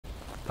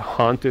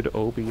haunted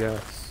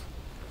OBS.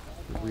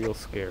 The real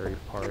scary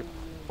part.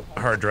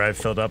 Hard drive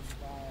filled up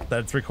that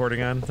it's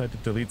recording on. So I had to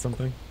delete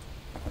something.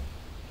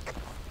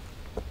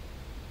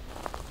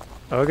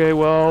 Okay,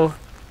 well,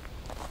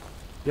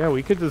 yeah,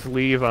 we could just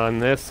leave on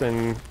this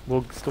and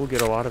we'll still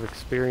get a lot of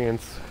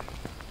experience.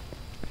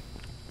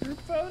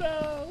 Group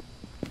photo!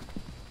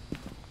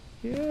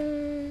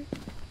 Yay!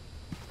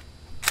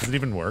 Does it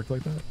even work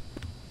like that?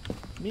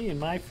 Me and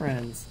my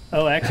friends.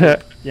 Oh, actually,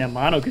 yeah,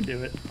 Mono could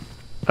do it.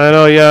 I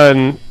know, yeah,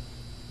 and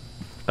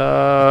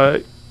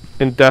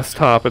in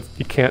desktop,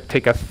 you can't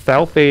take a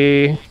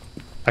selfie.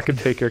 I could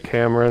take your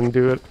camera and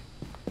do it.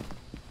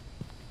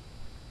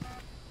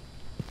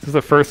 This is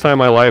the first time in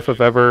my life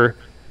I've ever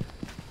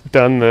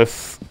done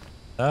this.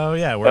 Oh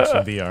yeah, it works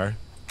in VR.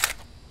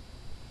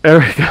 There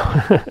we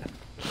go.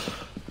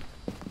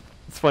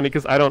 It's funny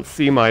because I don't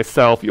see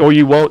myself, or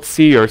you won't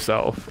see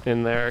yourself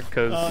in there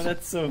because Oh,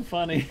 that's so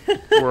funny.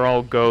 we're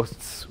all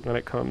ghosts when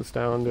it comes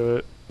down to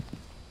it.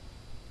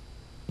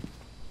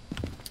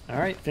 All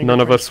right.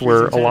 None of us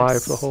were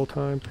alive the whole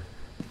time.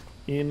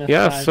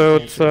 Yeah, so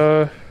it's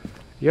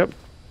yep,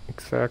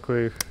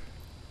 exactly.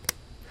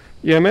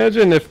 Yeah,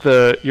 imagine if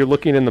you're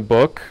looking in the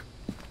book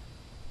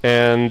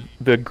and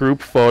the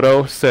group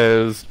photo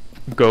says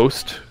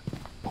ghost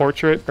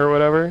portrait or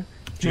whatever, and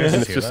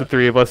it's just the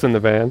three of us in the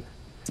van.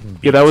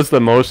 Yeah, that was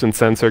the motion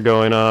sensor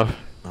going off.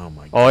 Oh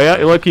my god. Oh yeah,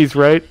 look, he's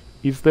right.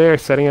 He's there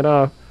setting it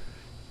off.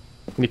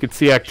 And you can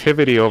see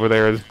activity over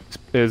there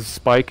is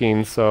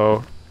spiking,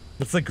 so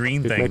What's the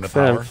green thing? The makes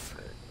power? sense.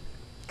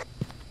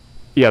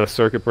 Yeah, the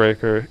circuit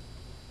breaker.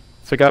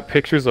 So I got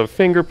pictures of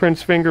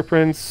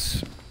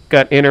fingerprints,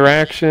 got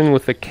interaction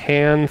with the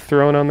can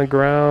thrown on the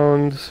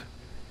ground.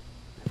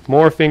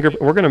 More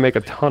we're gonna make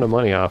a ton of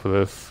money off of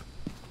this.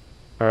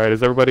 Alright,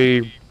 is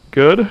everybody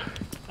good?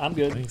 I'm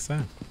good. I think so.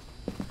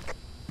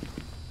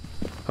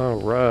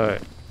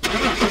 Alright.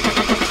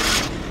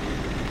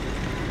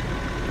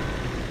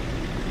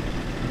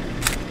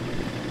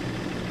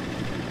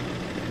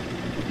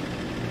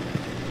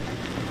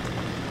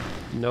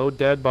 No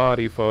dead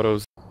body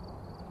photos.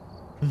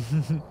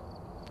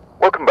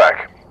 Welcome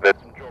back. There's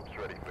some jobs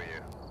ready for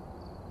you.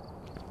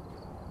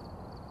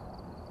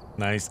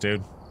 Nice,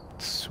 dude.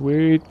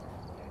 Sweet.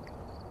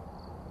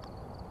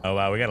 Oh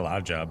wow, we got a lot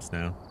of jobs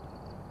now.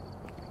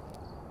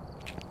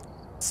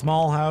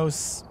 Small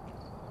house,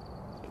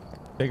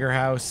 bigger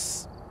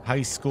house,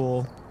 high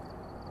school.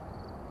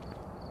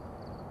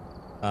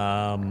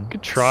 You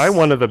could try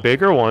one of the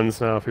bigger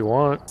ones now if you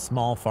want.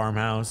 Small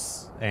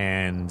farmhouse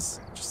and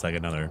just like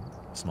another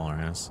smaller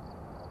house.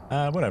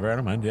 Whatever, I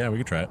don't mind. Yeah, we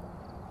could try it.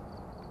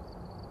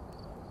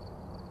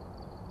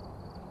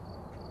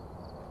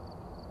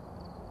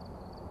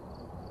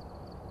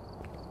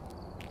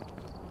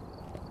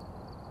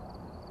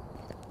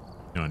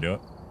 You wanna do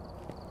it?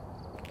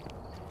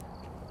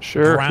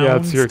 Sure, yeah,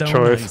 it's your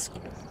Brownstone choice. High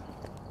School.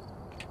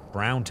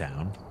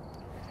 Browntown.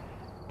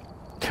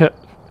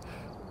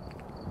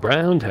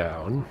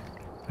 Browntown.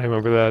 I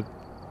remember that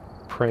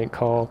prank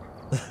call.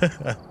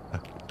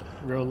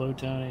 Rolo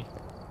Tony.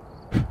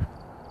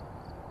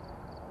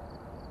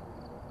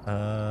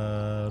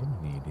 What do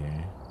we need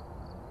here?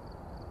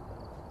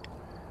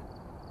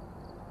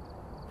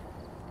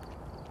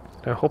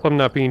 I hope I'm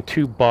not being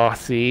too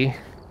bossy,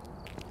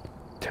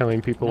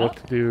 telling people what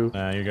to do.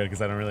 You're good,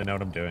 because I don't really know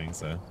what I'm doing,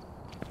 so.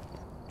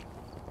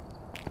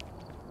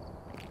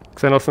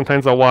 Because I know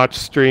sometimes I'll watch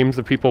streams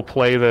of people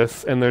play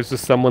this, and there's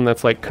just someone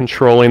that's like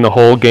controlling the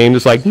whole game,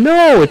 just like,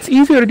 no, it's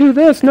easier to do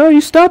this. No,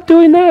 you stop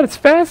doing that. It's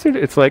faster.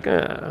 It's like,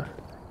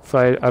 So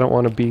I don't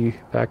want to be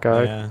that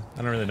guy. Yeah, I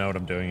don't really know what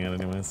I'm doing yet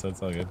anyway, so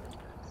it's all good.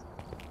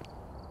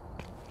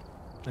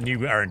 And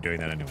you aren't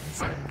doing that anyway,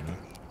 so.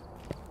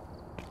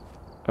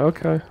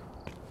 Okay.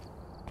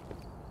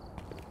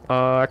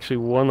 Actually,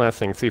 one last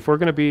thing. See, if we're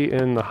going to be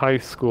in the high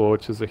school,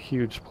 which is a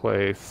huge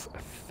place, I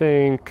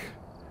think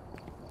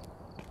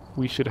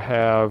we should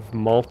have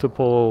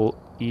multiple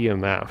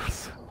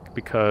EMFs,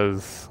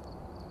 because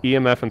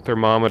EMF and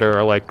thermometer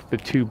are like the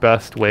two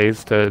best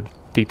ways to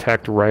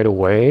detect right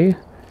away.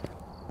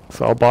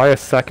 So I'll buy a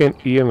second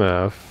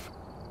EMF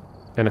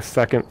and a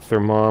second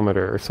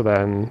thermometer, so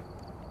then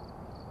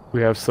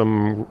we have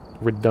some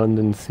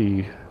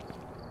redundancy.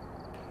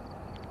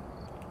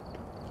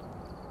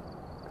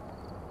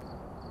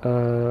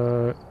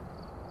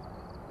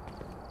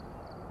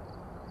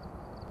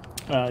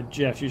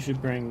 Jeff, you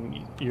should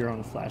bring your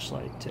own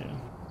flashlight too.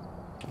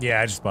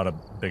 Yeah, I just bought a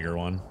bigger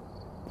one.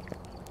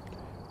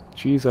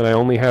 Geez, and I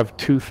only have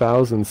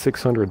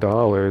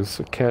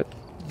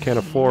 $2,600. Can't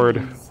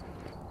afford.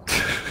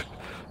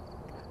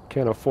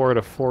 Can't afford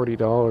a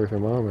 $40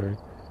 thermometer.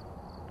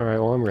 All right,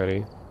 well I'm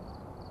ready.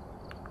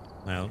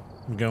 Well,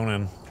 I'm going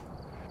in.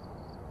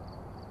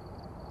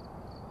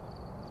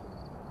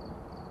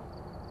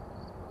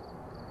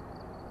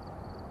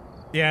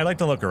 Yeah, I'd like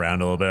to look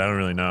around a little bit. I don't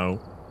really know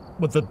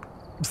what the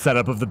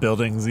setup of the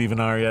buildings even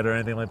are yet or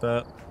anything like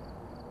that.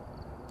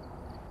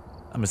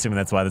 I'm assuming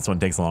that's why this one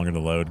takes longer to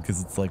load,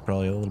 because it's like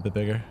probably a little bit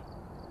bigger.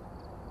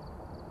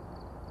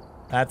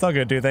 That's all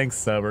good, dude.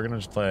 Thanks. We're gonna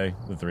just play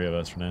the three of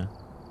us for now.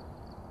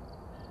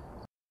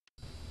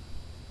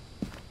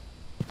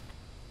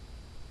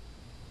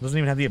 Doesn't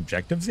even have the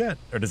objectives yet?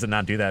 Or does it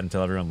not do that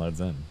until everyone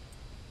loads in?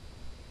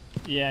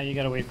 Yeah, you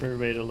gotta wait for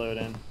everybody to load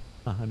in.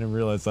 Huh, I didn't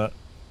realize that.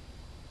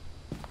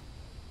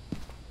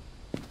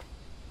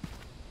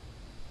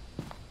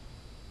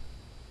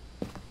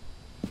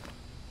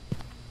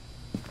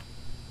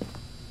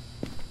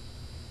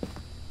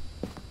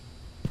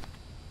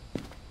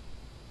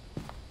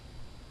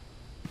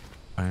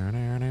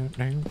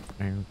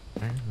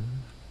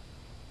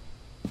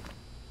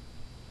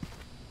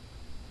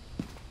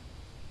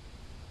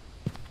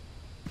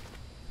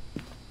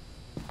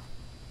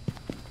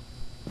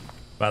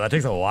 Wow, that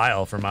takes a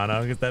while for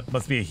mono, because that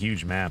must be a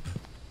huge map.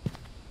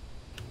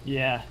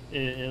 Yeah,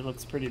 it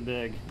looks pretty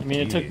big. I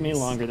mean, it took me Jeez.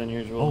 longer than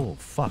usual. Oh,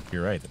 fuck,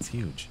 you're right, that's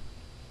huge.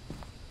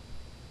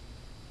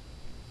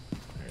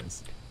 There it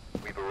is.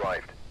 We've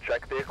arrived.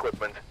 Check the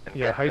equipment and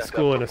Yeah, get high set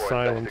school up and before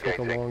Asylum take a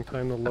investigating. long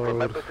time to And load,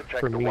 remember to check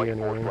for the me whiteboard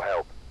anyway. for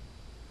help.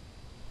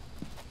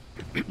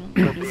 What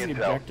From is the the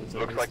intel, objectives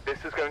of looks this? like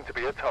this is going to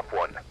be a tough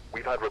one.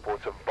 We've had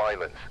reports of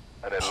violence,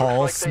 and it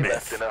Paul looks like they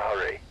Smith. left in a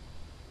hurry.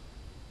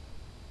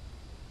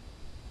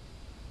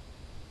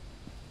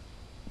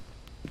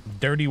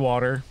 Dirty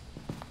water.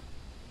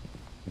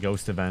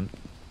 Ghost event.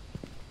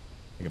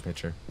 Take a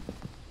picture.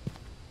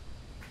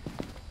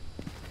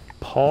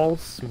 Paul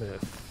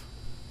Smith.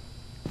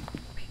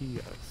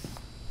 P.S.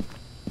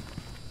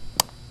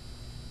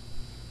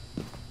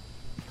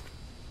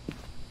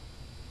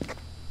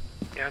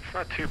 Yeah, it's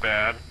not too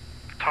bad.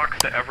 Talks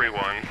to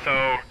everyone.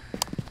 So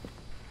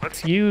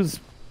let's use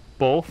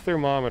both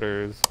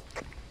thermometers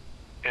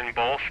in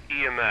both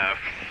EMFs,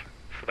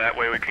 so that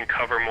way we can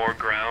cover more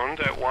ground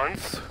at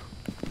once.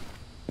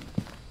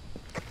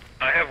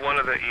 I have one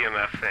of the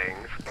EMF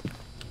things.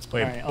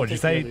 Wait, Alright, I'll what'd you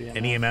take say? the other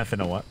An EMF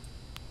and a what?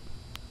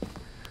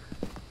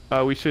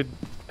 We should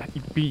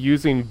be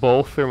using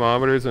both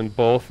thermometers and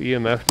both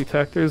EMF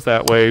detectors.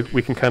 That way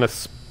we can kind of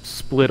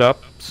split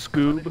up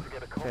Scoob To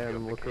get a copy of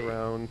and the look key,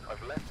 around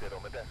I've left it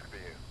on the desk for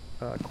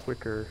you.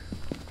 quicker.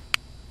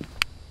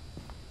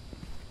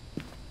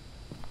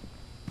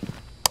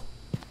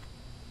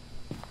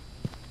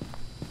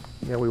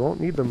 Yeah, we won't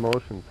need the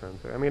motion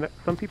sensor. I mean,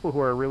 some people who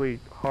are really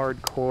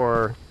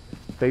hardcore,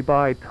 they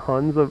buy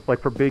tons of, like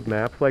for big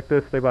maps like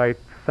this, they buy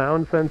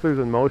sound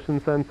sensors and motion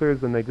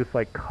sensors, and they just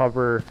like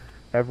cover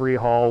every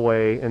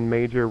hallway and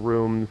major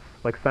rooms.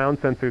 Like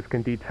sound sensors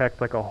can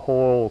detect like a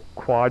whole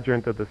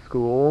quadrant of the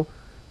school,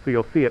 so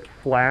you'll see it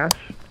flash,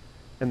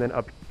 and then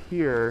up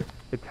here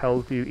it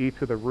tells you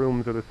each of the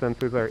rooms where the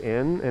sensors are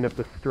in, and if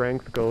the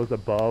strength goes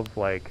above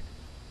like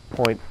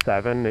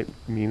 0.7, it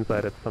means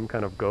that it's some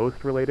kind of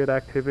ghost-related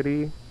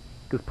activity.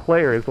 Because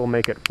players will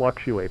make it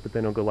fluctuate, but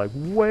then it'll go like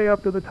way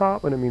up to the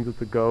top when it means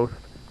it's a ghost.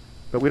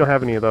 But we don't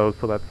have any of those,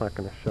 so that's not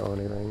going to show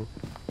anything.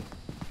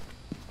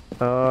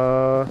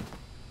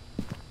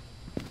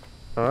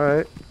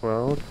 Alright,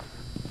 well, let's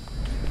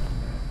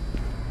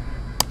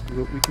see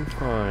what we can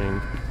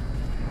find.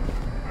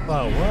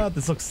 Oh, what?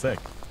 This looks sick.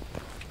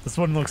 This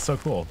one looks so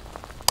cool.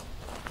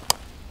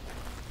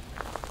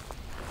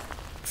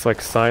 It's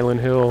like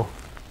Silent Hill.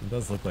 It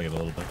does look like it a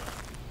little bit.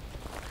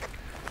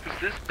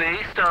 Is this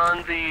based on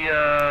the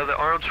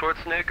Arnold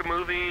Schwarzenegger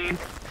movie,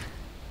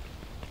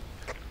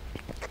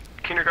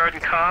 Kindergarten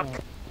Cop?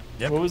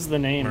 Yep. What was the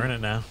name? We're in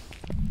it now.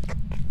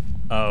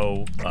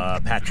 Oh,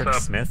 Patrick What's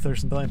up? Smith or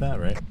something like that,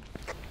 right?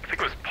 I think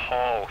it was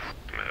Paul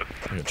Smith.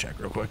 I'm gonna check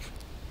real quick.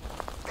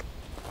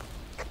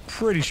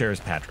 Pretty sure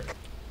it's Patrick.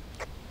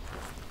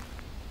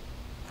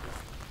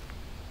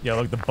 Yeah,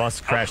 look, the bus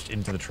crashed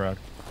into the truck.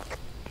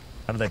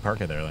 How did they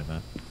park it there like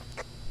that?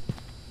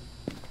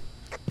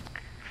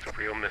 It's a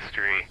real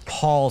mystery.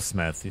 Paul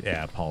Smith.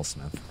 Yeah, Paul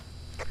Smith.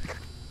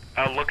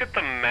 Look at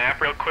the map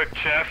real quick,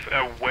 Jeff.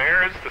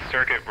 Where is the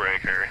circuit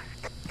breaker?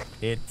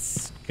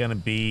 It's gonna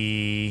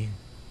be...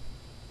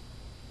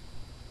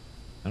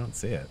 I don't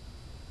see it.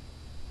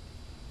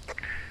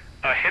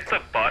 Hit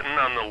the button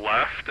on the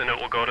left and it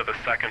will go to the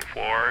second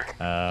floor.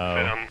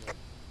 Oh.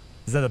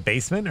 Is that the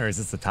basement or is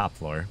this the top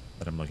floor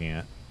that I'm looking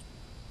at?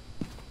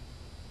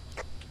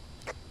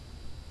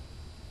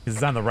 Because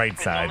it's on the right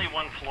side. It's only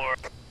one floor.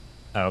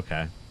 Oh,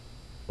 okay.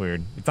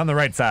 Weird. It's on the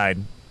right side.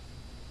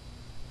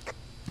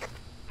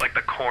 Like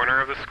the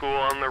corner of the school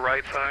on the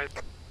right side?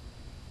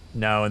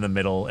 No, in the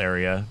middle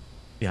area.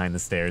 Behind the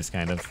stairs,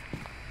 kind of.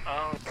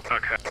 Oh,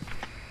 Okay.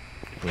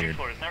 Weird.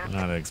 floors. I don't know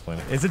how to explain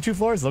it. Is it 2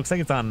 floors? Looks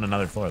like it's on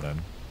another floor then.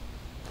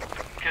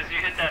 because you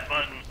hit that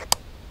button.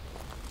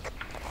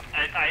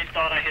 I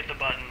thought I hit the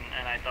button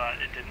and I thought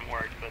it didn't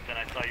work, but then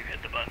I saw you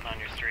hit the button on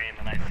your stream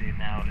and I see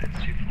now that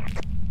it's 2 floors.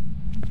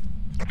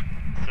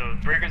 So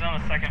breaker's on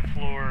the second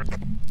floor,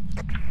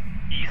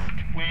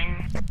 east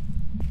wing.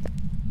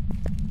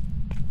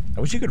 I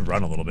wish you could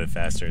run a little bit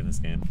faster in this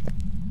game.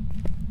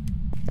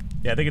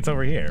 Yeah, I think it's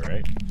over here,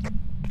 right?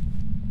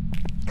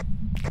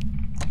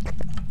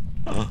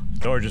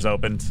 Door just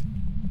opened.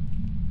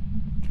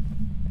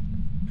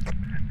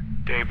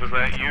 Dave, was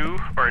that you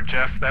or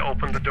Jeff that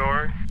opened the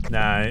door?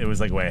 Nah, it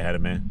was like way ahead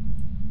of me.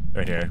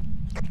 Right here.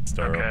 This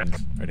door Okay.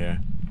 opened. Right here.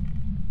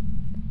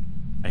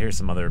 I hear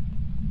some other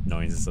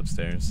noises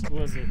upstairs.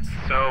 Was it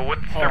So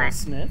what's Paul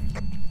Smith?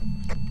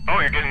 Oh,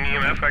 you're getting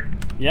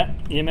EMF.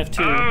 Yep, EMF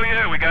 2. Oh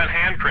yeah, we got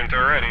handprint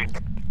already.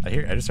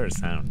 I just heard a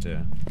sound too.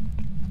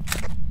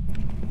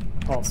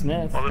 Paul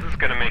Smith. Well, this is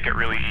gonna make it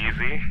really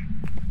easy.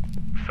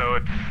 So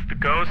it's the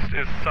ghost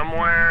is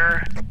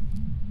somewhere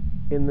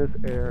in this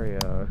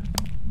area.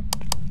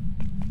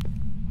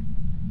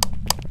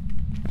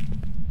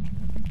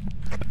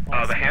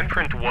 The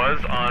handprint was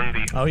on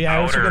the Oh yeah,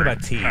 I was forgetting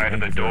about T. side of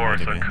the door,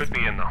 so it could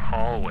be in the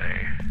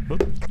hallway.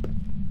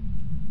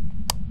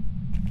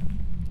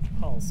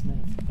 Paul Smith.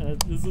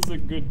 This is a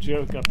good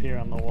joke up here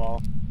on the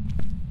wall.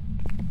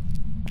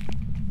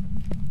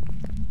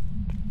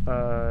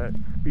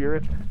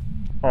 Spirit.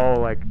 Oh,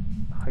 like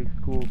high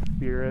school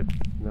spirit.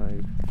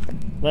 Nice.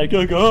 Like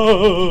a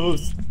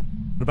ghost!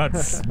 What about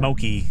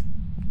Smokey?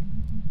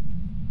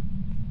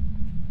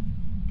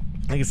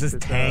 I think it says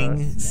It's, Tang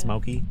Smith.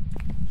 Smokey.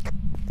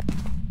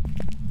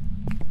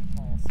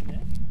 Paul Smith,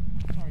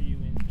 are you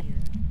in here?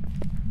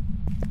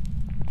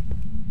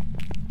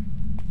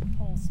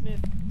 Paul Smith,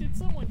 did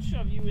someone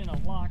shove you in a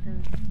locker?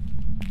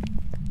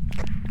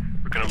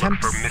 We're gonna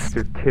Temps look for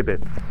Mr.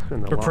 Tibbetts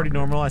in the We're pretty locker.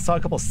 normal. I saw a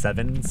couple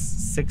 7s,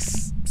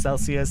 6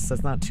 Celsius.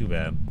 That's not too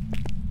bad.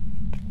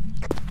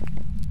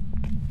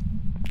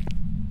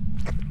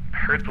 I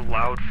heard the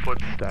loud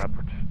footstep,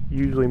 which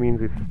usually means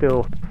he's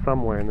still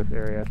somewhere in this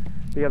area.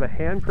 But yeah, the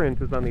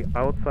handprint is on the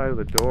outside of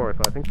the door,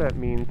 so I think that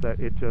means that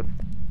it just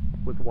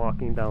was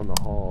walking down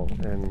the hall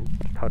and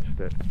touched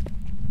it.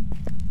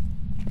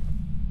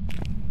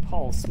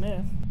 Paul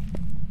Smith.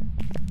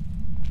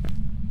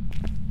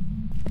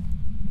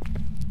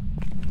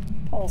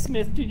 Paul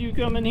Smith, did you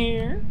come in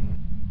here?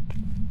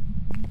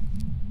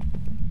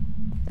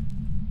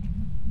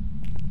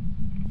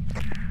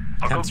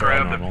 I'll go Temps are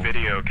grab normal. the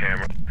video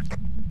camera.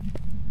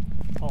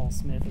 Paul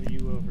Smith, are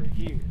you over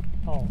here?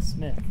 Paul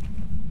Smith,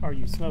 are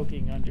you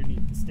smoking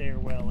underneath the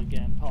stairwell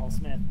again? Paul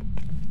Smith.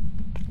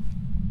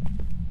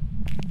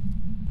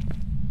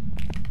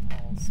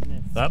 Paul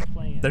Smith. Oh,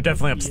 they're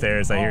definitely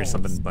upstairs. I hear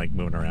something like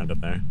moving around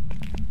up there.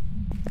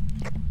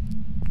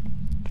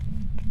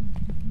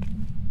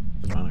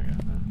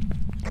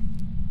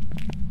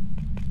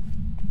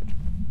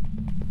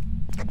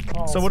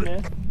 Paul So what-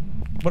 Smith.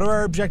 What are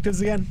our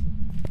objectives again?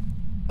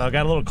 Oh, I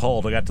got a little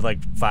cold. I got to like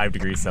 5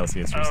 degrees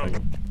Celsius for a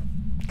second.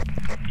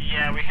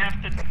 Yeah, we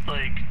have to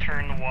like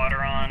turn the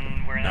water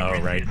on. We're in Oh,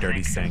 a right,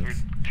 dirty sink 'cause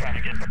sink. We're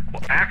trying to get.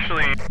 Well,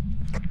 actually,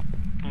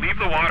 leave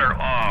the water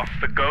off.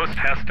 The ghost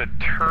has to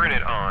turn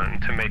it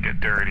on to make it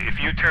dirty. If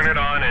you turn it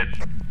on,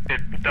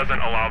 it doesn't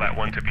allow that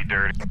one to be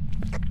dirty.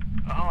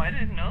 Oh, I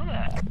didn't know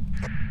that.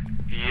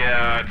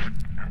 Yeah,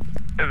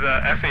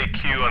 the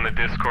FAQ on the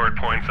Discord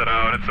points it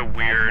out. It's a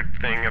weird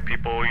thing that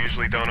people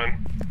usually don't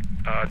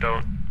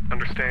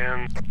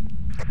understand.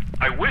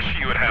 I wish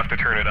you would have to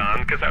turn it on,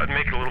 because that would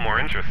make it a little more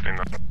interesting.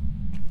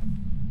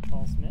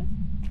 Paul Smith.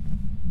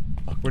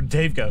 Oh, where'd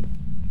Dave go?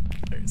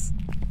 There's.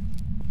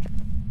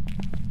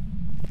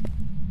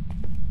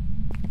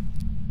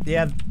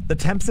 Yeah, the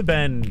temps have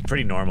been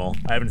pretty normal.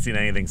 I haven't seen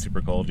anything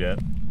super cold yet.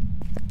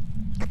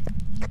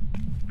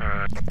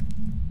 I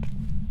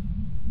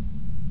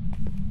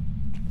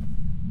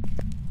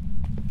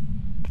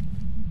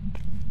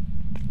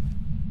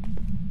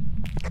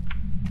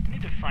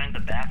need to find the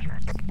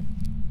bathrooms.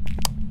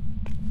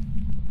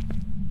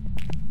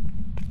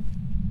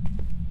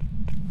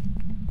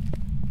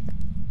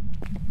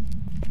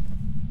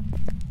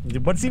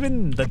 What's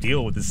even the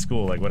deal with this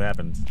school? Like, what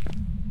happens?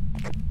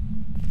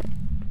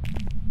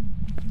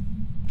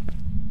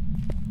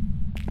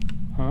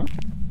 Huh?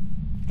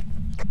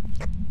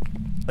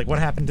 Like, what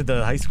happened to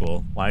the high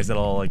school? Why is it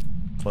all, like,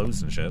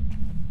 closed and shit?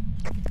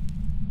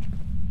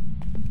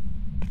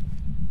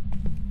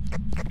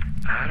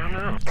 I don't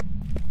know.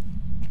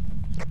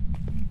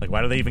 Like,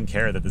 why do they even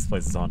care that this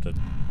place is haunted?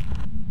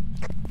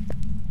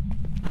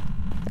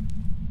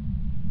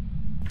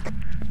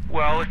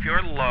 Well, if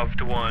your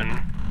loved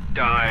one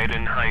died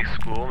in high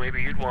school,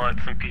 maybe you'd want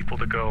some people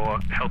to go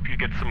help you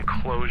get some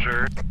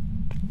closure.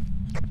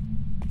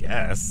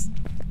 Yes.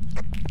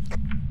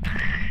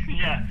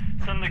 Yeah,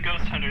 send the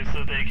ghost hunters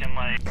so they can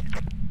like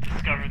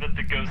discover that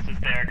the ghost is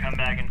there, come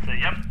back and say,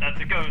 "Yep, that's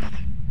a ghost."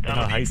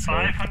 That'll high be school.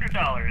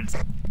 $500.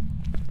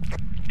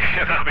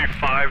 Yeah, that'll be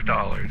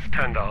 $5,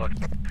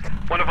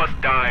 $10. One of us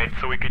died,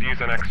 so we could use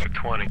an extra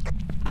 20.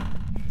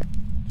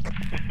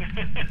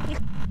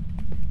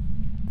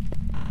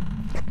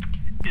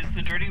 Is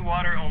the dirty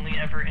water only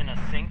ever in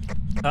a sink?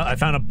 I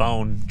found a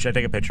bone. Should I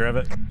take a picture of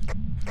it?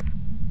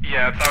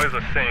 Yeah, it's always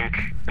a sink,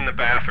 and the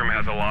bathroom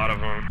has a lot of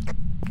them.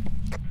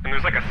 And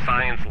there's like a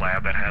science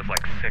lab that has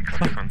like 6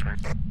 or something.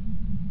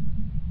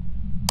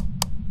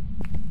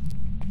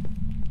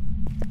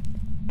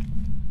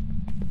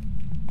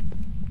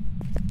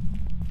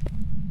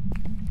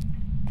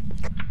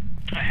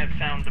 I have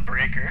found the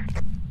breaker.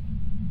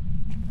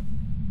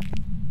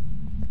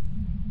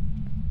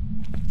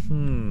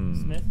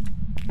 Smith?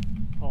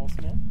 Paul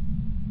Smith?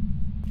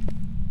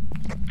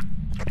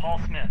 Paul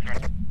Smith,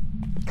 right?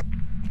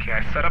 Okay,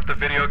 I set up the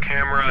video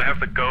camera. I have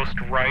the ghost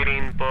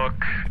writing book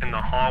in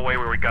the hallway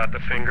where we got the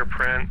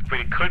fingerprint, but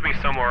it could be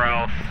somewhere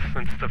else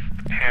since the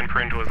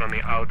handprint was on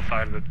the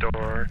outside of the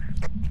door.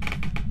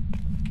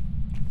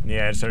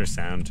 Yeah, I just heard a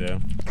sound too.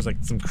 There's like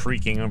some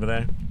creaking over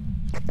there.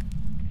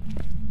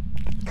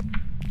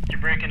 You're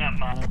breaking up,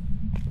 Mono.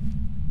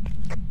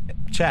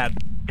 Chat.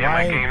 Yeah,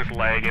 why? my game's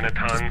lagging a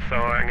ton, so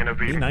I'm gonna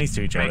be nice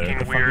to each other. making What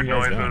the fuck are weird you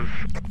guys noises.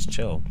 doing? Just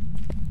chill.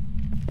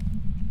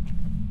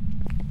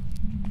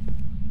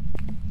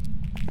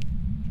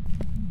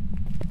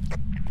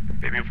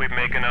 Maybe if we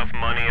make enough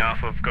money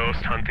off of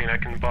ghost hunting, I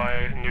can buy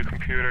a new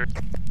computer.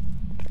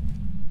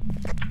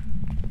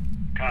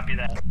 Copy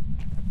that.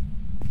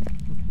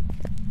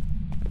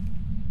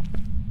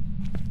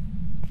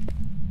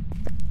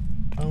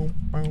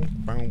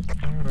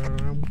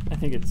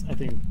 I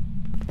think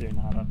they're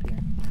not up here.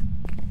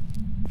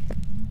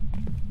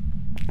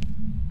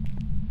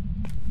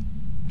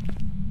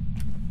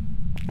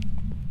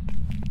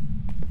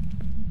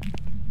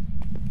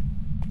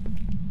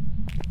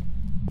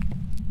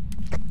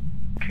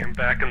 Came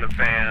back in the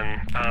van.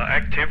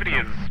 Activity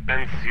has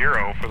been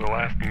 0 for the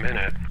last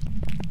minute.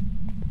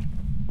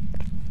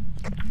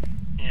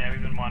 Yeah,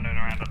 we've been wandering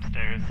around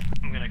upstairs.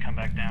 I'm gonna come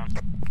back down.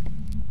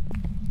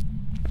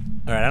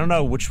 Alright, I don't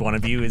know which one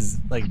of you is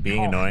like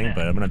being annoying, Smith.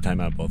 but I'm gonna time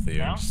out both of you.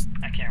 No? Just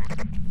I can't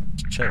remember.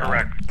 chill out.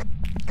 Correct.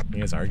 What are you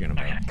guys arguing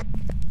about? Okay.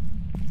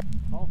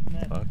 Paul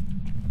Smith. Fuck.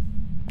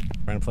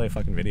 Trying to play a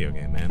fucking video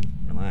game, man.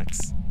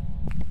 Relax.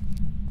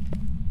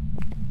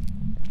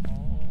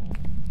 Paul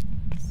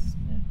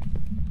Smith.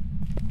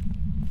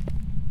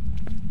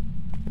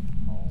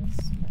 Paul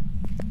Smith.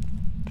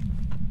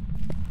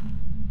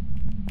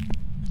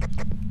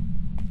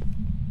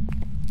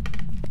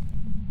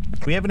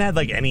 We haven't had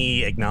like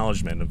any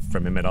acknowledgement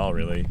from him at all,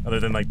 really, other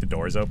than like the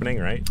doors opening,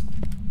 right?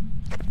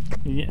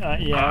 Yeah,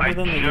 I other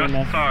than the just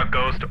EMF. saw a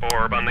ghost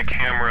orb on the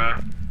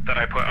camera that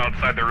I put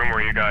outside the room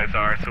where you guys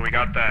are, so we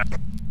got that.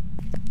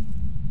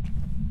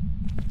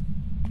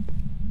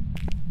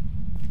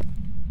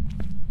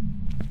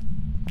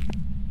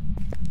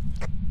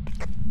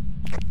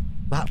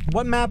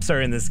 What maps are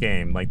in this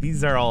game? Like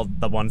these are all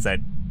the ones that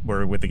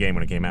were with the game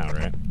when it came out,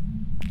 right?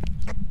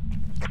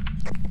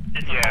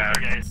 It's a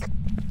poltergeist.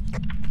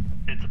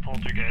 It's a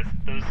poltergeist.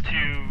 Those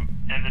two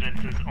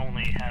evidences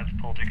only have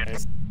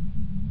poltergeist.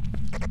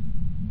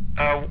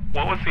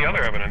 What was the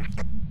other evidence?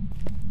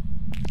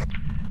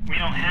 We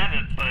don't have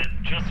it, but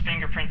just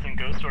fingerprints and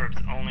ghost orbs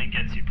only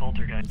gets you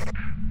poltergeist.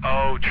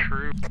 Oh,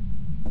 true.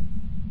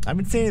 I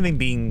haven't seen anything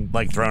being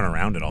like thrown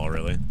around at all,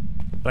 really.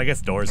 But I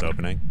guess doors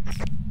opening.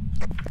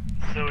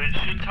 So it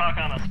should talk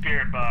on a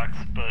spirit box,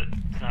 but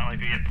it's not like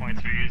we get points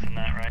for using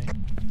that, right?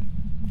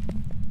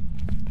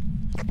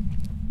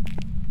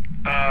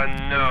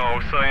 No.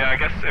 So yeah, I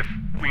guess if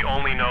we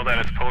only know that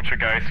it's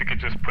poltergeist, you could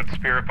just put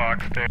spirit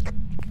box there.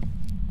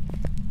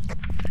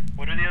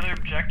 What are the other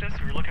objectives?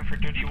 We were looking for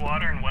dirty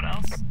water and what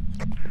else?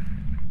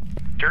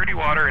 Dirty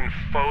water and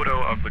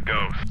photo of the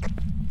ghost.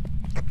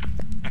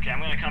 Okay, I'm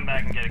gonna come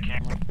back and get a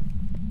camera.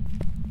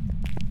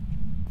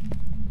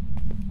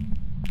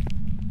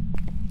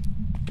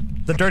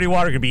 The dirty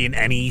water could be in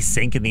any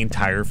sink in the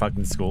entire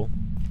fucking school.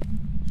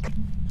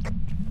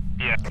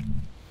 Yeah.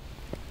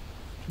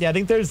 Yeah, I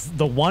think there's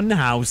the one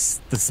house,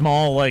 the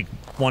small like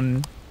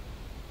one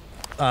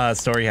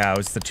story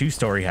house, the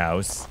 2-story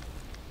house,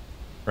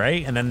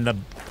 right? And then the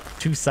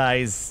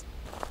 2-size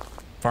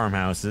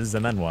farmhouses,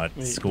 and then what?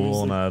 Wait,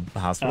 School who's and a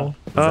hospital?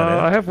 Is I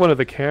that it? have one of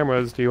the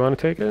cameras. Do you want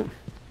to take it?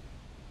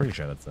 Pretty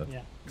sure that's it.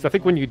 Yeah. Because I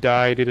think when you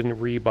died, you didn't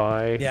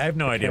rebuy. Yeah, I have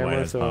no the idea why it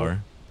camera, has so- power.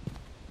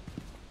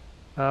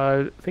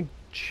 I think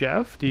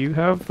Jeff, do you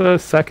have the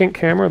second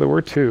camera? There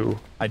were 2.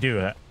 I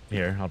do.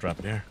 Here, I'll drop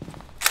it here.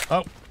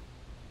 Oh.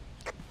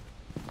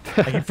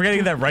 I keep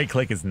forgetting that right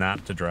click is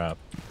not to drop.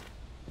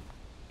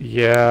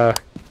 Yeah.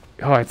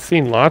 Oh, I'd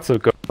seen lots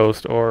of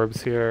ghost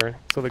orbs here.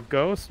 So the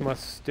ghost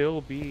must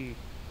still be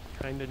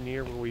kind of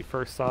near where we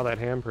first saw that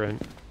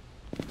handprint.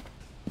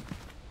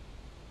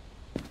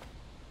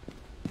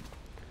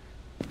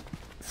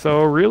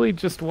 So really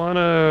just want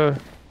to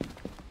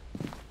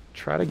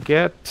try to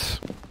get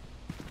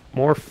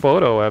more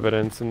photo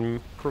evidence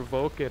and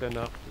provoke it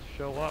enough to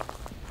show up.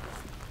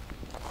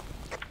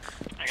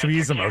 I got Should we 2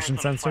 use a cameras motion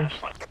and sensor?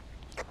 flashlight.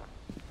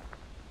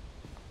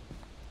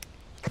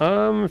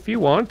 If you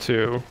want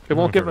to. It know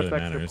won't if it give us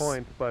really extra matters.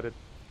 points, but it...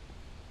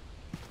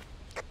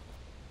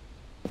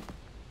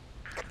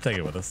 Take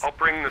it with us. I'll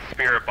bring the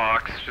spirit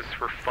box just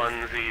for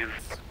funsies.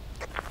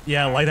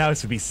 Yeah,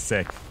 lighthouse would be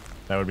sick.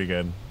 That would be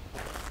good.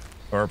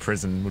 Or a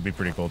prison would be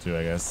pretty cool too,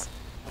 I guess.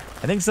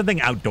 I think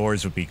something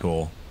outdoors would be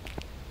cool.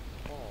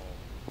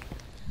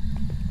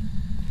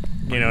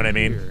 You know what I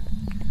mean?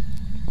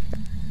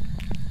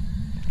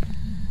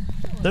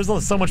 There's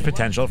so much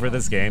potential for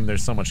this game.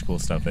 There's so much cool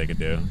stuff they could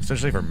do,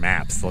 especially for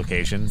maps,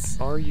 locations.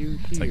 Are you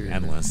It's like here?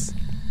 endless.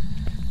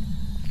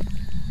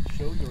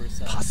 Show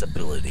yourself.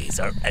 Possibilities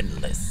are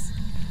endless.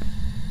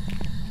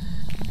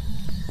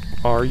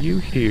 Are you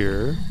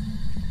here?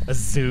 A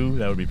zoo,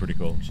 that would be pretty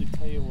cool. Should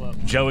tell you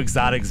what. Joe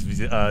Exotic's Oh,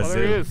 there he zoo.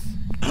 is.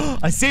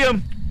 I see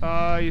him.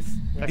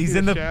 He's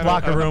in the shadow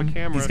locker of the room.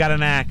 camera. He's got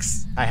an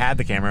axe. I had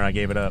the camera. I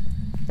gave it up.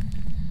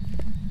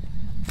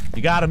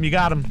 You got him. You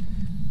got him.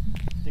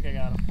 I think I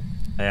got him.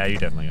 Yeah, you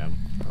definitely got him.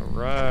 All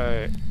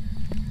right.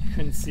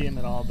 Couldn't see him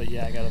at all, but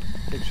yeah, I got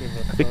a picture of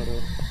a photo.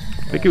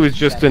 I think it was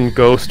just in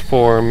ghost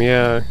form,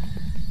 yeah.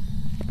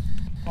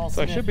 Paul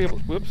So I Smith. should be able.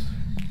 Whoops.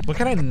 What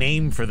kind of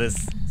name for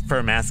this for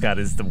a mascot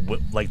is the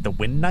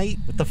Wind Knight?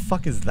 What the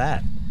fuck is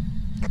that?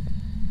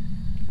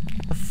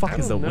 What the fuck I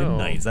is a don't Wind know.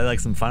 Knight? Is that like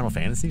some Final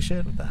Fantasy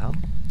shit? What the hell?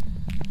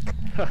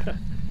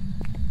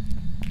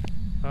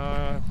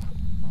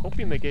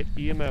 Hoping they get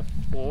EMF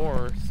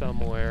 4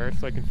 somewhere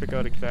so I can figure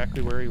out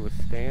exactly where he was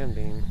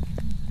standing.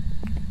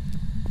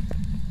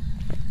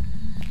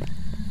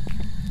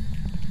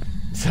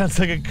 Sounds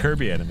like a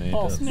Kirby anime. it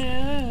Paul does.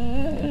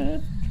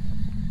 Smith.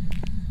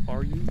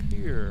 Are you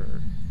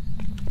here?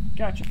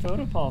 Got your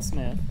photo, Paul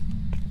Smith.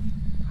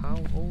 How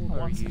old I are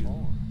want some you?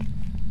 more.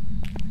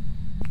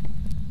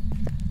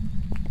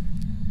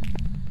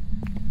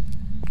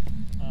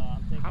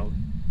 I'm thinking, How-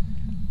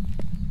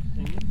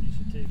 you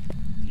should take.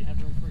 Do you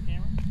have room for a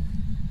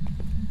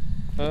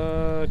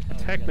camera?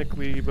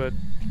 Technically, but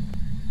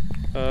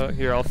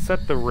here, I'll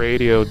set the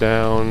radio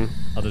down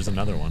Oh, there's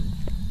another one.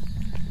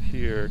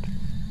 here.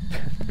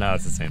 No,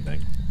 it's the same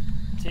thing.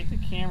 Take the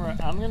camera.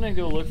 I'm gonna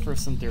go look for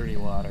some dirty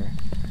water.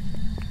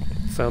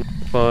 Sounds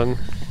fun.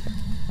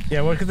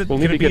 Yeah, what could it? We'll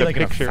could need to it be get like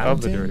a picture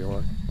of the fountain? dirty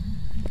one.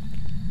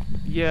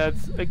 Yeah,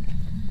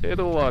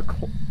 it'll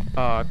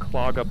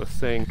clog up a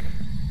sink,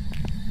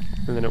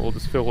 and then it will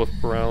just fill with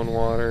brown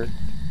water.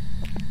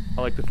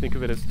 I like to think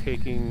of it as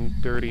taking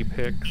dirty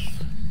pics.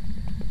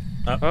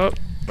 Oh, Oh,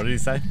 what did he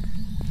say?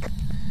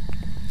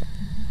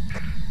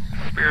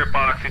 Spirit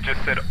box, it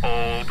just said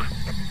old.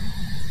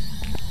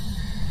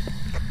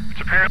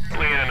 Which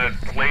apparently in a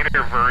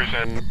later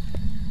version,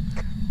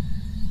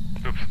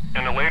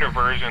 in a later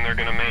version they're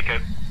gonna make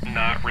it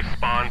not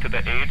respond to the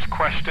age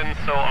question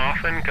so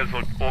often, because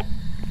we'll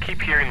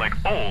keep hearing like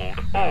old,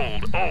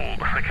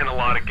 like in a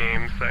lot of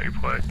games that you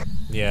play.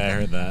 Yeah, I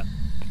heard that.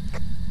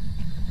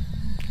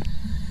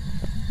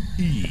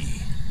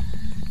 E.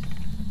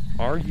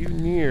 are you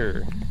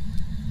near?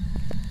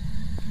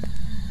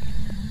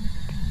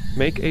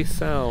 Make a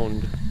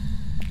sound.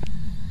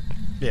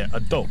 Yeah,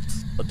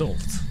 adults.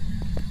 Adults.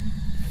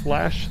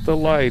 Flash the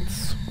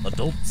lights.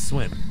 Adult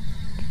Swim.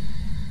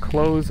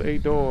 Close a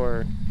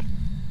door.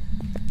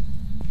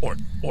 Ort.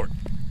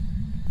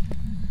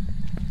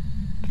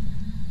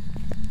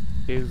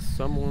 Is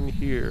someone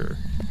here?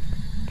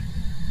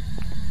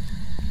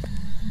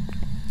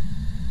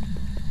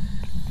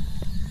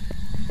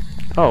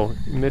 Oh,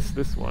 missed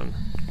this one.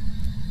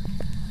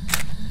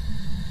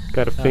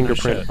 Got a Oh, no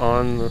fingerprint shit.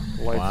 on the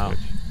light Wow. switch.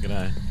 Good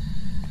eye.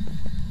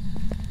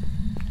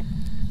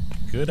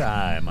 Good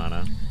eye,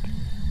 mana.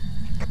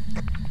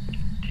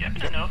 Do you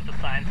happen to know if the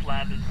science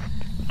lab is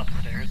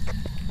upstairs?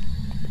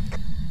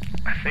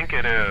 I think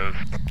it is.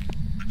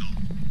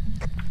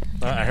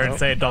 I heard it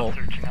say adult.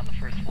 Searching on the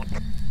first floor.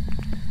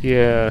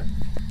 Yeah.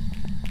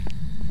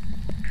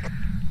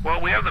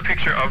 Well, we have the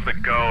picture of the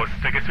ghost.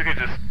 I guess we could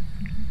just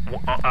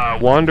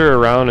Wander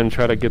around and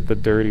try to get the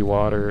dirty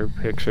water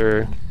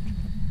picture.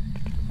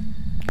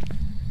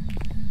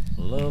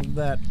 Love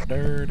that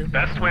dirty.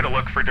 best way to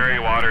look for dirty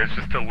water is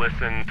just to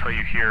listen until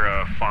you hear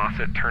a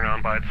faucet turn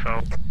on by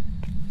itself.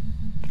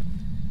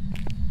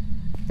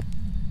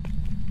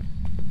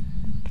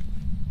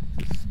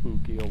 It's a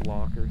spooky old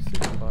locker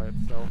sitting by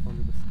itself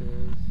under the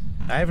stairs.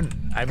 I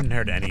haven't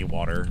heard any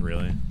water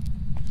really.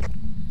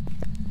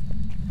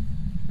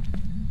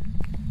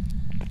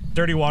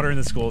 Dirty water in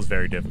the school is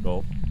very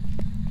difficult.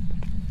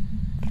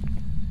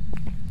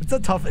 It's a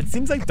tough. It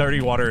seems like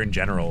dirty water in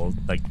general.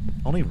 Like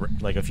only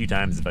like a few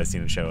times have I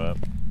seen it show up.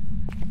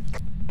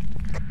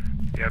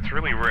 Yeah, it's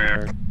really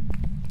rare.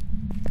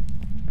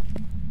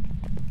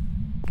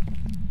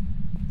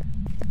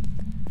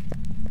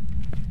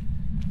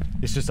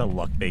 It's just a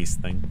luck-based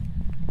thing.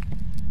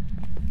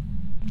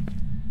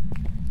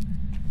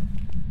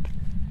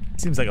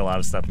 Seems like a lot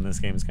of stuff in this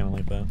game is kind of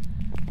like that.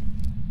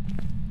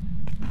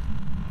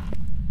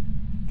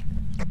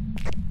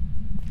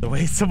 The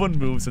way someone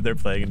moves when they're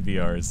playing in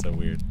VR is so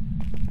weird.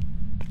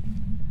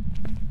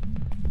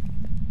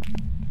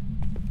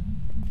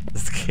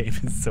 This game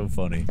is so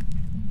funny.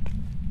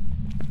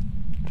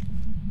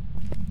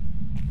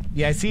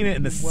 Yeah, I've seen it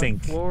in the What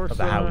sink floor of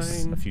the house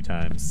sign? a few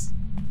times.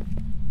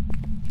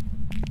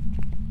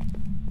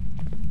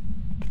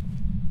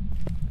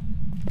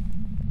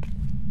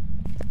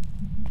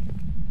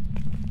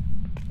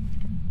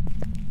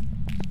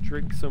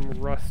 Drink some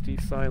rusty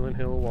Silent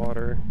Hill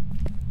water.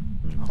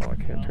 Oh, I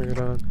can't turn it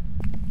on.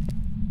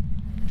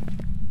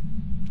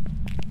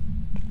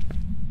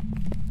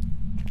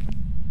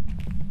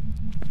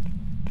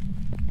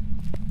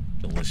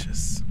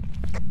 Delicious.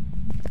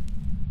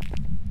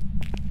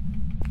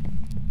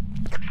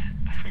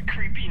 A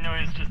creepy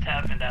noise just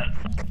happened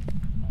outside.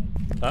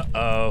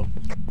 Uh-oh.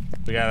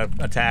 We got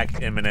an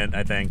attack imminent,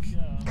 I think.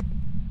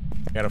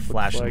 Got a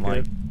flashing like light.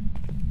 it.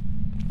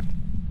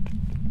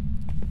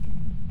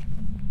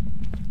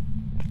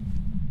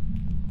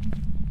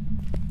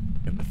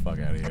 fuck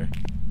out of here.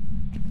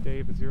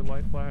 Dave, is your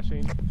light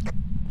flashing?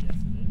 Yes,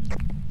 it is.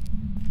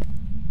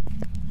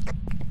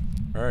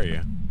 Where are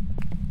you?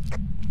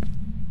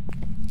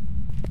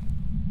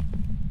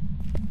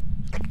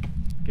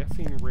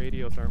 Guessing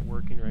radios aren't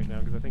working right now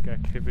because I think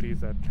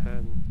activity's at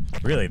 10.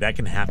 Really? That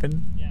can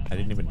happen? Yeah, I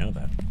didn't even know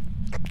that.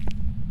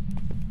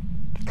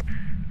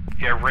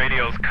 Yeah,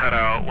 radio's cut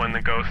out when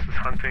the ghost is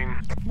hunting.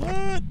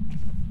 What?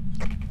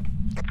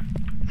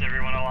 Is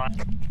everyone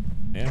alive?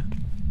 Yeah.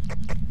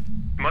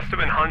 Must have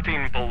been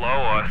hunting below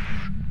us,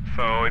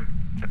 so it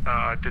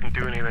didn't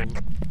do anything.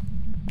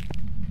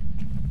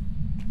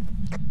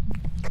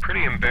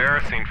 Pretty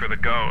embarrassing for the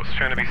ghost,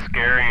 trying to be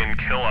scary and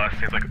kill us.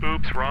 He's like,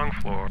 oops, wrong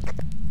floor.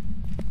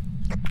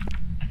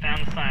 I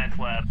found the science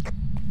lab.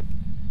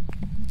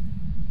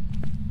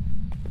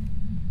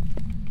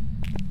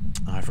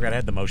 Oh, I forgot I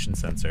had the motion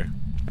sensor.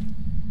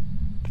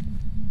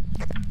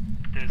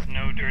 There's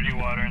no dirty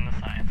water in the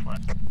science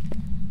lab.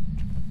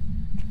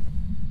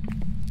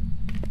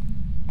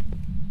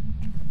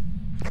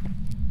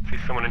 See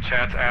someone in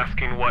chat's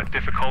asking what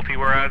difficulty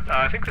we're at.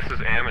 I think this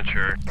is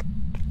amateur.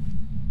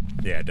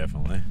 Yeah,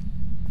 definitely.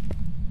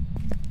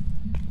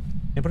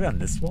 Can I put it on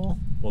this wall?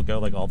 We'll go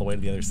like all the way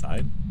to the other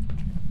side.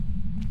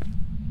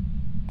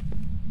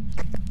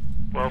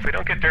 Well, if we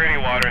don't get dirty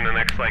water in the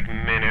next like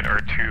minute or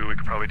two, we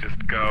could probably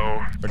just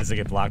go. Or does it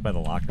get blocked by the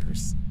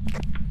lockers?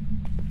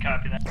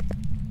 Copy that.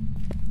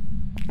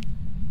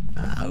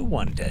 I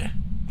wonder.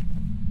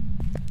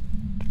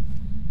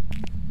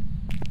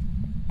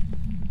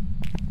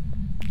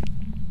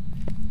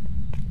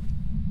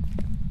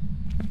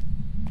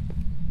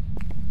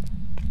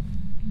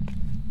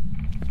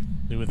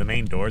 Ooh, the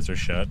main doors are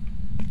shut.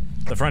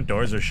 The front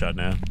doors are shut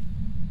now.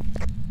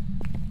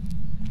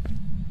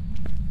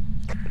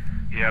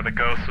 Yeah, the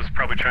ghost was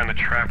probably trying to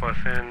trap us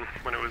in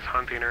when it was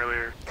hunting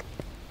earlier.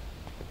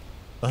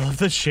 I love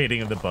the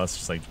shading of the bus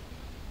just like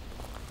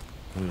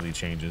completely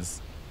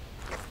changes.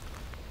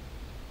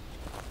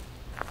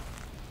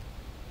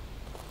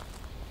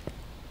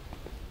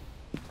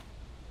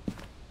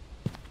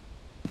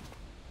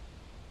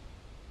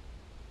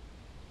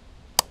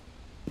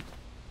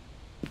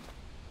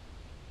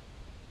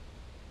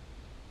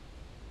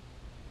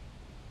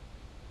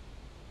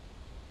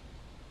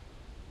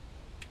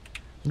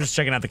 I'm just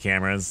checking out the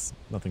cameras.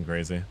 Nothing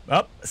crazy.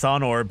 Oh, I saw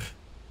an orb.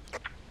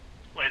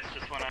 Lights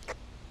just went out.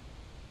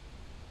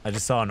 I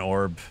just saw an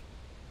orb.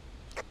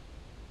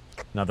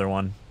 Another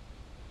one.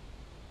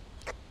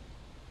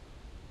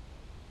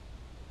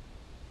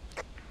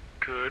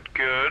 Good,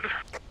 good.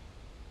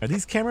 Are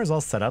these cameras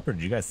all set up, or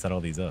did you guys set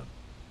all these up?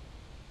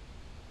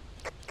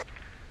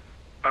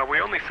 We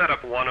only set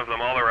up one of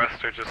them. All the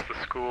rest are just the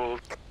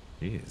schools.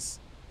 Jeez.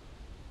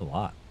 A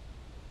lot.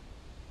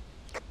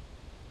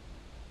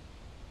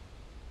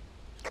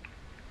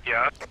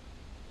 Yeah.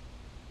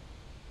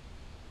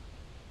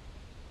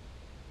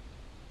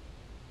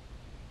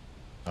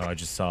 Oh, I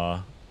just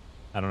saw...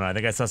 I don't know. I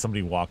think I saw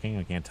somebody walking.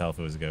 I can't tell if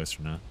it was a ghost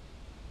or not.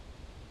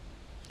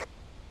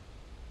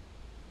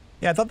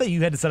 Yeah, I thought that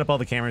you had to set up all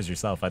the cameras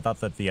yourself. I thought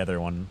that the other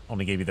one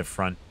only gave you the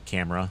front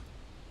camera.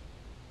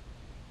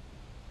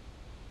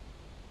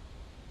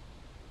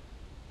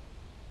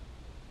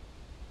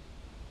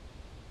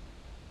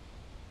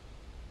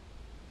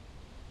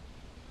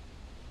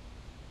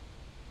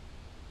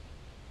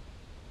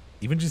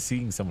 Even just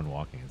seeing someone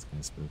walking is kind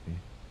of spooky.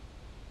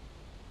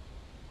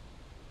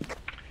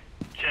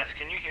 Jeff,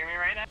 can you hear me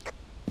right now?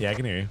 Yeah, I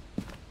can hear you.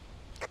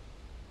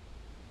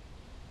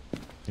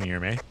 Can you hear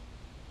me?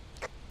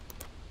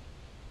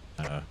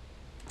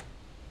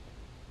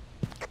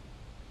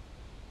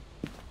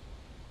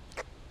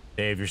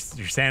 Dave,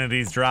 your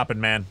sanity's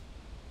dropping, man.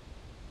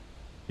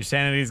 Your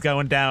sanity's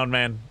going down,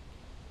 man.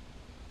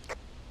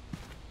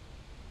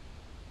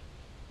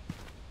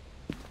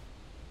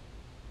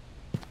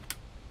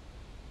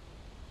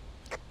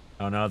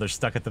 Oh no, they're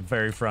stuck at the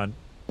very front.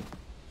 I'm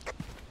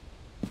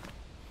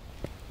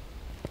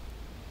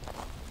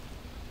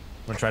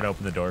gonna try to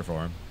open the door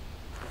for him.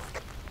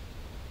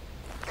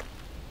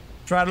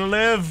 Try to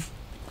live!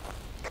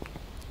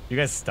 You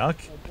guys stuck?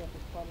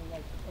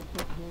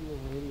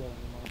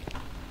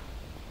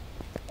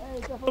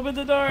 Open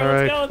the door. All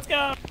right. Let's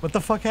go. What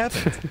the fuck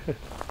happened?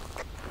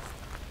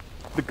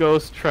 The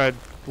ghost tried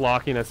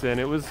blocking us in.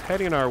 It was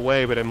heading our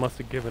way, but it must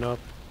have given up.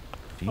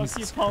 Fuck you,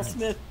 Jesus Paul Christ.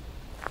 Smith.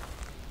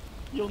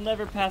 You'll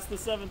never pass the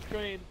 7th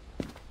grade.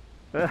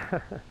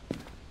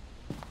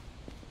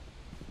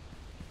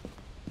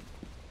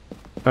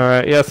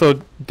 Alright, yeah,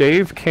 so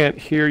Dave can't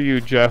hear you,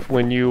 Jeff,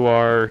 when you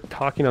are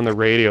talking on the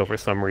radio for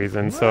some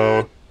reason,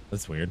 so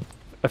That's weird.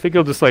 I think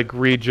he'll just like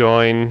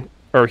rejoin,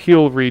 or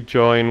he'll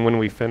rejoin when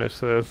we finish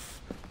this.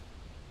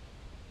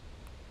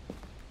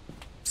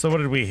 So what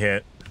did we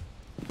hit?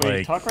 Wait,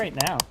 Like, talk right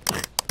now.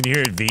 can you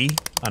hear V?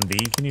 On V,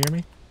 can you hear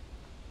me?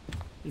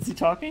 Is he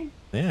talking?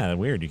 Yeah,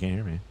 weird, you can't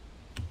hear me.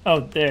 Oh,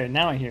 there.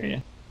 Now I hear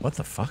you. What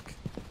the fuck?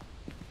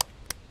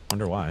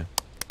 Wonder why.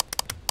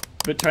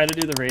 But try to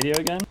do the radio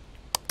again.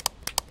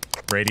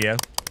 Radio.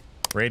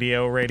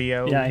 Radio,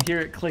 radio. Yeah, I hear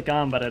it click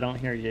on, but I don't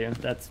hear you.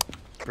 That's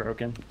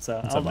broken. So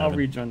What's up, I'll Evan?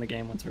 rejoin the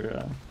game once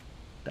we're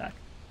back.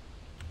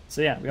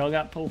 So yeah, we all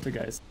got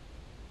poltergeist.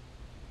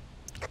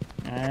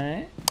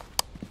 Alright.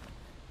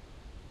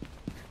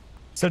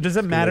 So does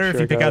it Just matter make if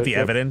sure you I pick got out it, the yep.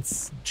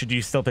 evidence? Should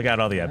you still pick out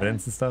all the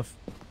evidence and stuff?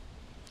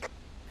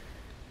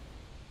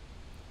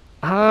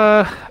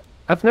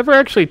 I've never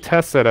actually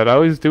tested it. I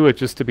always do it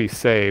just to be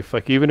safe.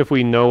 Like, even if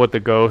we know what the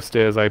ghost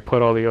is, I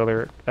put all the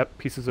other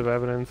pieces of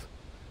evidence.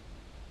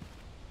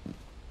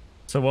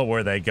 So what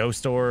were they?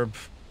 Ghost orb?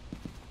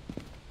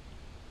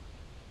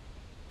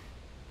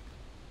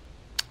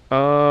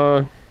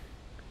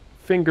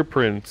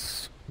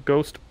 Fingerprints,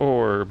 ghost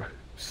orb,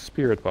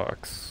 spirit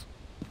box.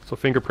 So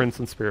fingerprints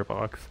and spirit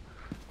box.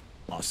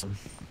 Awesome.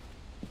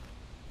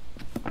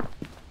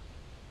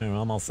 Anyway,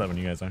 I'm all set when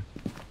you guys are.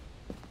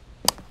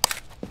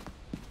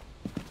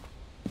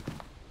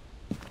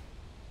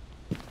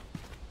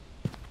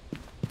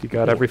 You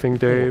got everything,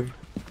 Dave?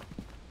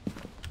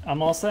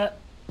 I'm all set.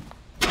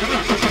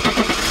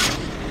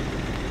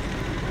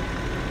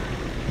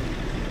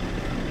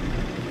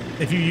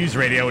 If you use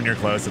radio when you're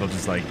close, it'll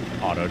just like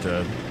auto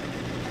to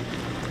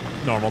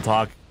normal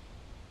talk.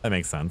 That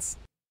makes sense.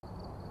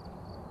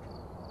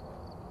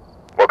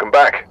 Welcome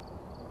back.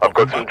 I've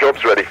got some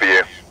jobs ready for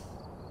you.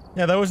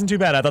 Yeah, that wasn't too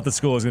bad. I thought the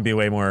school was going to be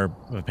way more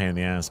of a pain in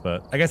the ass,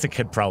 but I guess it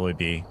could probably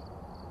be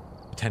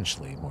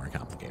potentially more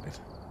complicated.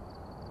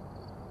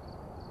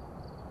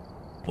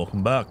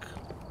 Welcome back.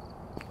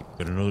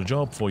 Got another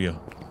job for you.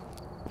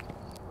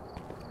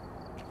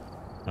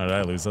 How did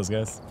I lose those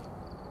guys?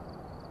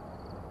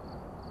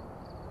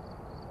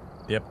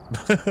 Yep.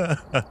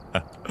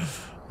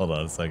 Hold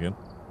on a second.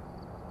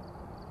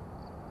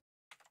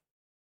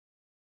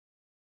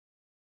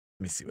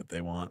 Let me see what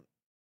they want.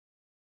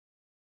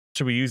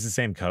 Should we use the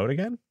same code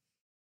again?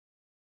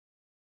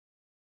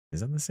 Is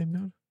that the same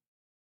node?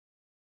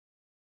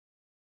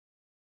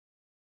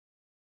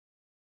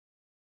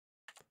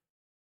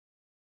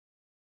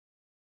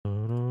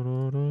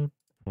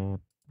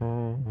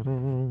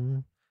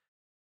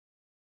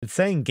 It's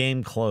saying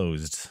game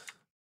closed.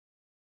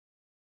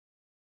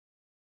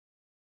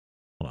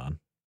 Hold on.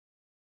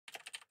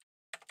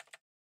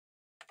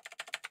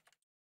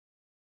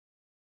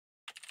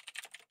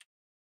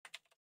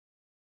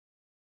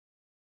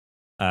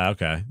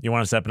 Okay. You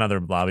want to set up another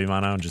lobby,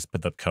 Mono, and just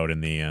put the code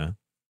in the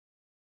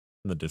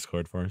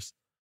Discord for us?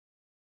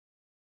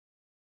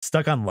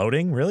 Stuck on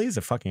loading? Really? Is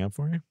it fucking up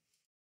for you?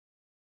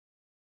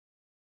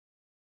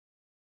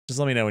 Just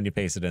let me know when you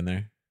paste it in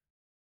there.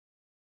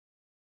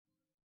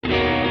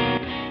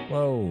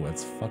 Whoa,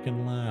 that's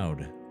fucking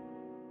loud.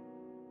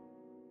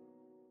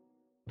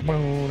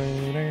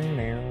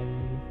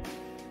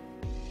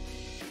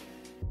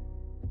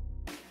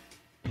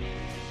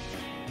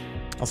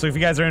 Also, if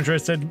you guys are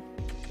interested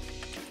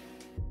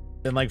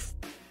in like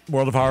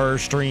World of Horror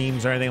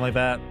streams or anything like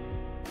that,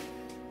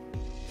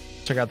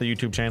 check out the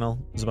YouTube channel.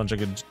 There's a bunch of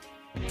good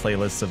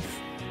playlists of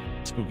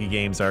spooky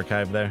games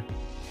archived there.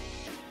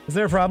 Is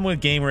there a problem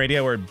with game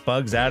radio where it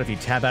bugs out if you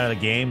tap out of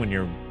the game when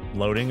you're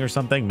loading or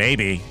something?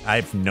 Maybe. I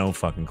have no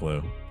fucking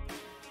clue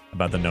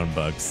about the known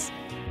bugs.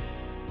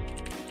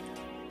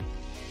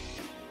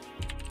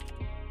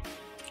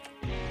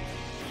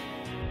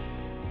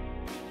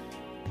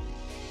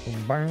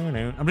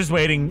 I'm just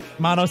waiting.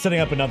 Mono's setting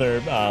up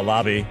another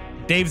lobby.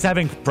 Dave's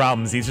having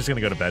problems. He's just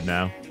gonna go to bed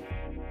now.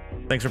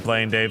 Thanks for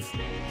playing, Dave.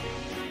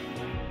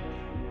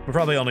 We'll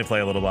probably only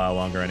play a little while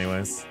longer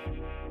anyways.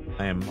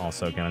 I am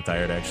also kind of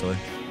tired, actually.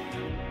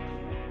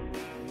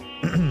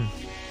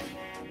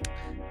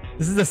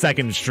 This is the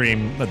second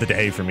stream of the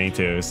day for me,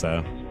 too,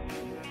 so...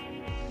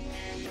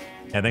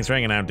 Yeah, thanks for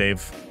hanging out,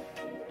 Dave.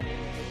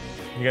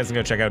 You guys can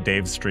go check out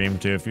Dave's stream,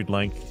 too, if you'd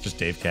like. Just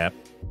Dave Cap.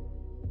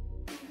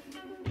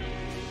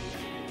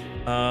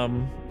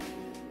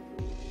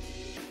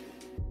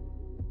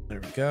 There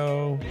we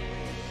go.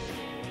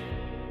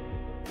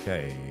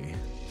 Okay.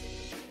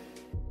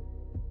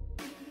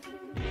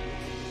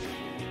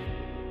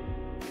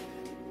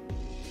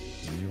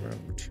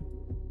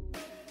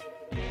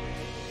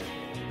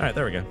 All right,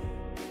 there we go.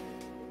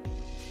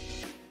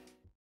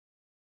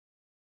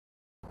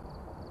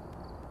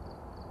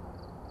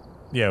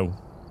 Yo.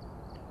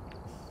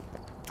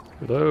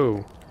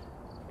 Hello.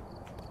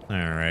 All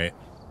right.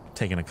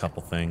 Taking a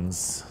couple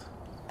things.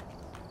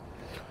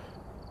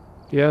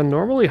 Yeah,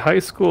 normally high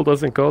school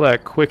doesn't go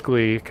that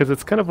quickly because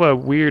it's kind of a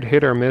weird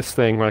hit or miss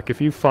thing. Like,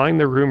 if you find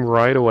the room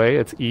right away,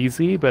 it's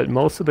easy, but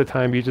most of the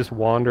time you just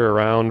wander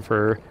around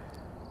for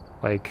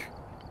like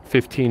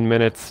 15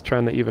 minutes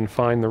trying to even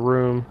find the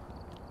room.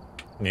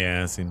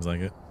 Yeah, seems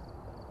like it.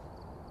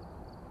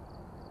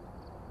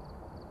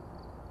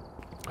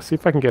 See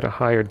if I can get a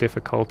higher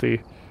difficulty.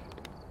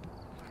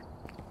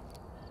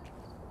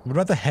 What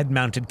about the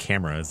head-mounted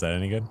camera? Is that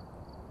any good?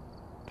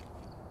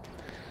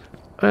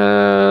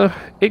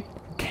 It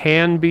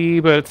can be,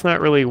 but it's not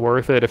really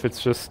worth it if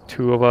it's just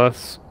two of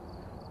us.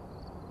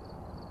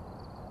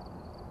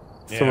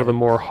 Some of the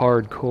more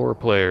hardcore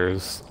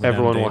players,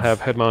 everyone will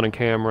have head-mounted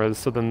cameras,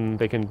 so then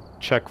they can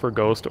check for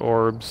ghost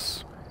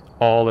orbs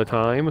all the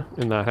time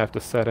and not have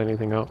to set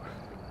anything up.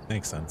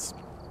 Makes sense.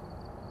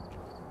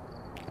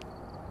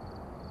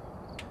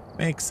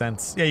 Makes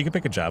sense. Yeah, you can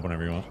pick a job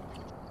whenever you want.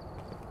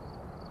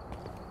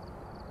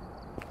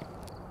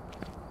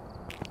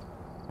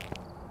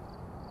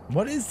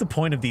 What is the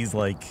point of these,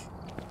 like,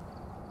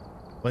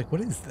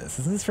 what is this?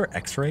 Is this for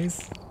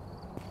x-rays?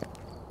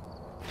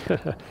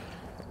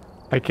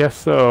 I guess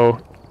so.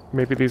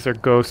 Maybe these are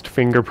ghost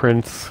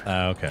fingerprints.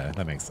 Oh, okay.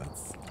 That makes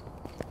sense.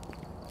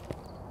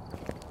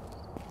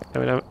 I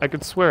mean, I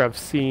could swear I've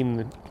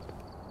seen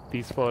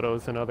these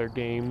photos in other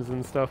games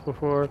and stuff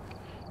before.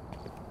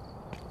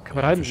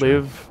 But I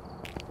live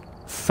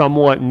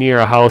somewhat near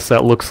a house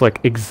that looks like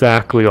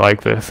exactly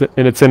like this,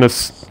 and it's in a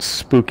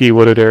spooky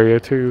wooded area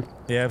too.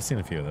 Yeah, I've seen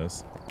a few of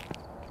those.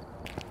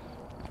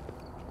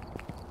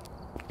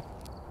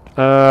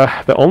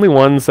 The only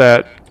ones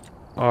that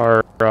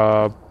are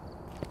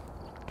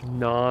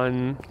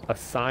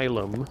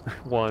non-asylum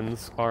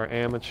ones are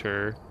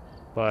amateur,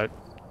 but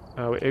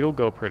it'll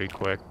go pretty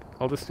quick.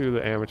 I'll just do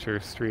the amateur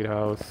street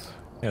house.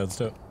 Yeah, let's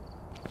do it.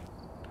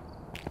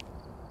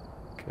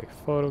 Okay,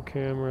 photo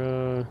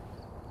camera,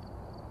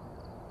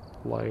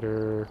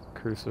 lighter,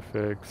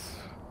 crucifix,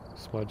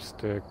 smudge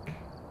stick.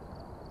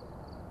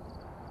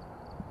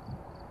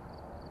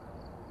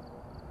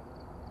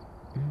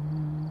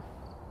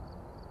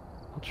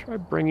 I'll try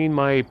bringing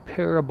my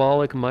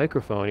parabolic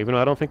microphone, even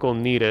though I don't think we'll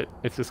need it.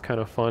 It's just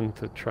kind of fun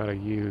to try to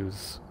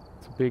use.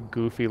 It's a big,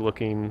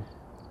 goofy-looking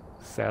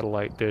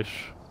satellite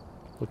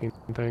dish-looking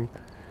thing.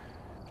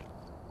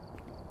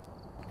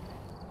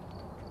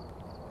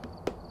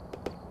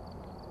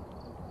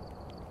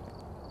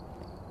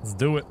 Let's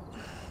do it.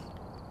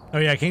 Oh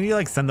yeah, can you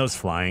like send those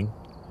flying?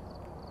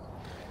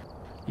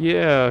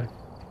 Yeah.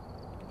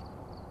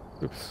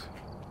 Oops.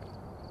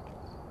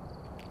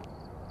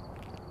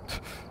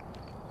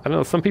 I don't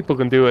know, some people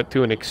can do it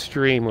to an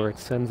extreme where it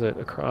sends it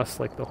across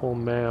like the whole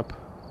map.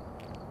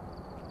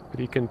 But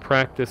you can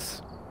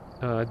practice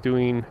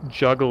doing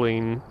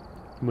juggling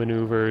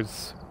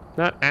maneuvers.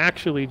 Not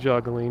actually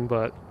juggling,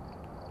 but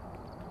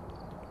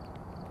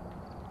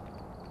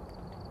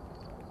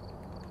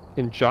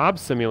in Job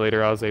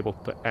Simulator I was able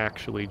to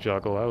actually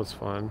juggle. That was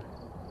fun.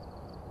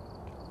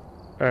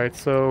 Alright,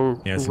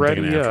 so Yeah,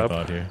 ready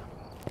up. Here.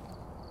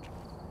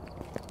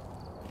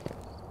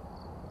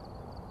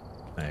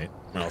 Alright,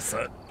 all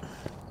set.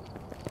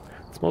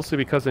 It's mostly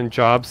because in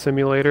Job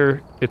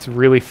Simulator, it's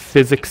really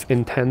physics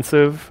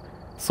intensive.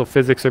 So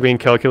physics are being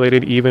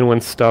calculated even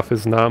when stuff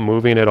is not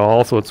moving at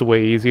all. So it's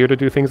way easier to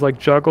do things like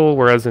juggle.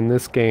 Whereas in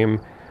this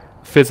game,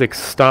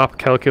 physics stop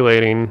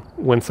calculating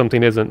when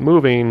something isn't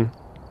moving.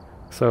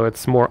 So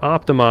it's more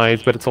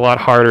optimized, but it's a lot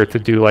harder to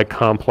do like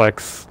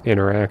complex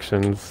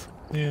interactions.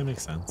 Yeah, it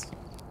makes sense.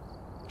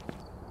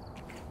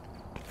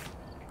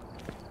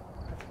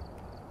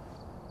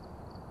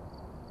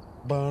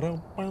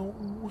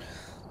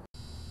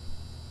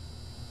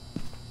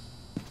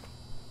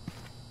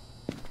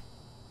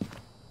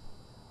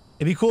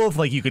 It'd be cool if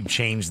like you could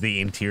change the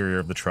interior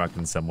of the truck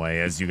in some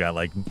way as you got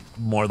like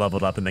more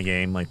leveled up in the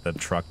game, like the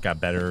truck got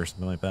better or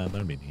something like that.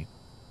 That'd be neat.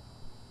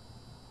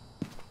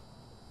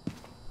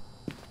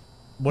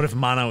 What if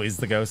Mono is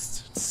the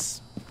ghost?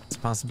 It's a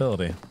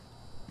possibility.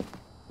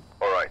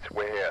 All right,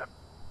 we're here.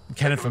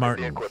 Kenneth Take a look at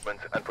Martin. the equipment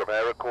and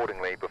prepare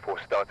accordingly before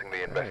starting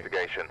the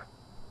investigation.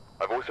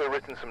 I've also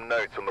written some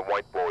notes on the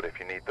whiteboard if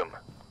you need them.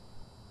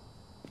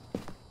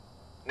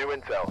 New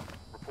intel.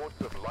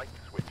 Reports of light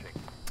switching.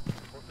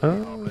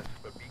 Possibly harmless,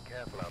 but be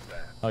careful out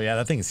there. Oh yeah,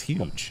 that thing is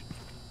huge.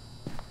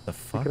 The You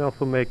fuck? can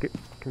also make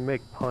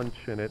punch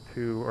in it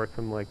too, or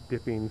some like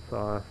dipping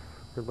sauce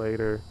for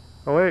later.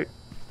 Oh wait,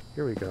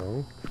 here we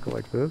go. Let's go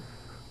like this.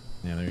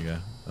 Yeah, there you go.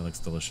 That looks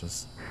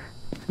delicious.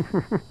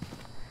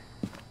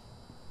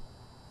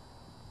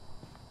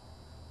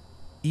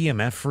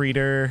 EMF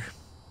reader.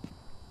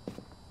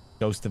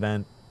 Ghost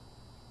event.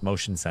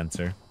 Motion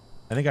sensor.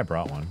 I think I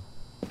brought one.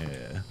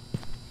 Yeah.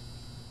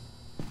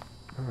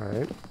 All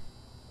right.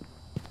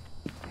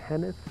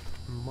 Kenneth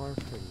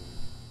Martin.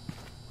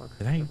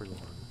 Did I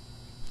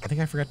think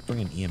I forgot to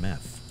bring an EMF.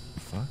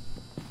 Fuck.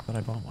 I thought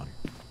I bought one.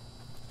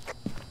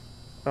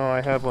 Oh,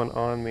 I have one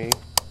on me.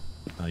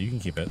 Oh, you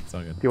can keep it. It's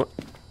all good. Do you want?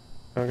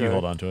 Okay. You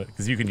hold on to it,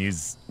 because you can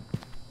use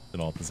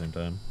it all at the same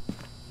time.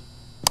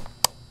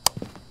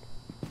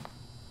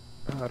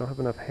 Oh, I don't have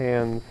enough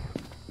hands.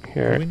 We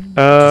Here. need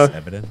just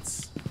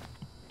evidence.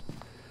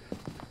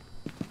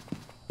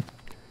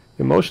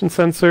 The motion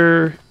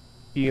sensor,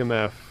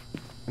 EMF,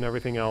 and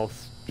everything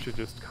else should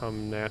just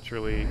come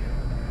naturally.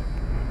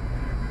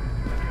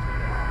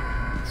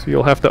 So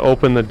you'll have to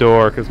open the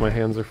door because my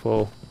hands are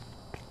full.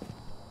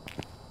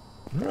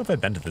 I don't know if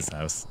I've been to this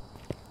house.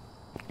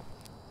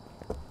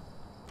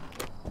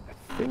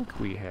 I think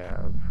we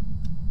have.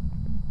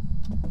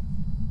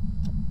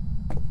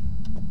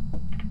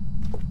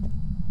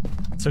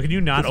 So can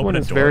you not This open one a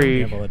is door very- when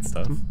you have all that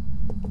stuff?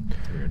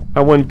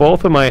 Weird. When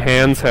both of my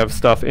hands have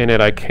stuff in it,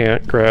 I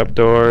can't grab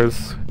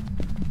doors.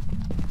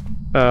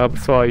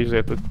 So I usually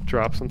have to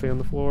drop something on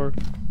the floor.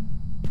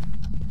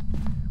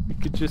 We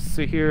could just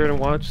sit here and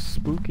watch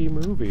spooky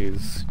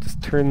movies.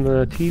 Just turn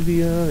the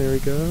TV on, there we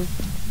go.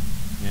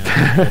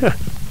 Yeah.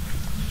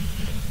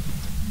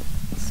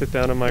 sit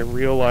down on my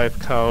real life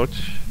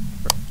couch.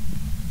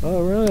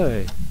 All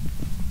right.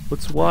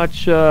 Let's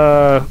watch,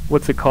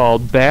 what's it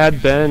called?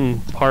 Bad Ben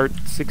Part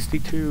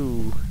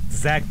 62.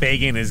 Zach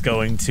Bagan is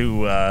going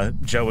to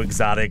Joe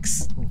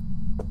Exotic's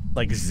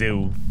like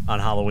zoo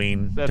on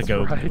Halloween to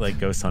go like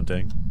ghost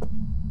hunting.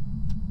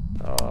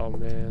 Oh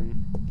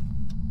man.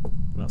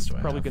 What else do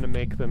I Probably have? gonna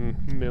make them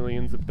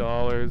millions of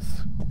dollars.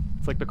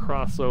 It's like the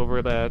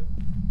crossover that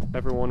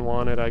everyone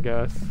wanted, I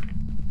guess.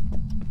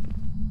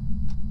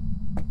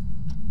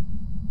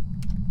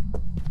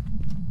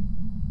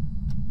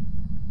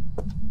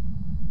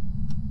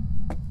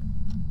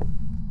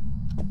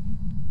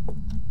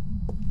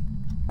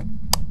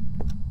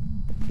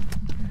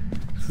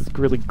 This is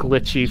really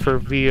glitchy for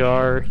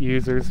VR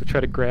users to try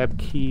to grab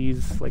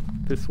keys like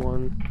this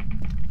one.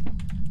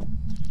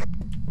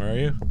 Where are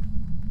you?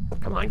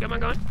 Come on, come on,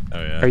 come on.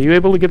 Oh yeah. Are you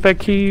able to get that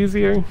key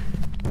easier?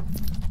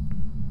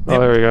 Oh,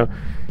 there we go.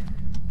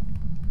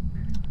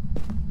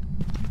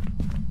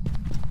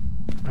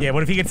 Yeah,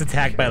 what if he gets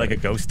attacked by like a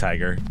ghost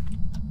tiger?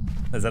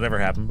 Has that ever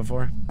happened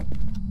before?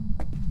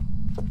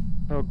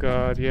 Oh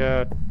god,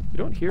 yeah. You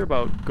don't hear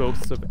about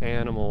ghosts of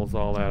animals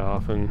all that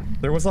often.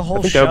 There was a whole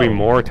I think show. that would be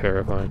more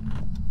terrifying.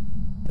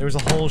 There was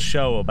a whole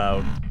show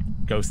about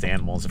ghost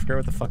animals. I forget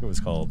what the fuck it was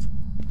called.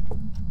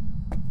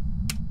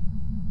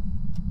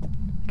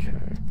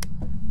 Okay.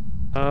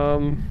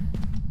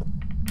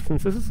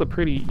 Since this is a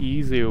pretty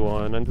easy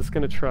one, I'm just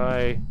gonna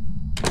try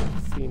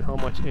seeing how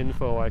much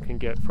info I can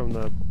get from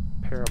the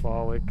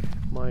parabolic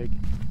mic.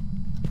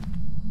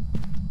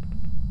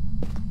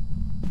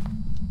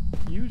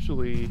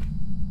 Usually,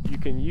 you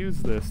can use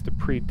this to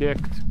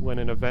predict when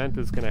an event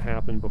is gonna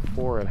happen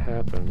before it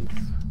happens.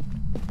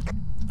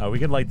 Oh, we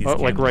could light these. Oh,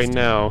 like candles, right too.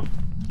 now.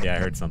 Yeah, I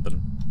heard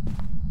something.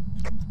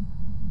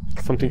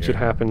 Something should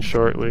happen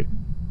shortly.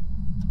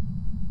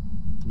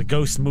 The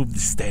ghost moved the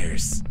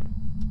stairs.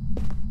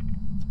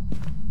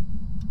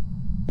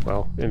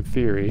 Well, in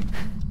theory.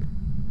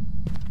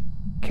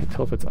 Can't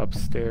tell if it's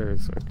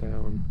upstairs or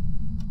down.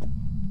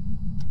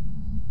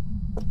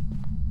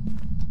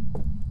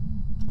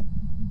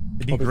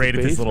 It'd be Oh, there's a great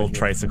if this little basement here.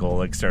 tricycle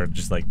like started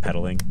just like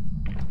pedaling.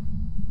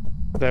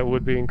 That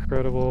would be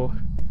incredible.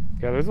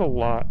 Yeah, there's a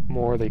lot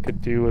more they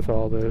could do with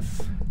all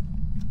this.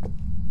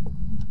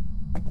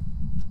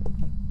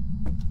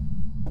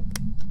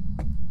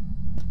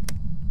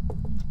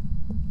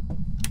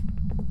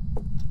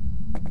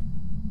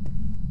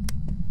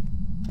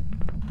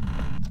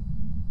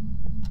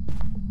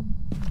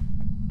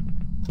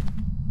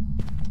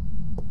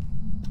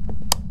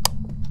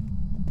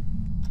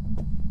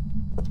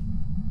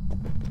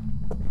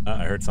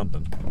 I heard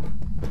something.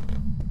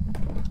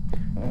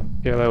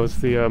 Yeah, that was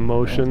the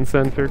motion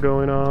sensor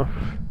going off.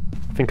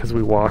 I think because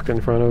we walked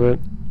in front of it.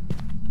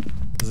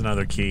 There's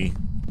another key.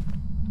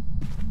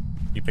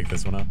 You pick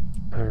this one up?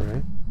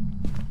 Alright.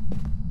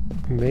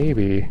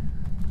 Maybe.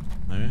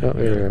 Oh, Oh,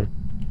 there we go.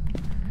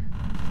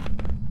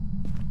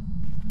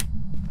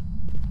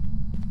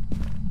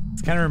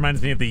 This kind of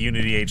reminds me of the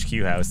Unity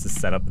HQ house that's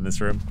set up in this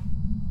room.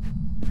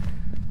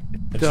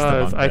 It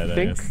does. I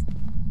think...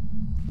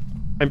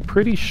 I'm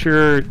pretty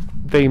sure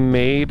they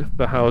made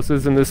the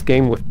houses in this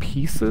game with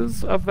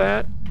pieces of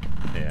that.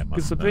 Yeah,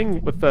 Because the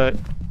thing with the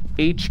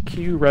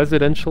HQ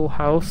residential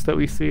house that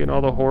we see in all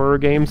the horror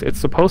games, it's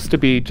supposed to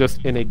be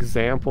just an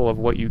example of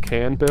what you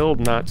can build,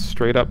 not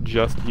straight up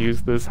just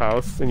use this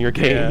house in your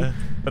game. Yeah,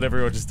 but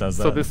everyone just does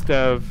that. So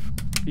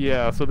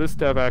this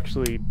dev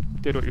actually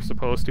did what you're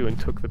supposed to and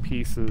took the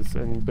pieces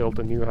and built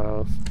a new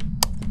house.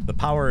 The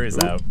power is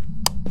out.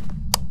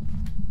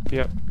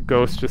 Yep,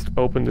 Ghost just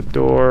opened the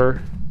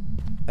door.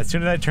 As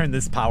soon as I turned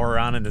this power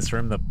on in this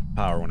room, the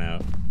power went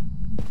out.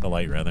 The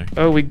light, rather.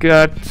 Oh, we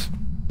got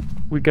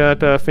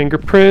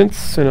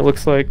fingerprints, and it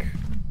looks like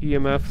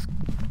EMF's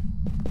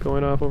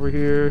going off over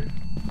here.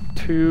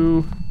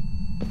 2.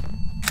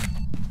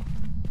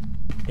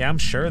 Yeah, I'm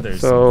sure there's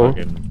So, some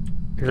fucking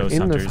you're ghost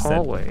in hunters this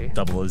hallway. that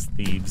double as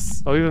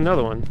thieves. Oh, here's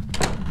another one.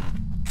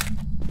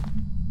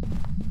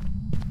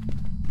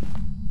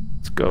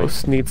 This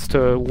ghost needs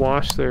to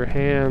wash their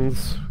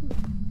hands.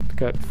 It's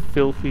got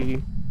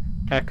filthy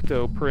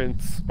ecto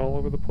prints all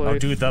over the place. Oh,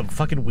 dude, the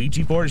fucking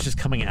Ouija board is just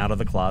coming out of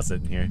the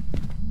closet in here.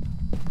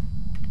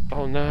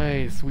 Oh,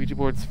 nice. Ouija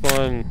board's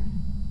fun.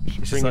 You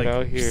should It's bring just, it like,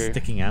 out here.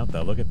 sticking out,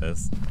 though. Look at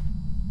this.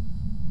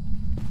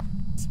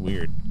 It's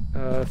weird.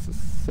 Just a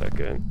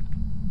second.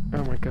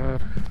 Oh my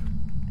god.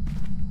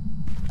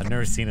 I've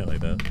never seen it like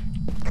that.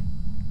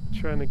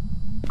 Trying to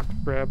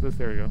grab this.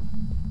 There we go.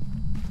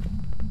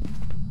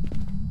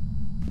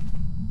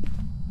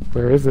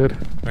 Where is it?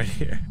 Right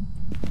here.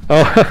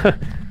 Oh,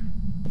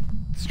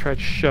 let's try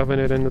shoving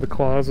it into the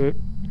closet.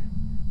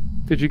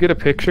 Did you get a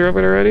picture of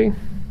it already?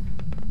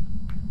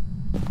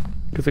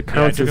 Because it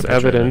counts Yeah, I as took a picture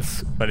of it,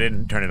 evidence. but I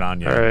didn't turn it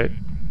on yet. Alright.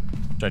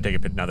 Should I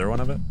take another one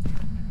of it?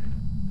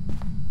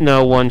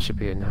 No, one should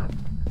be enough.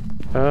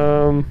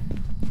 Well,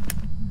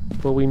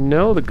 we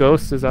know the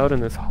ghost is out in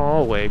this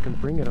hallway. Can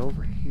bring it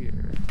over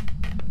here.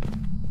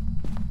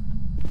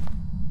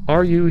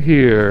 Are you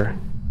here?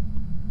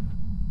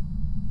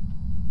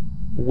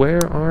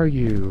 Where are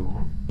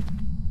you?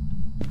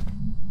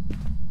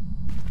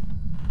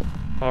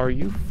 Are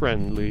you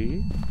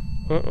friendly?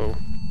 Uh-oh.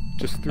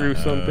 Just threw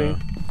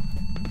something.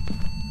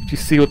 Did you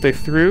see what they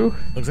threw?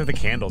 Looks like the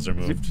candles are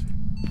moved.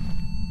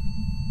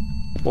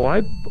 Well,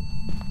 I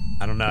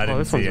don't know. I didn't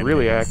this see one's anything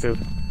really else. active.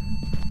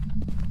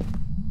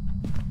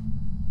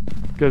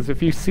 Because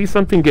if you see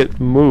something get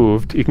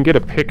moved, you can get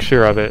a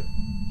picture of it.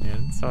 Yeah, I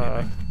didn't see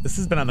anything. This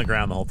has been on the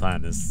ground the whole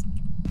time, this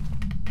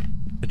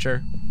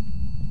picture.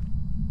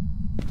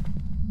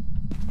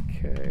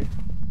 Okay.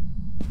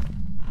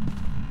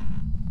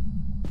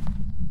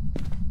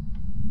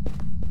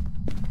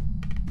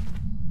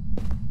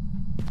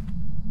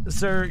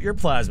 Sir, your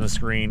plasma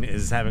screen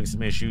is having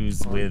some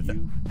issues with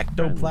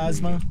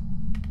ectoplasma.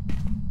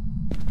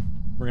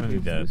 We're gonna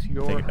need to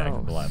take it back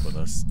to the lab with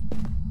us.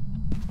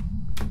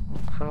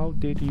 How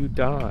did you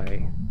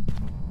die?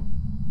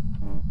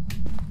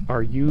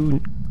 Are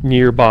you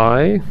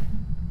nearby?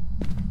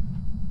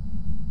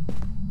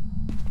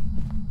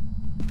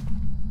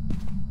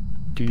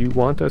 Do you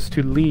want us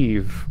to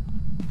leave?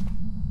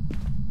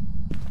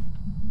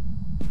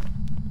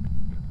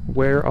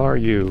 Where are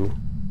you?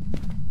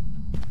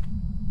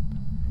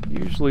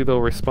 Usually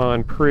they'll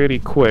respond pretty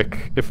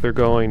quick if they're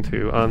going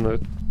to on the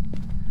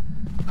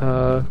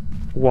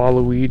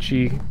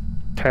Waluigi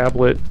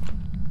tablet.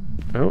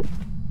 Oh.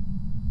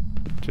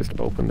 Just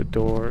open the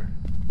door.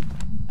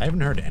 I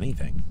haven't heard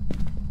anything.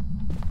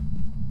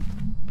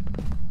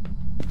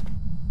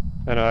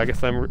 I know, I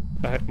guess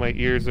my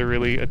ears are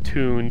really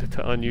attuned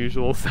to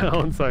unusual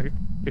sounds.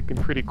 It can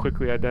pretty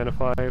quickly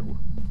identify.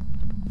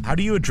 How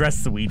do you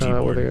address the Ouija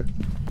board?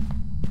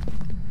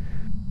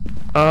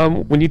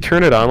 When you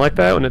turn it on like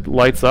that, when it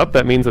lights up,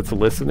 that means it's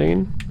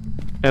listening.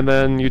 And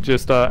then you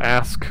just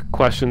ask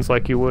questions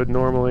like you would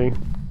normally.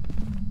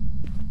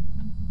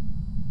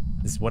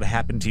 Is what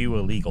happened to you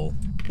illegal?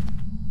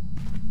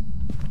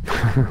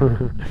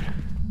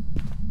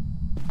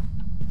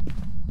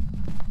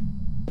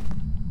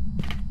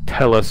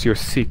 Tell us your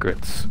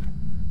secrets.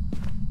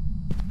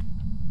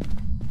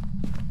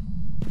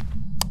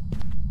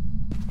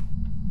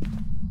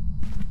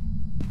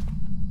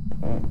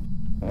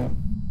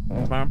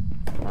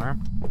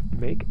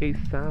 Make a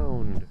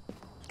sound.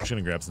 I'm just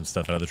gonna grab some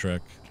stuff out of the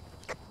truck.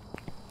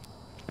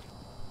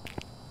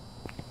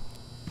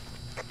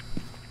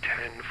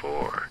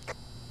 10-4.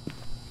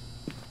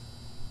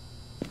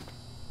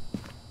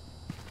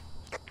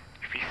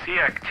 If you see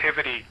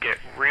activity get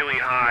really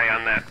high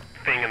on that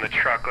thing in the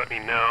truck, let me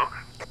know.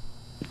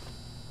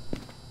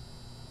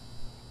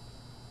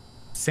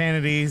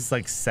 Sanity's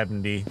like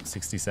 70,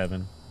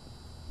 67.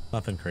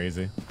 Nothing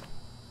crazy.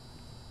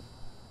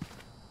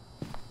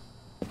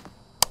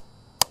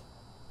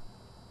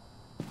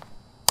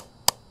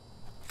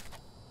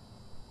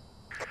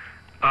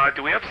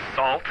 Do we have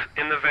salt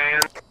in the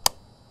van?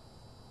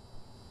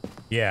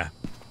 Yeah.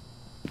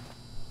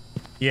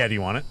 Yeah, do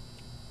you want it?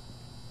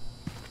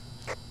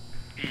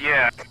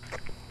 Yeah,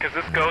 because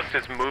this ghost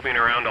is moving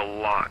around a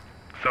lot,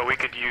 so we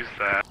could use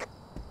that.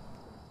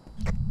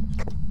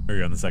 Are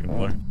you on the second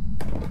floor?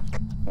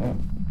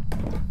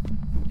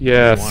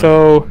 Yeah,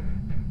 so...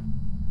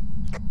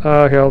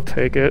 here, I'll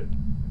take it.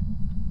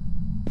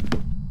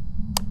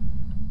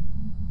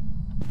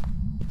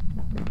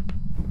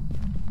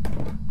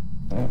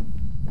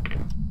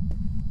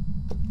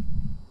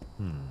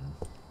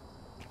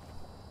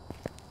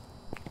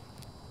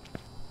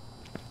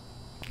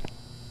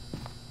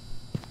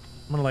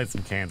 I'm gonna light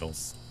some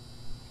candles.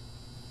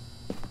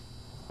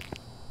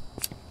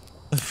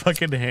 The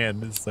fucking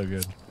hand is so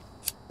good.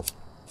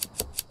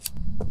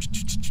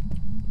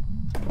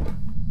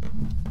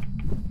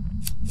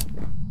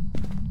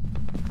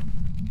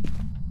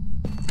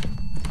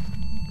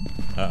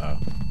 Uh-oh.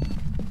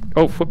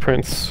 Oh,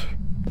 footprints.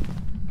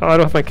 Oh, I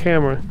don't have my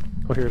camera.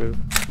 Oh, here it is.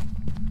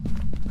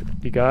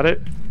 You got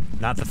it?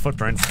 Not the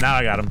footprints. Now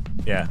I got them.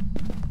 Yeah.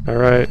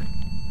 Alright.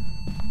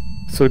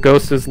 So the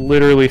ghost is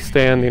literally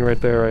standing right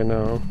there right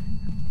now.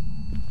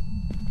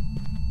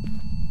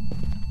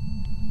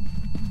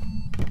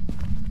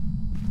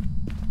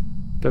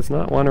 Does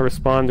not want to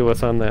respond to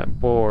us on that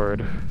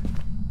board.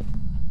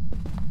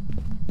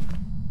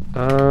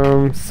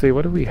 See,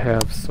 what do we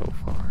have so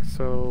far?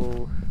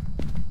 So...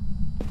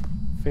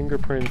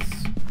 fingerprints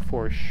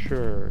for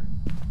sure.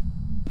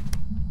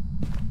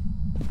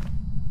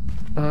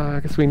 I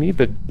guess we need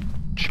the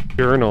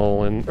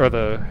journal or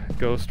the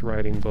ghost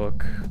writing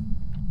book.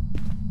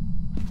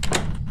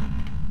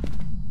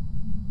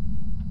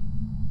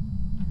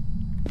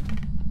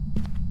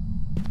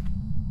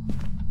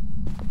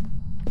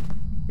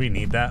 We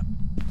need that?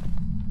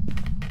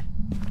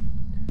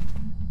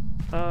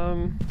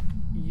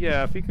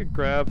 Yeah, if you could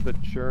grab the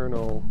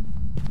journal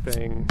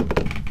thing.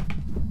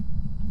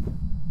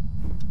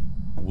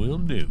 Will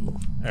do.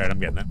 Alright, I'm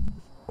getting it.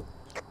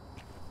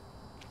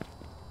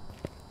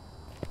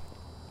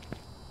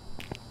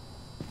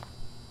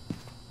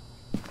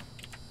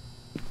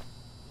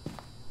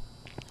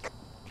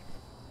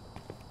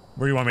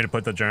 Where do you want me to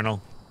put the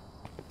journal?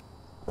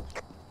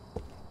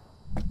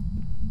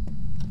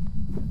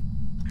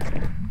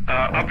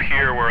 Up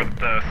here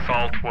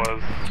assault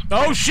was.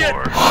 Oh shit!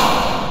 before.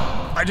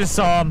 I just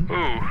saw him.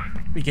 Ooh.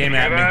 He came You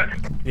at hear me.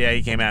 that? Yeah,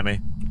 he came at me.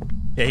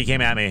 Yeah, he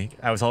came at me.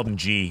 I was holding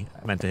G.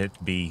 I meant to hit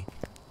B.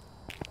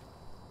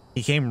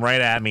 He came right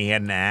at me. He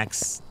had an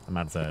axe. I'm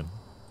outside.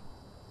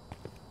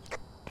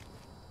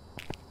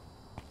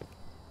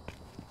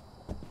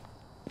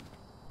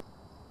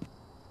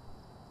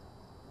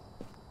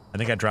 I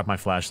think I dropped my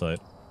flashlight.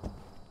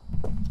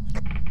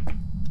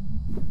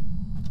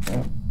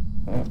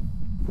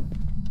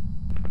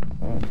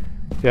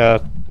 Yeah,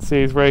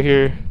 see, he's right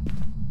here.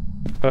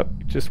 Oh,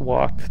 he just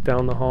walked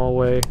down the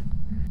hallway.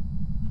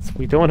 So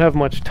we don't have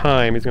much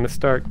time. He's gonna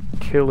start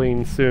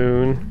killing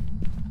soon.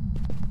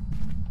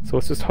 So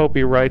let's just hope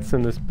he writes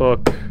in this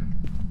book.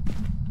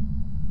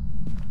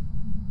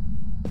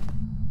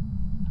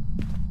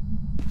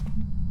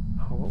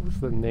 Oh, what was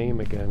the name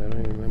again? I don't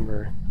even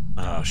remember.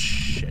 Oh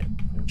shit.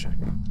 Let me check.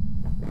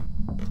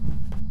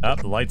 Oh,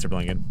 the lights are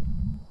blinking.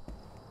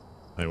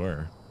 They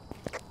were.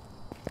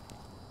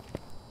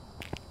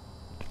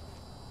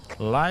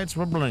 Lights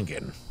were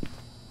blinking.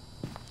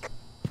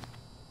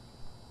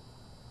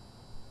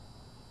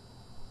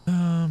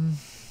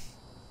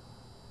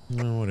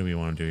 What do we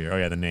want to do here? Oh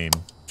yeah, the name.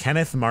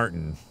 Kenneth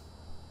Martin.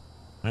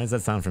 Why does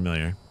that sound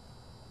familiar?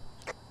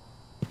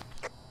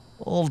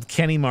 Old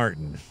Kenny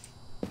Martin.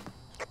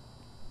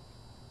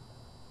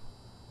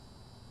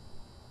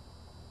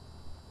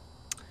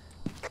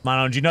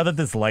 Mono, do you know that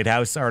this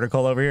lighthouse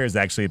article over here is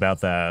actually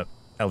about the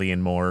Ellie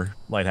and Moore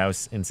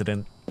lighthouse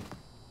incident?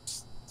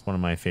 It's one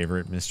of my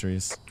favorite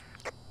mysteries.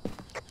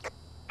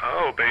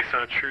 Oh, based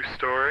on a true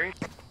story?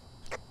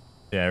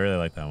 Yeah, I really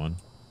like that one.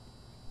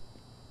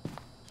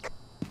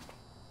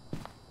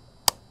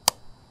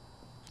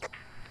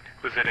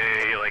 Was it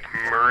a, like,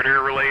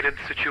 murder-related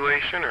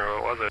situation,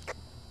 or what was it?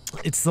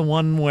 It's the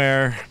one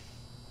where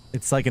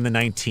it's like in the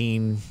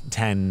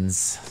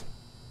 1910s,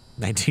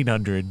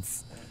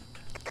 1900s,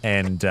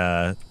 and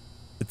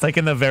it's like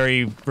in the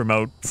very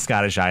remote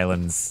Scottish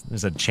islands.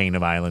 There's a chain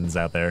of islands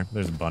out there.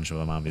 There's a bunch of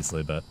them,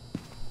 obviously, but...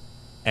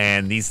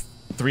 And these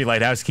 3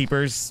 lighthouse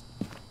keepers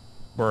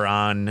were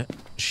on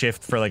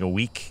shift for like a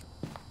week,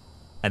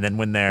 and then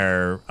when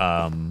their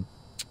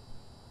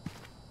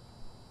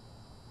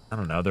I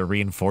don't know, their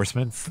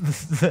reinforcements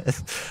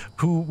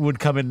who would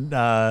come in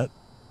but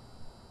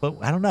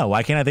I don't know,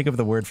 why can't I think of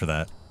the word for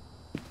that?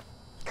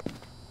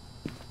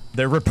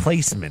 Their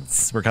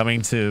replacements were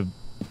coming to,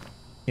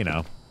 you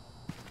know,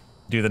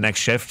 do the next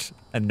shift,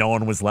 and no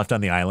one was left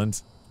on the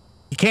island.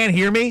 You can't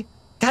hear me?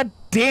 God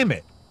damn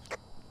it.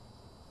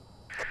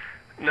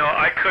 No,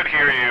 I could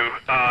hear you.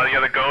 Yeah,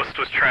 the ghost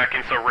was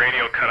tracking, so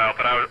radio cut out,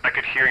 but I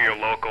could hear your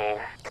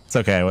local. It's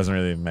okay, I wasn't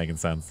really making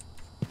sense.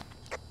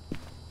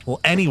 Well,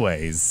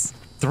 anyways,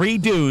 3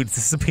 dudes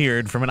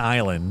disappeared from an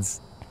island.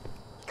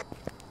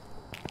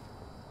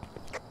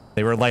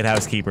 They were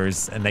lighthouse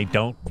keepers, and they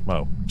don't...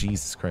 Whoa,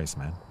 Jesus Christ,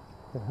 man.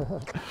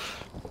 And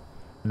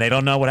they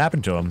don't know what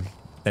happened to them.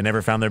 They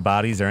never found their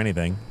bodies or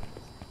anything.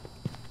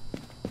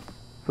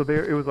 So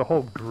it was a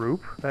whole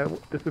group that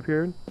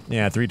disappeared?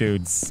 Yeah, 3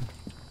 dudes.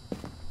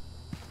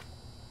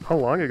 How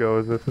long ago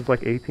is this? Is like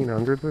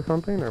 1800s or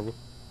something? Or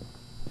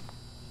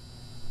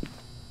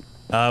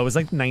It was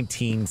like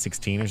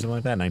 1916 or something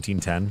like that,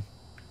 1910.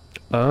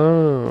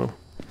 oh.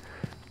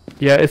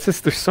 Yeah, it's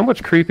just there's so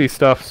much creepy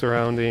stuff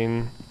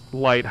surrounding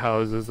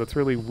lighthouses. That's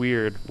really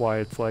weird why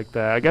it's like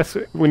that. I guess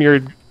when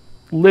you're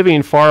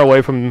living far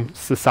away from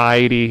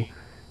society,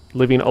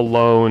 living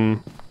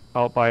alone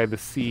out by the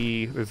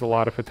sea, there's a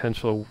lot of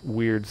potential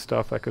weird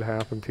stuff that could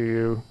happen to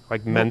you,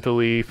 like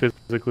mentally,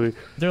 physically.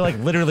 They're like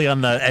literally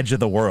on the edge of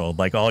the world.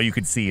 Like all you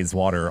could see is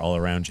water all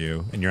around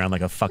you, and you're on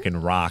like a fucking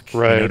rock.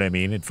 Right. You know what I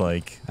mean? It's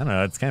like, I don't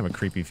know, it's kind of a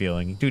creepy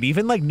feeling. Dude,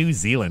 even like New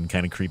Zealand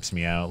kind of creeps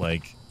me out.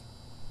 Like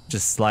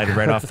just slide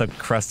right off the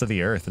crust of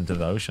the earth into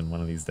the ocean one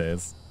of these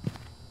days.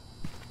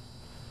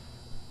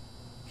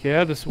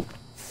 Yeah, just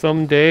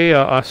someday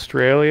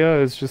Australia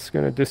is just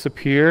going to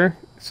disappear.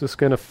 It's just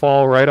going to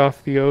fall right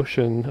off the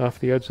ocean, off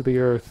the edge of the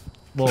earth.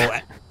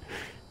 Well,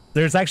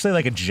 there's actually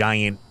like a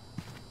giant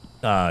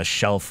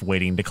shelf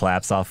waiting to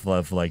collapse off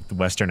of like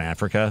Western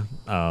Africa.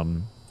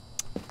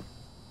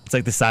 It's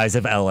like the size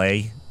of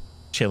LA,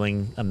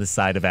 chilling on the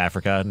side of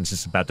Africa, and it's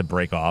just about to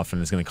break off,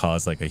 and it's going to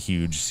cause like a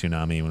huge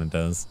tsunami when it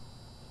does.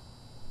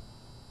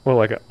 Well,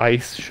 like an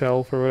ice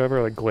shelf or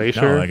whatever, like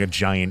glacier? No, like a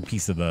giant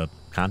piece of the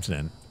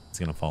continent is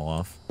going to fall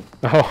off.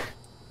 Oh.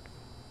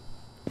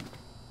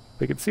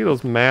 We could see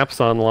those maps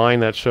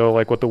online that show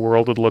like what the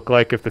world would look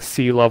like if the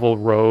sea level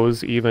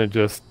rose even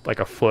just like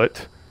a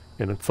foot,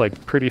 and it's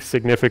like pretty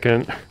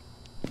significant.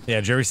 Yeah,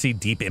 did you ever see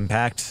Deep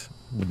Impact?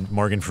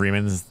 Morgan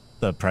Freeman's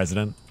the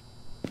president.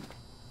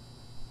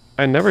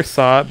 I never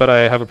saw it, but I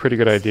have a pretty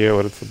good idea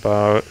what it's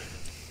about.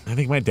 I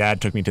think my dad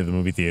took me to the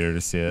movie theater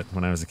to see it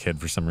when I was a kid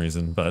for some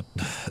reason, but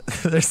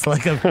there's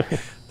like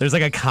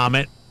a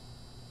comet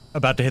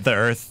about to hit the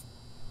Earth,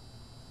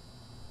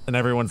 and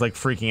everyone's like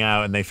freaking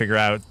out, and they figure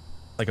out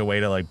like a way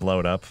to like blow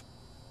it up.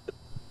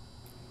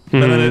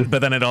 Mm-hmm. But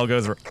then it all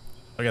goes.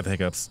 I got the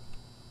hiccups.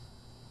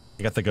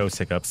 I got the ghost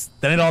hiccups.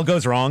 Then it all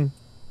goes wrong,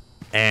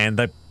 and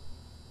the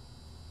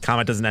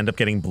comet doesn't end up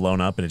getting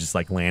blown up and it just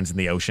like lands in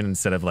the ocean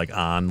instead of like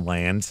on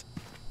land,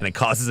 and it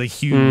causes a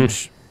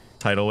huge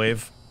tidal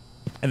wave.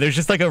 And there's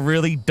just like a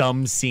really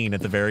dumb scene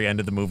at the very end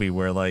of the movie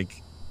where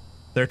like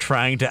they're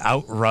trying to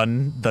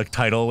outrun the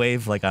tidal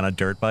wave like on a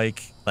dirt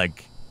bike.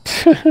 Like,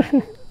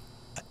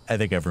 I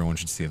think everyone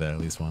should see that at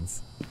least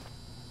once.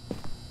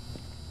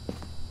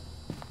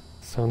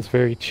 Sounds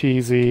very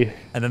cheesy.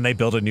 And then they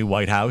build a new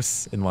White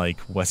House in like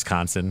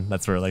Wisconsin.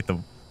 That's where like the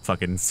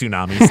fucking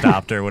tsunami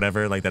stopped or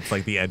whatever. Like that's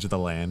like the edge of the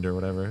land or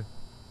whatever.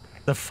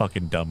 The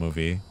fucking dumb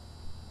movie.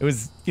 It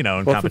was, you know,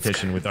 in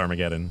competition with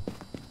Armageddon.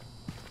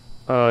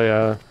 Oh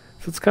yeah.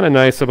 So it's kind of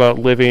nice about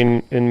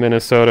living in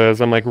Minnesota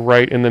is I'm like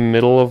right in the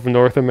middle of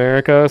North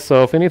America.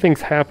 So if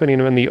anything's happening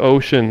in the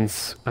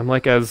oceans, I'm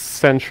like as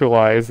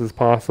centralized as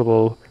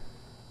possible.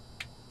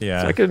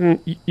 Yeah. So I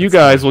can, you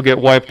guys will get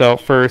wiped out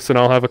first, and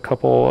I'll have a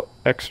couple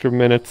extra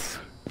minutes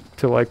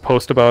to like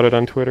post about it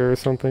on Twitter or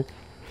something.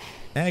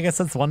 Yeah, I guess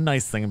that's one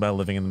nice thing about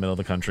living in the middle of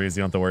the country is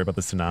you don't have to worry about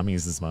the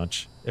tsunamis as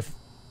much.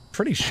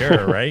 Pretty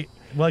sure, right?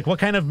 Like, what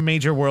kind of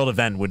major world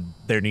event would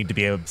there need to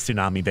be a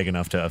tsunami big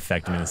enough to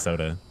affect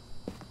Minnesota?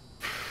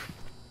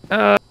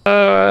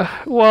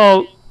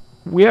 Well,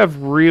 we have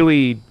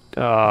really,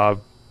 not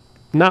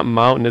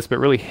mountainous, but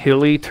really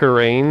hilly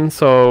terrain.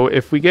 So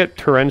if we get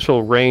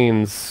torrential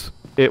rains,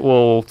 it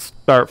will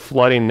start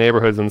flooding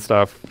neighborhoods and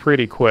stuff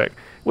pretty quick.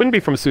 Wouldn't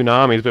be from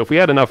tsunamis, but if we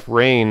had enough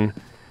rain,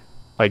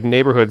 like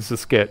neighborhoods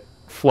just get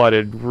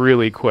flooded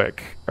really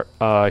quick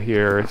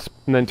here.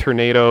 And then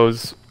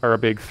tornadoes are a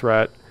big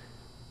threat.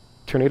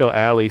 Tornado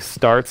Alley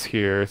starts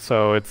here,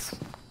 so it's,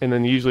 and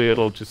then usually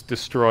it'll just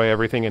destroy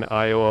everything in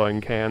Iowa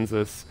and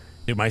Kansas.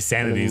 Dude, my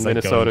sanity is like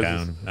going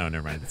down. Oh,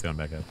 never mind. It's going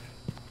back up.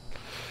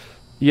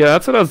 Yeah,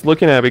 that's what I was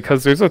looking at,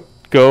 because there's a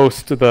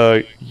ghost to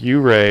the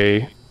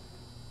U-Ray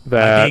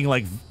that... I'm being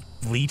like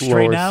bleached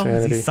right now?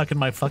 Sanity. Is he sucking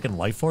my fucking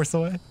life force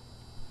away?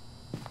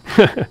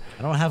 I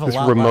don't have a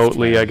lot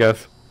remotely, left, I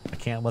guess. I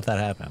can't let that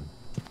happen.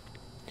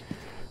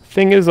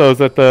 Thing is, though, is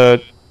that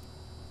the...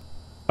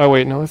 Oh,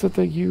 wait, no, is it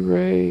the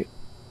U-Ray?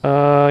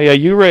 Yeah,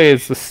 U-Ray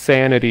is the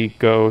sanity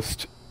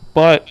ghost,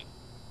 but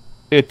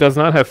it does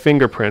not have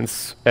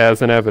fingerprints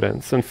as an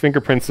evidence, and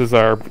fingerprints is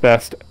our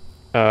best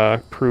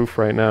proof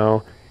right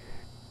now.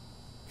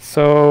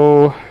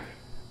 So, I'm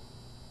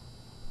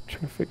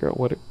trying to figure out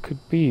what it could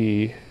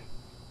be.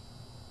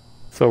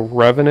 So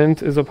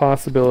Revenant is a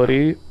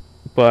possibility,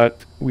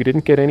 but we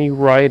didn't get any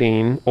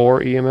writing or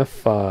EMF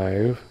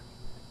 5.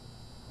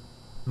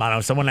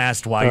 Mono, someone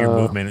asked why your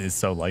movement is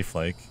so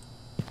lifelike.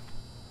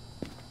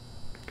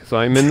 Because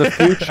I'm in the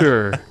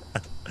future.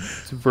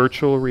 It's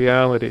virtual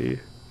reality.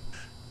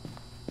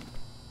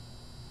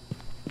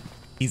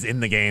 He's in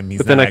the game.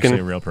 He's not actually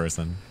a real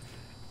person.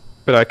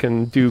 But I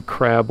can do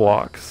crab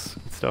walks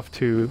and stuff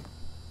too.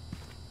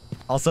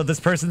 Also, this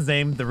person's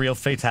name, the real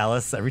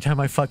Fatalis. Every time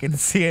I fucking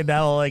see it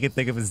now, all I can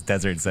think of is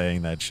Desert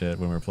saying that shit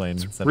when we're playing.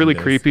 It's really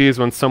creepy is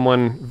when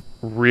someone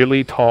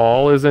really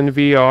tall is in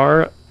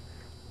VR.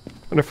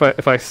 And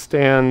if I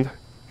stand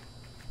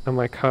on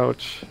my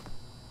couch,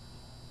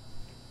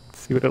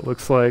 see what it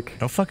looks like.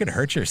 Don't fucking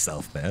hurt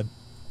yourself, man.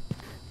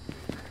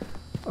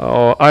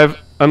 Oh,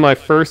 on my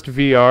first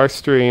VR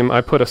stream,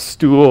 I put a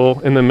stool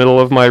in the middle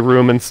of my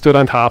room and stood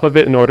on top of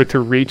it in order to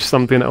reach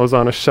something that was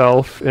on a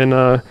shelf in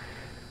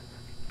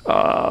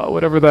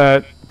whatever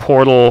that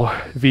Portal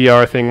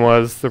VR thing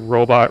was, the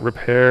robot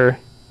repair.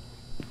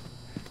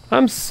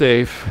 I'm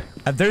safe.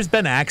 There's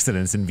been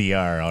accidents in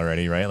VR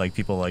already, right? Like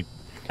people like,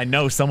 I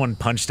know someone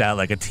punched out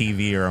like a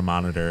TV or a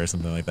monitor or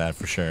something like that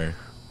for sure.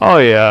 Oh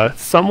yeah,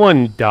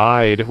 someone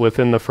died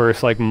within the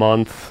first like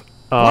month.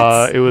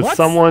 It was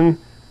someone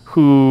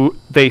who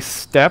they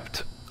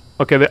stepped.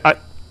 Okay,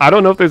 I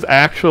don't know if there's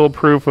actual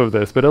proof of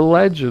this, but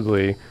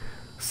allegedly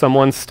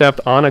someone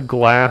stepped on a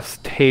glass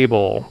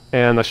table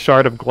and a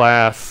shard of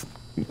glass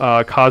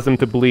caused them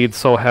to bleed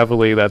so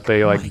heavily that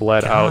they like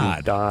bled out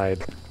and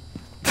died.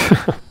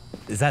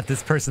 Is that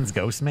this person's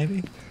ghost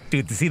maybe?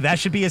 Dude, see, that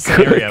should be a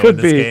scenario in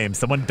this game.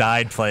 Someone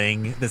died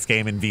playing this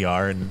game in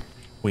VR and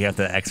we have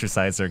to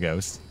exorcise their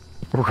ghost.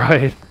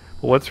 Right.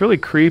 What's really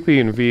creepy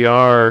in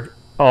VR,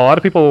 a lot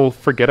of people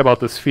forget about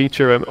this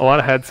feature. A lot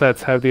of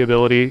headsets have the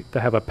ability to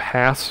have a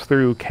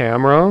pass-through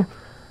camera.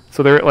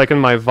 So they're like in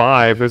my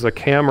Vive, there's a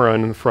camera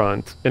in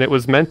front, and it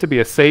was meant to be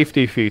a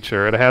safety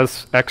feature. It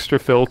has extra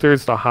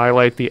filters to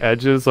highlight the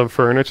edges of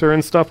furniture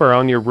and stuff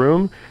around your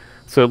room.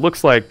 So it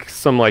looks like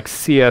some like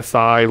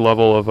CSI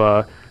level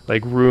of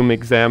like room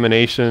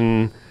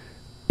examination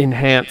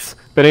enhance.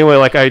 But anyway,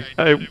 like I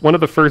one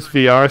of the first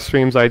VR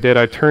streams I did,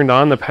 I turned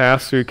on the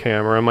pass-through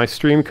camera, and my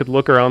stream could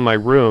look around my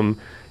room,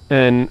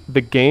 and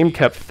the game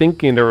kept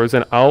thinking there was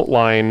an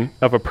outline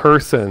of a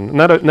person,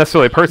 not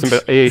necessarily a person,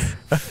 but a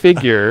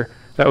figure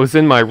that was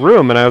in my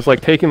room, and I was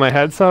like taking my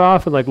headset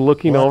off and like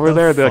looking over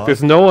there. Like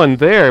there's no one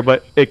there,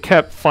 but it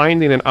kept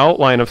finding an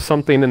outline of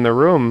something in the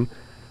room.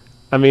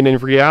 I mean, in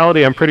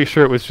reality, I'm pretty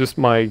sure it was just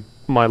my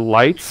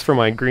lights from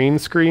my green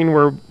screen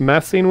were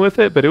messing with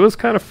it, but it was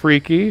kind of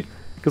freaky.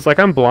 Because, like,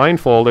 I'm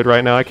blindfolded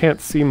right now. I can't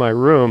see my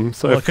room.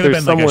 So if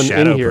there's someone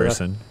in here...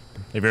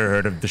 Have you ever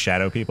heard of the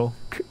shadow people?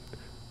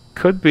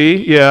 Could be,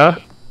 yeah.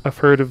 I've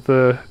heard of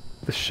the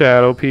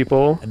shadow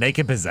people. And they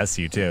can possess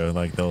you too.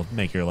 Like they'll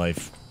make your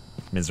life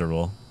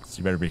miserable. So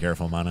you better be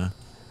careful, Mana.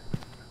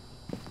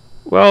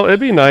 Well, it'd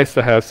be nice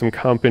to have some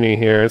company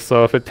here.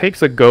 So if it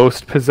takes a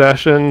ghost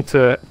possession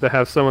to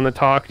have someone to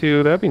talk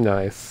to, that'd be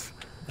nice.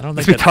 I don't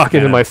think Just be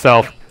talking to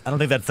myself. I don't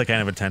think that's the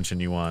kind of attention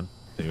you want,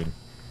 dude.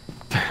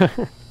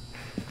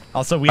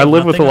 Also, I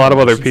live with a lot of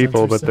other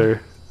people, but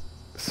they're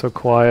so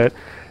quiet.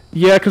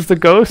 Yeah, because the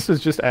ghost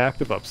is just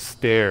active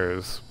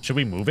upstairs. Should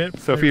we move it?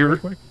 So if you're,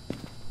 quick?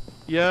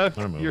 yeah,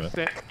 Move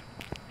it.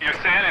 Your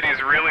sanity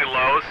is really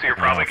low, so you're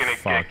probably gonna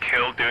get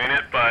killed doing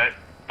it. But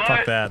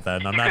fuck that,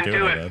 then. I'm not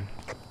doing it. Then.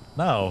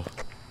 No.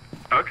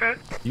 Okay.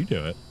 You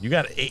do it. You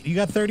got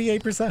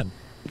 38%.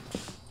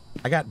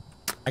 I got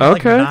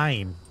okay. like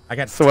 9. I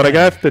got. So 10. what I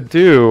got to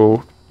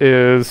do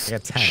is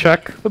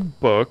check the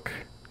book.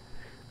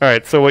 All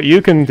right. So what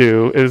you can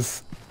do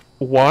is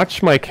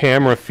watch my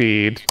camera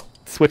feed.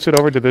 Switch it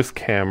over to this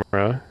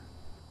camera.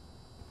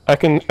 I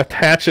can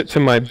attach it to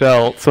my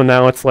belt, so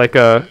now it's like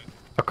a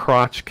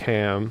crotch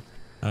cam.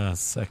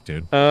 Sick,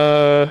 dude.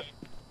 And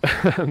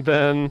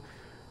then,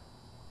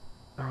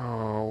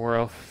 oh, where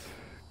else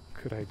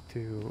could I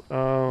do?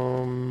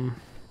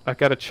 I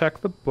gotta check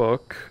the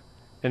book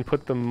and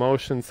put the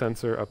motion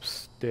sensor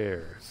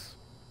upstairs.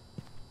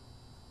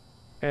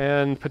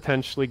 And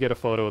potentially get a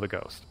photo of the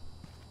ghost.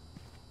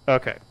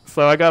 Okay,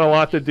 so I got a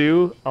lot to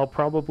do. I'll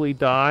probably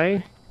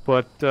die.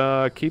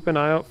 But keep an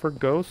eye out for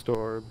ghost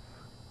orb.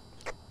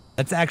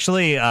 That's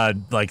actually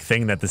like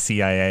thing that the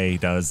CIA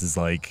does is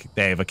like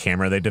they have a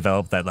camera they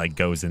develop that like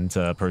goes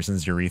into a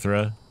person's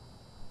urethra,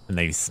 and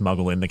they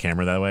smuggle in the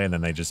camera that way, and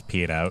then they just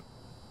pee it out,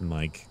 and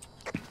like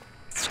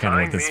it's kind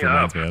of what this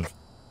reminds me of.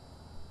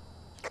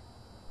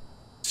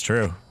 It's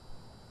true.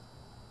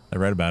 I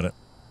read about it.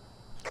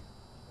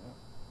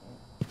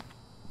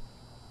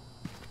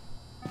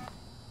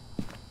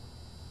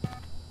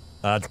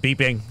 It's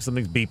beeping.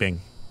 Something's beeping.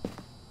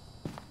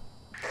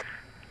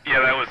 Yeah,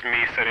 that was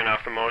me setting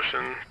off the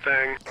motion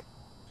thing.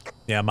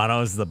 Yeah,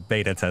 Mono is the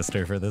beta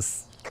tester for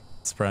this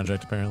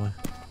project, apparently.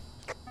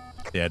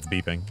 Yeah, it's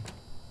beeping.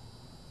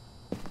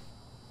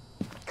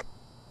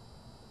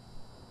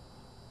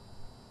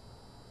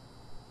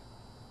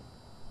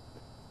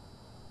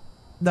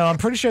 No, I'm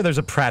pretty sure there's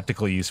a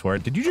practical use for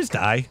it. Did you just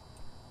die?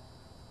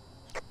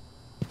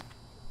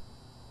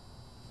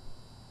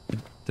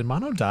 Did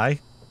Mono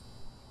die?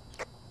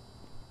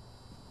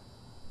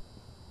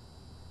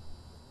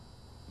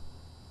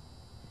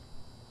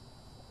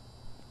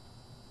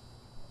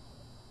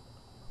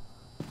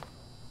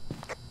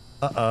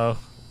 Uh-oh.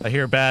 I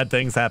hear bad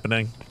things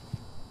happening.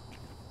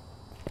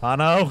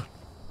 Mono?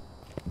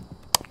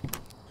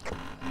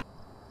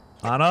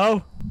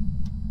 Mono?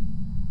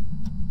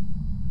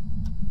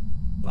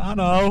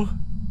 Mono?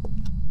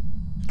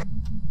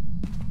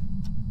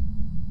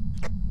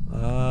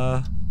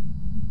 I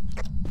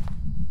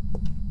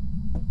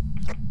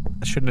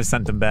shouldn't have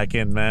sent him back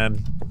in,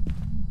 man.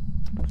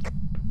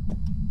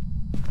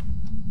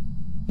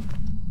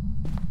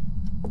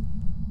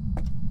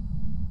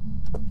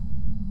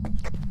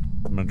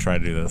 I'm gonna try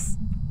to do this.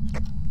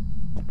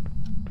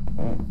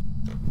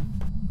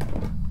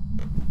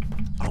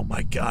 Oh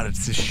my god,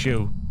 it's this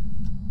shoe.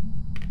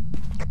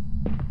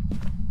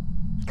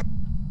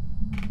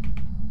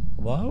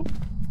 Hello?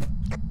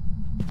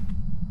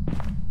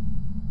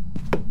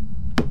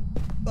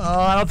 Oh,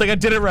 I don't think I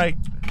did it right.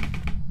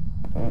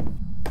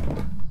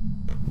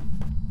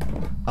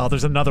 Oh,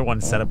 there's another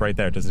one set up right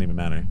there. It doesn't even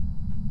matter.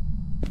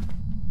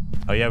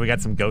 Oh yeah, we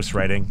got some ghost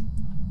writing.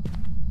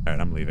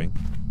 Alright, I'm leaving.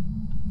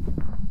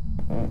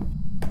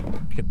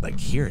 I could, like,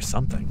 hear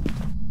something.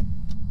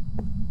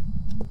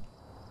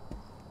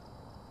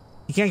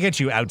 He can't get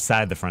you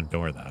outside the front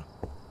door, though.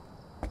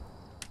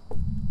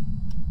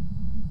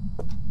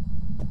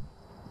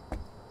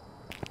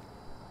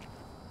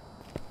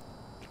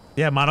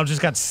 Yeah, Mono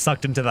just got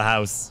sucked into the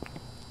house.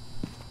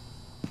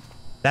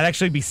 That'd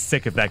actually be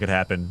sick if that could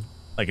happen.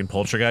 Like in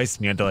Poltergeist,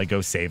 and you had to, like,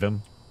 go save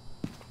him.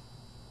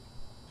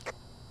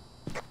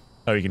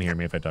 Oh, you can hear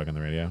me if I talk on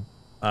the radio.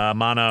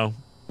 Mono.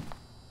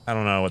 I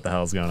don't know what the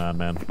hell's going on,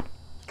 man.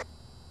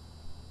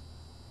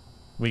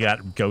 We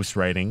got ghost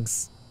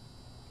writings.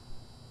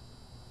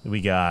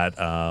 We got,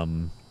 I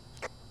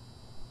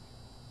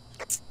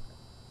think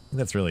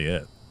that's really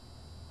it.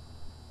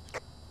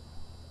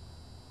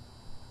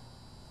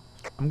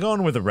 I'm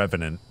going with a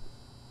Revenant.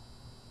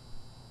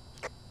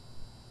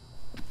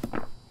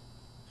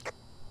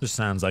 Just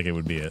sounds like it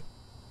would be it.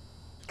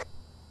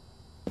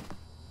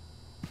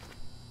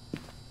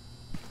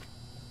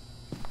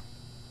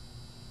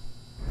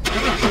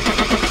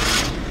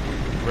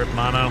 Rip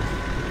Mono.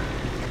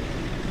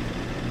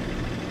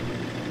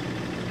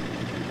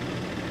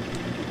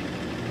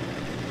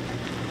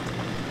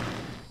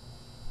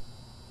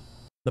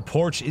 The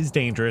porch is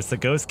dangerous. The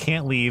ghost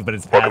can't leave, but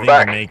it's pathing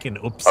to make an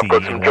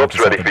oopsie and watch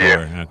us at the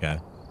door. Okay.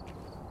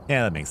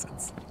 Yeah, that makes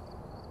sense.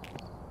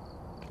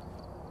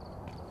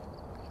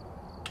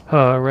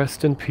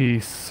 Rest in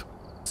peace.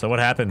 So what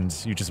happened?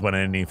 You just went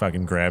in and he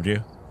fucking grabbed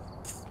you?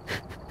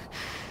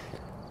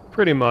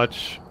 Pretty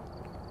much.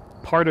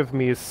 Part of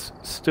me is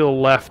still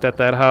left at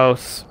that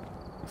house,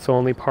 so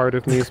only part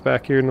of me is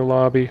back here in the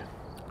lobby.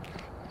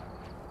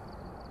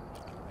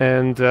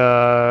 And,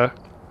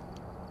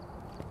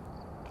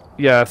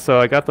 yeah, so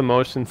I got the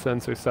motion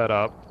sensor set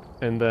up,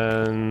 and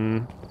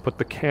then put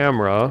the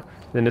camera.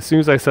 Then as soon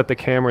as I set the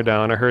camera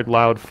down, I heard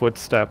loud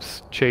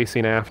footsteps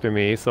chasing after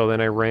me, so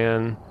then I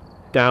ran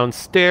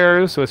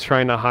downstairs, was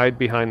trying to hide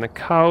behind the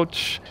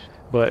couch,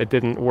 but it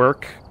didn't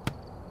work,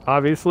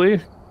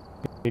 obviously.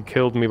 He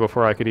killed me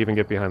before I could even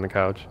get behind the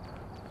couch.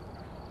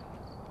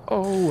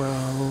 Oh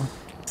well.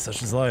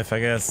 Such is life, I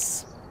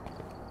guess.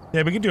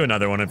 Yeah, we can do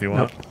another one if you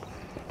want.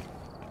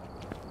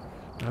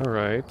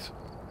 Alright.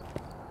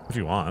 If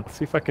you want. Let's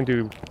see if I can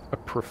do a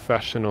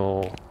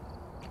professional,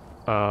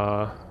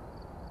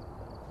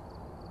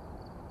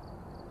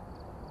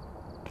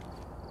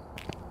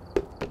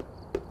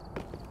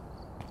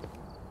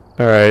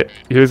 Alright,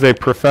 here's a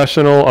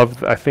professional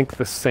of, I think,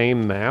 the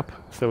same map,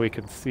 so we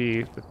can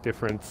see the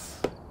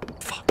difference.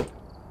 Fuck.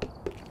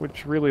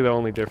 Which really the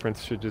only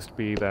difference should just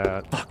be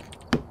that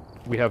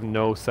we have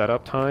no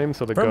setup time,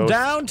 so the From ghost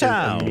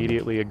downtown. is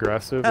immediately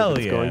aggressive Hell if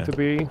it's yeah. going to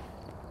be.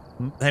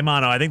 Hey,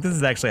 Mono, I think this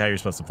is actually how you're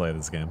supposed to play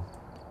this game.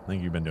 I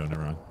think you've been doing it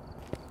wrong.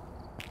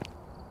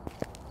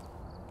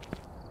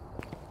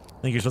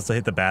 I think you're supposed to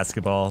hit the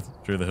basketball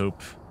through the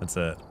hoop. That's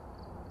it.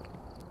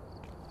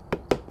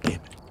 Damn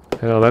it.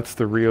 No, that's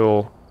the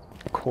real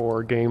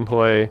core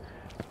gameplay.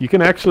 You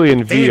can actually,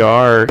 in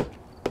VR,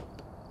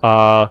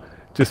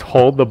 just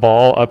hold the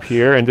ball up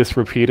here and just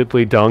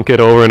repeatedly dunk it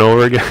over and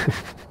over again.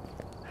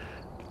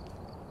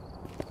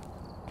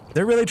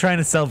 They're really trying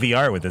to sell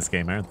VR with this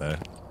game, aren't they?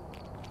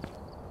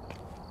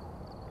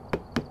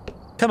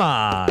 Come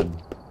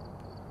on.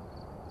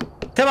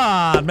 Come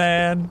on,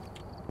 man.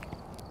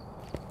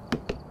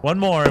 One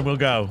more and we'll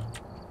go.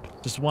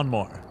 Just one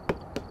more.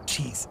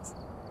 Jesus.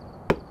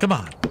 Come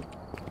on.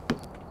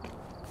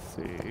 Let's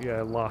see, yeah,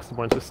 I lost a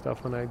bunch of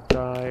stuff when I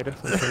died.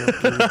 So I can't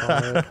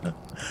rebuy it.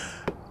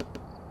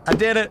 I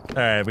did it. All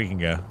right, we can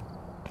go.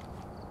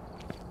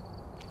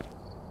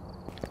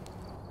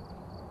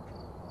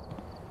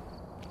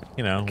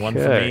 You know, one for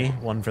Okay. me,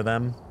 one for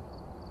them.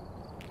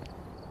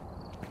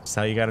 That's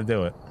how you got to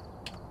do it.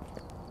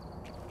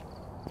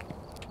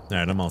 All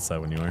right, I'm all set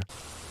when you are.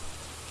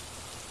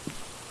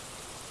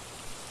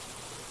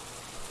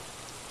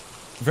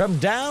 From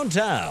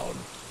downtown.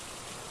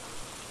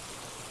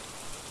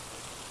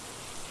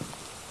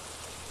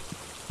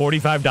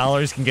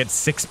 $45 can get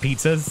 6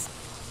 pizzas.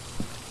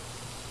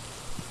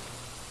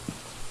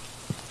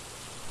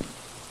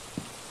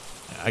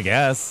 I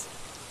guess.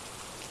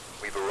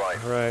 We've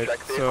arrived. Alright, Check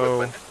the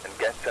so equipment and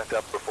get set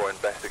up before it's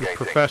investigating.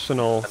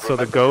 professional, And so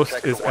the remember to ghost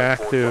check is the whiteboard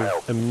active for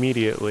help.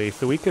 immediately,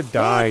 so we could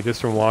die just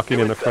from walking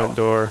Do in the it front self.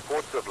 door.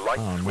 Reports of light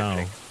Oh, switching.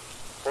 no.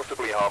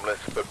 Possibly harmless,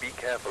 but be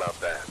careful out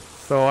there.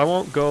 So I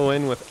won't go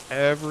in with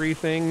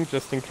everything,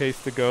 just in case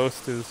the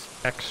ghost is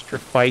extra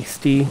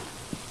feisty.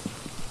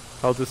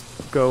 I'll just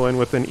go in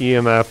with an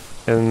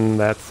EMF, and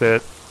that's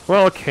it.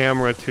 Well, a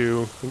camera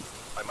too.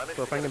 I managed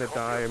So if to I'm get a gonna copy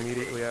die of the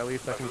immediately, key. at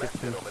least I I've can get left it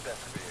some on the desk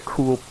for you.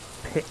 cool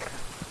pics.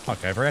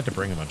 Fuck, I forgot to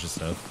bring a bunch of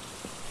stuff.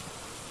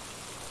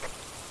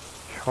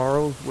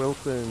 Charles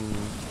Wilson.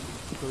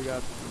 So we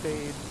got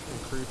stage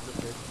and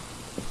crucifix.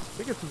 I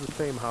think this is the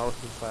same house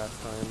as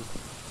last time.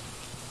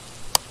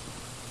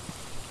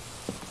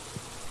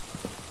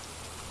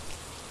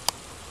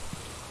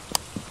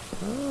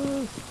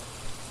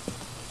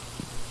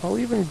 I'll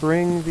even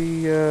bring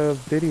the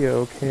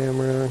video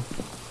camera.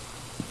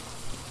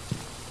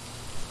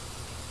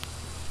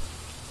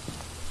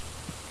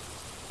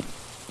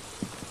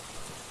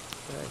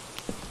 Okay.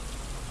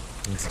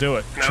 Let's do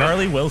it. No.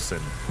 Charlie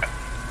Wilson.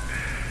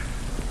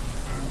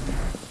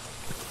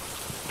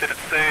 Did it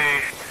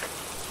say...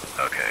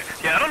 Okay.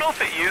 Yeah, I don't know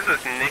if it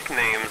uses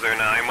nicknames or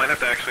not. I might have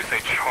to actually say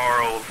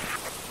Charles.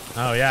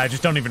 Oh yeah, I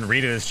just don't even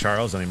read it as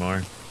Charles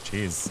anymore.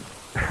 Jeez.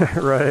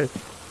 Right.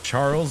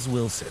 Charles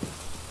Wilson.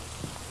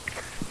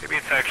 Maybe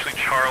it's actually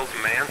Charles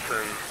Manson.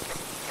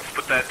 Let's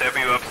put that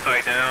W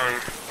upside down.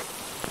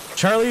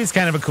 Charlie is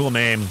kind of a cool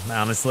name,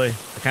 honestly.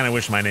 I kind of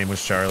wish my name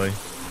was Charlie.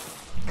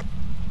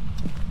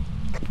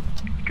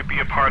 Could be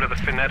a part of the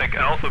phonetic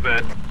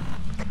alphabet.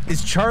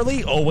 Is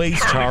Charlie always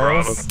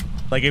Charlie Charles?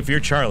 Like if you're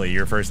Charlie,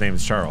 your first name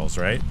is Charles,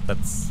 right?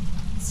 That's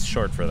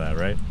short for that,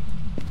 right?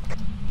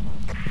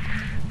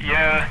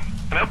 Yeah,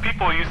 I know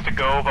people used to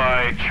go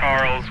by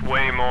Charles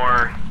way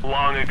more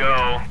long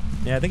ago.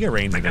 Yeah, I think it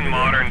rains Like in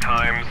modern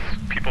times,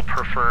 people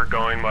prefer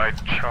going by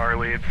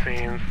Charlie, it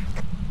seems.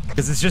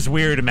 Because it's just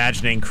weird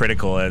imagining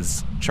Critical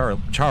as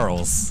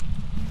Charles.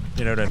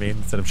 You know what I mean?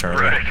 Instead of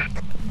Charlie. Right.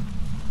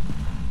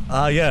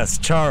 Ah, yes,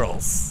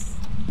 Charles.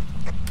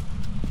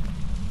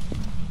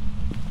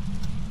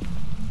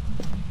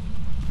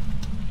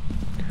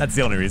 That's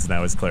the only reason I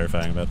was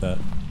clarifying about that.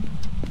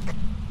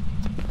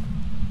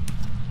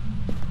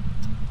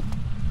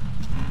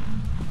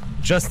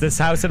 Just this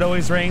house it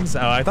always rains?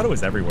 Oh, I thought it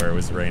was everywhere it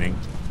was raining.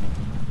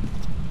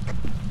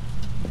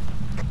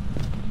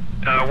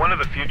 One of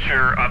the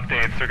future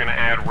updates are going to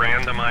add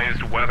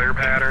randomized weather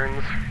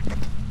patterns.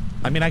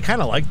 I mean, I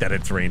kind of like that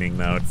it's raining,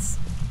 though. It's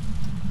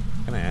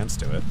kind of adds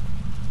to it.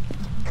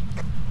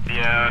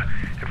 Yeah,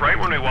 right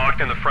when we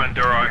walked in the front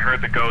door, I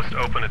heard the ghost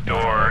open a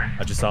door.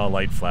 I just saw a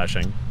light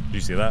flashing. Did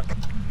you see that?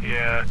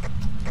 Yeah.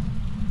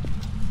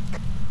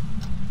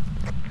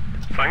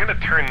 So I'm going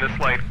to turn this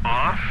light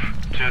off,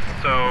 just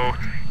so...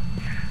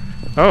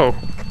 Oh.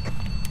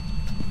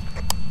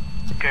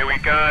 Okay, we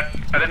got...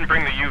 I didn't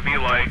bring the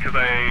UV light because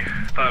I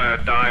thought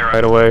I'd die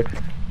Right away.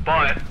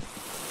 But...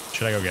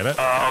 Should I go get it?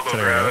 I'll go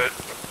grab it.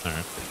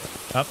 Alright.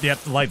 Oh, yep,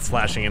 the light's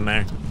flashing in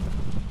there.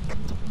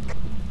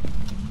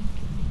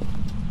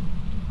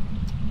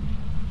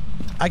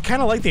 I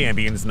kind of like the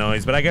ambience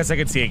noise, but I guess I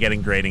could see it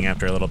getting grating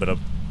after a little bit of...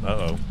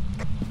 Uh-oh.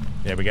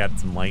 Yeah, we got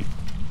some light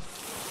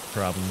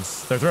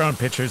problems. They're throwing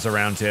pictures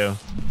around, too.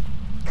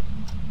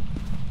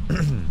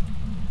 Okay,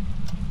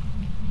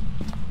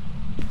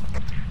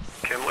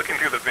 I'm looking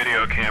through the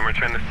video camera,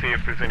 trying to see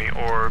if there's any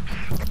orbs.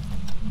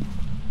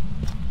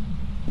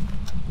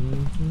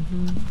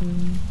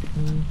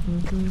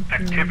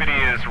 Activity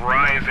is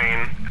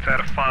rising. It's at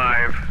a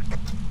 5.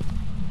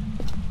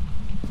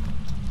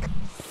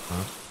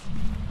 Huh?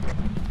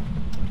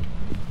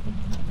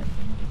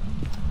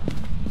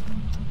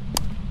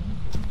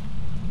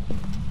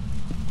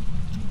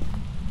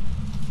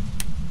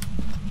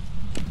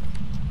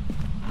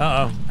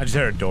 Uh-oh. I just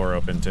heard a door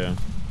open, too.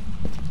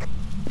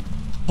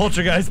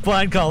 Poltergeist,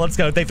 blind call. Let's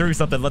go. They threw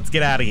something. Let's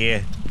get out of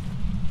here.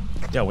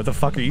 Yo, where the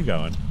fuck are you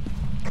going?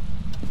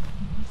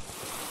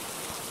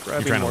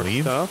 Grabbing You trying to more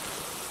leave?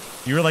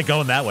 stuff. You were, like,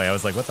 going that way. I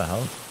was like, what the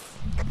hell?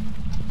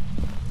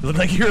 It looked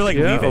like you were, like,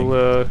 Yeah, leaving.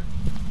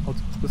 I'll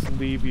just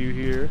leave you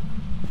here.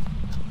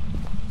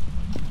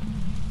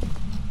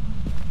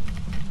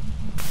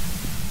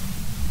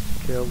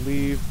 Okay, I'll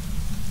leave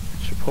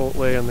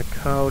Chipotle on the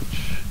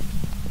couch.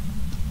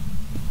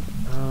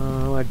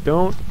 I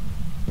don't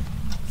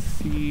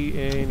see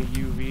any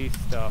UV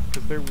stuff,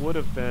 because there would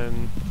have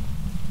been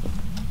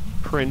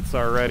prints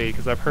already,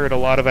 because I've heard a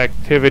lot of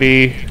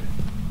activity,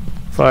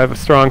 so I have a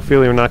strong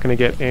feeling we're not going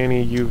to get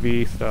any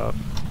UV stuff.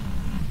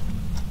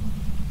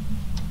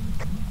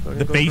 So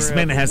The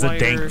basement has a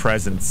dank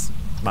presence,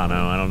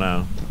 Mono. I don't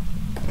know.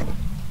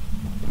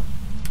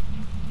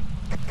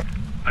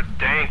 A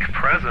dank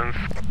presence?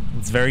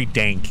 It's very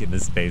dank in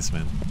this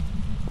basement.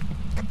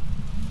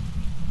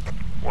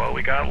 Well,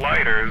 we got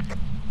lighters.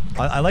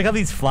 I like how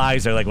these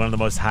flies are like one of the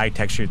most high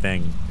texture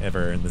thing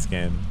ever in this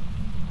game.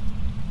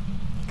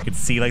 You can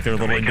see like their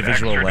little Make it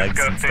individual extra legs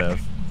and disgusting.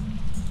 stuff.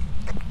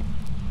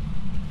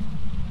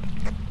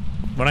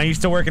 When I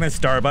used to work in a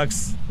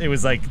Starbucks, it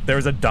was like there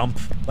was a dump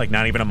like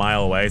not even a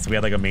mile away, so we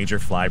had like a major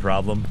fly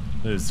problem.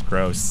 It was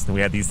gross. And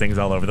we had these things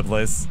all over the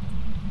place.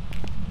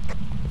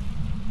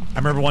 I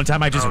remember one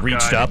time I just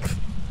reached up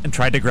and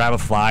tried to grab a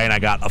fly and I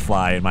got a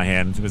fly in my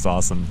hand. It was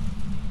awesome.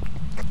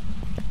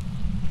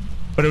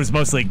 But it was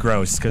mostly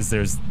gross because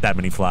there's that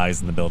many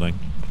flies in the building.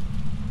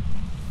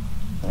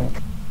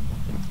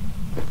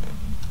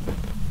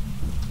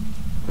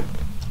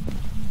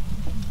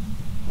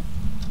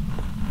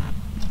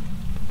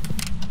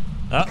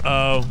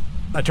 Uh-oh.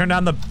 I turned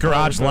on the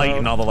garage light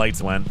and all the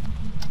lights went.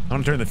 I'm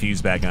gonna turn the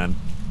fuse back on.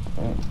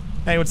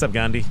 Hey, what's up,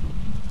 Gandhi?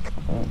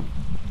 How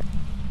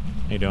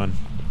you doing?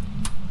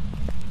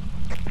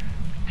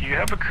 Do you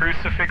have a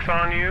crucifix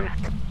on you?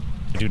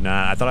 I do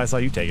not. I thought I saw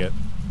you take it.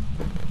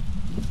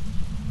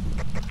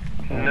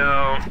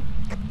 No.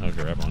 I'll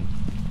grab one.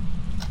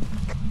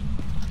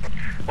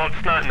 Well,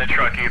 it's not in the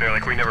truck either,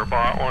 like we never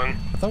bought one.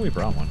 I thought we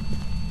brought one.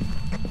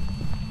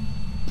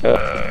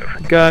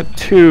 Got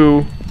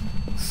 2,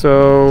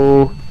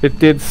 so it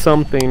did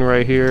something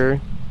right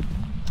here.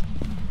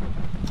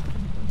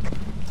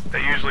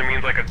 That usually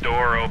means like a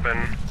door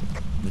open.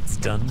 It's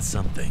done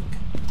something.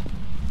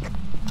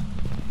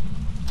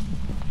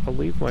 I'll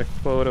leave my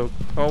photo.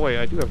 Oh wait,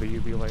 I do have the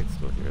UV light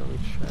still here. Let me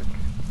check.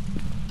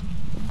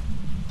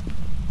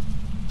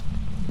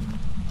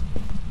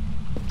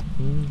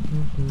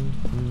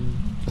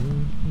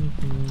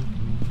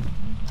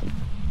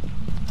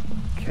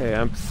 Okay,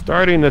 I'm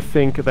starting to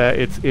think that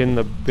it's in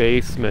the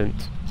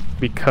basement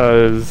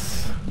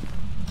because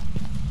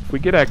if we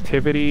get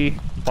activity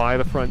by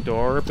the front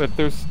door, but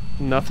there's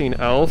nothing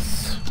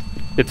else,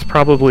 it's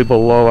probably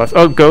below us.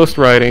 Oh, ghost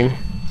writing.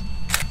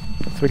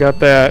 So we got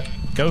that.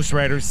 Ghost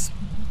Riders.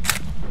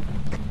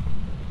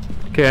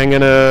 Okay, I'm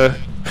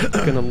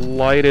gonna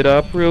light it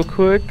up real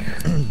quick.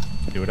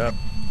 Do it up.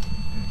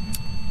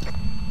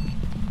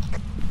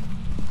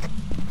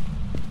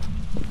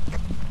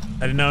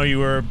 I didn't know you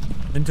were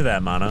into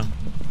that, Mana.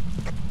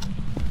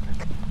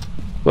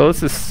 Well,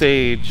 this is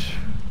Sage.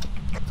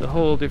 It's a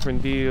whole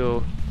different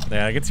deal.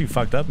 Yeah, it gets you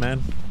fucked up,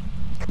 man.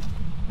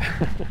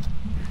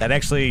 That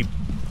actually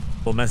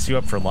will mess you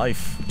up for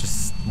life.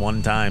 Just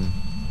one time.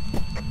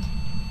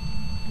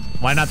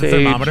 Why not the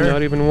Sage, thermometer?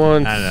 not even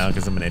once. I don't know,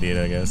 because I'm an idiot,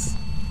 I guess.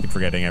 Keep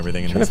forgetting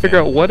everything in Trying this to figure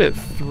game. out what it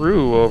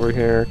threw over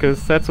here,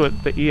 because that's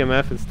what the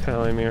EMF is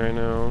telling me right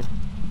now.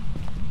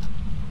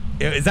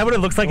 Is that what it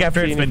looks like Don't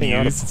after see it's been anything out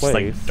of used? It's just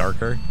like place.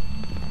 darker.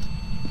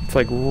 It's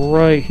like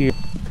right here.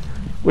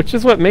 Which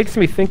is what makes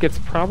me think it's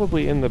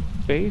probably in the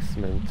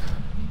basement.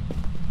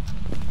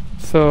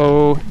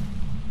 So...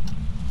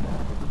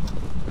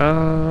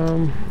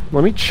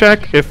 let me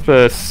check if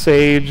the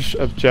Sage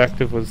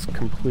objective was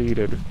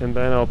completed, and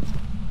then I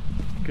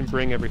can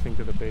bring everything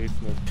to the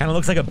basement. Kind of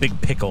looks like a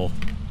big pickle.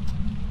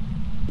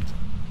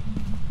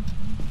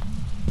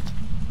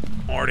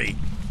 Morty.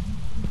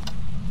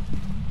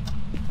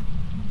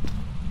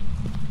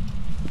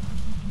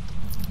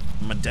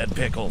 I'm a dead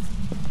pickle.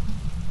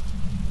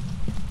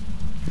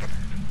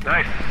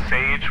 Nice.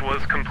 Sage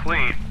was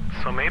complete,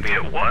 so maybe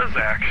it was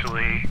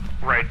actually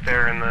right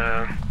there in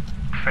the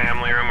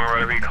family room or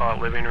whatever you call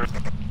it, living room.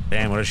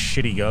 Damn, what a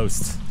shitty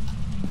ghost.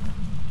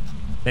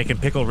 Making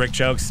Pickle Rick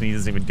jokes and he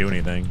doesn't even do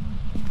anything.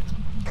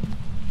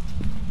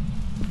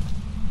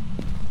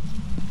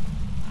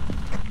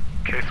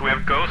 Okay, so we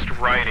have ghost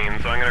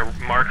writing, so I'm gonna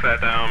mark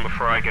that down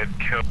before I get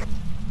killed.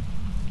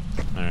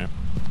 Alright.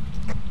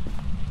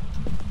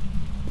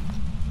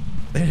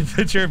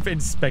 Picture of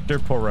Inspector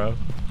Poirot.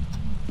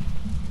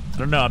 I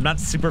don't know, I'm not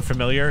super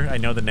familiar. I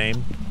know the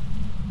name.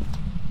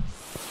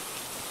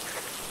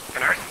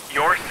 And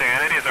your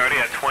sanity is already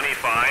at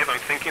 25. I'm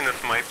thinking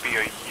this might be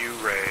a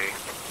U-ray.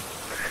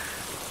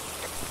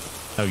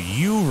 Oh,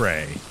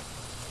 U-ray.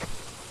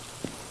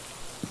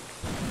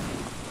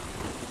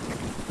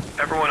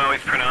 Everyone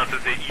always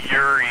pronounces it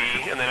Yuri,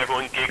 and then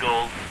everyone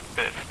giggles,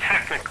 but it's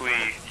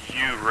technically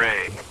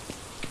U-ray.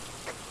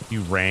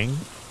 You rang?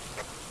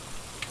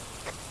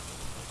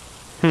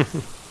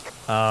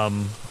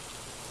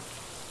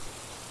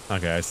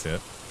 Okay, I see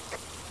it.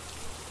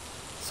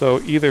 So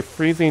either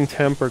freezing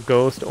temp or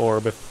ghost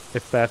orb,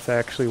 if that's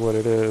actually what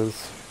it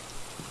is.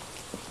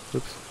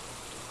 Oops.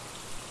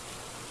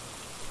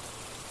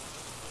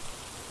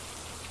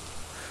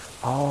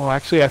 Oh,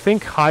 actually, I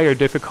think higher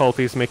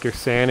difficulties make your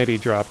sanity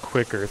drop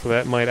quicker, so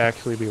that might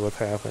actually be what's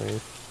happening.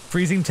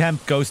 Freezing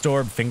temp, ghost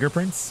orb,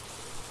 fingerprints?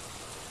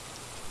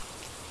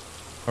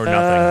 Or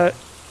nothing?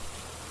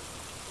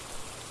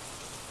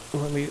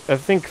 I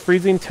think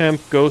freezing temp,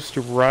 ghost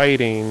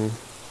writing.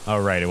 Oh,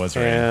 right, it was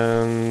right.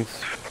 And...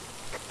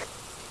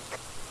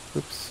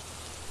 Oops.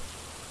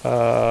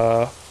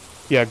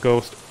 Yeah,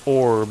 ghost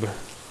orb.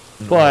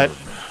 But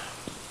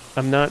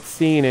I'm not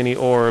seeing any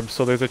orbs,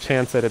 so there's a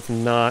chance that it's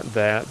not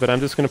that. But I'm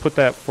just going to put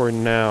that for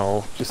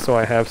now, just so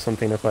I have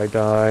something if I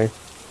die.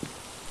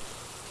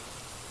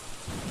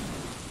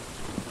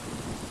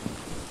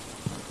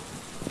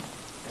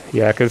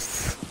 Yeah,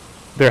 because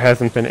there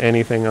hasn't been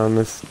anything on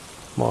this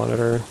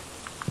monitor.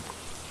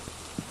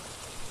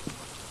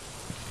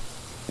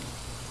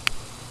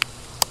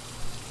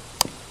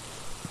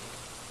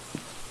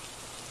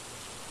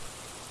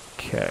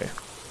 Okay.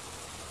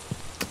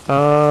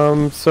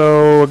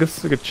 So I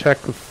guess we could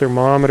check the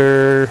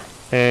thermometer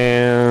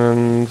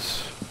and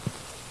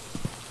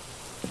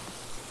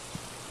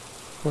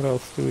what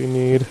else do we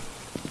need?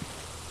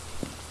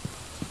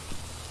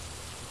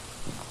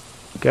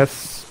 Guess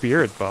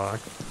spirit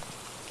box.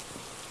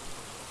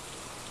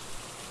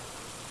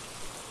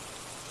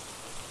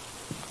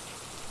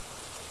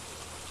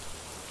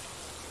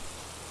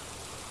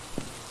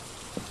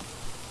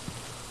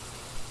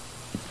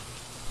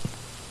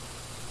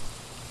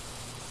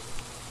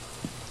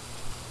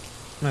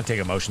 I'm gonna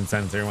take a motion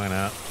sensor, why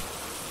not?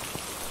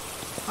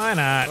 Why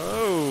not?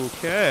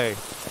 Okay.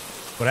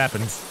 What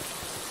happens?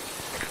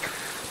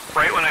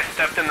 Right when I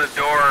stepped in the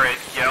door, it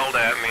yelled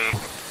at me.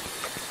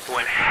 It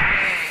went,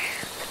 hey.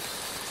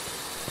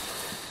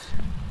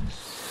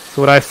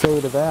 So what I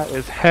say to that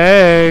is,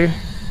 hey,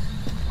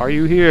 are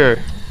you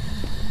here?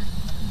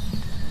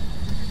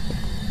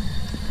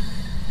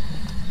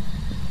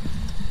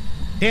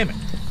 Damn it.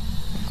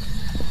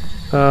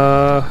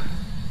 How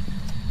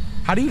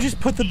do you just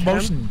put the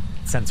motion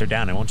sensor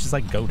down? It won't just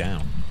like go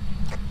down.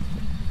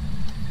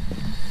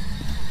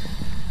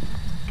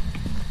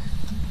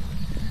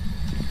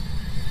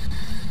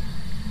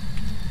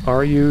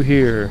 Are you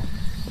here?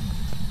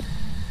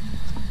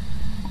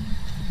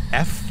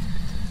 F?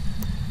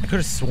 I could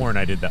have sworn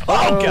I did that.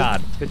 Oh,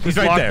 God. It He's just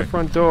right locked there. the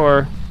front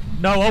door.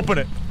 No, open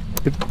it.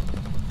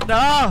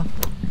 No!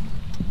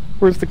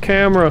 Where's the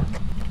camera?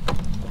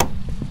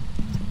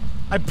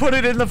 I put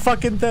it in the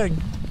fucking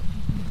thing.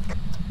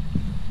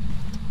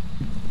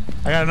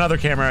 I got another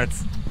camera.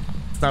 It's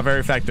not very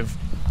effective.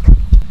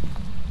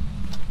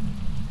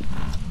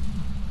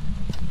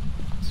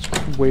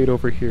 Just wait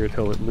over here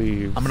till it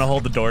leaves. I'm gonna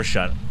hold the door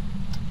shut.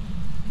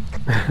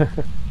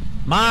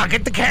 Ma,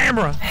 get the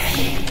camera!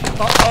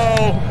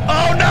 Uh-oh!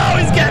 Oh no,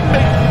 he's getting me!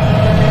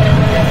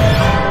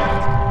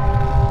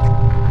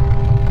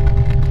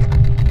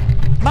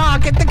 Ma,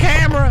 get the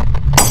camera!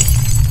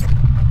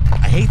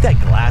 I hate that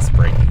glass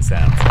breaking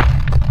sound.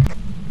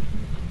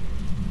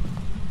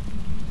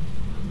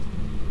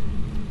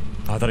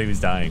 Oh, I thought he was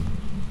dying.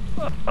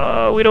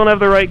 We don't have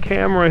the right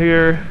camera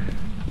here.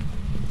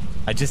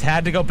 I just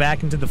had to go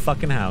back into the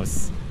fucking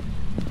house.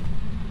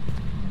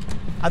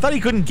 I thought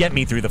he couldn't get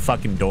me through the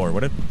fucking door.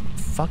 What a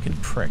fucking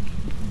prick.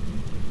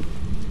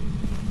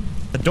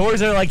 The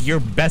doors are like your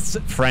best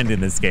friend in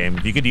this game.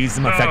 If you could use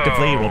them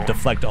effectively, it will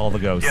deflect all the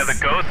ghosts. Yeah, the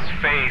ghost's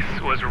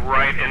face was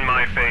right in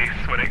my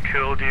face when it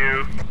killed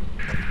you.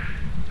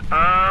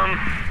 I'm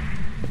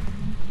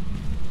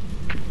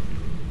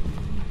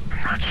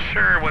not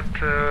sure what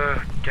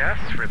to guess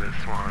for this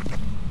one.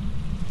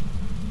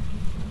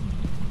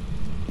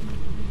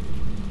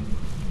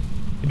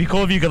 It'd be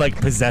cool if you could like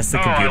possess the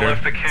computer. I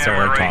left the camera start,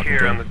 like, right talking here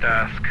to on him. the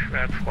desk.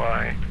 That's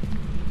why.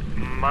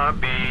 Might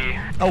be.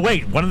 Oh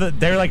wait,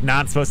 they're like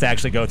not supposed to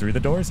actually go through the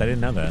doors? I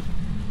didn't know that.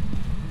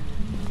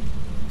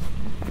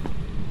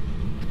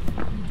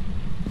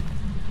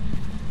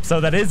 So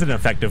that is an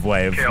effective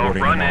way of Okay, I'll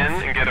warding run them in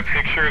off. and get a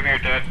picture of your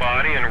dead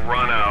body and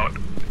run out.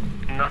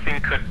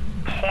 Nothing could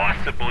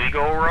possibly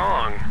go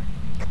wrong.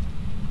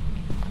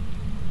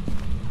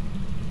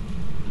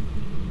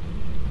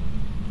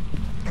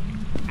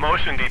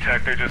 Motion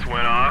detector just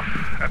went off.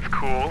 That's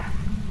cool.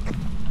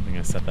 I'm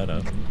gonna set that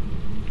up.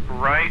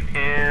 Right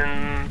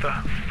in the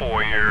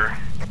foyer.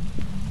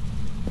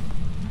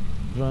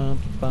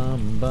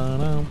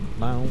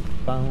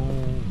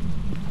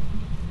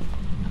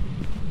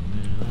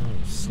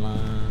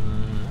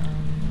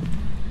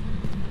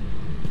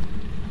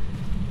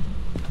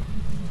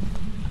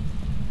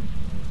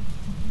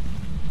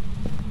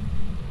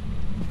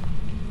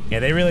 Yeah,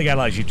 they really gotta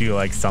let you do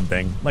like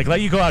something. Like let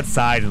you go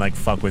outside and like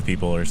fuck with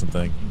people or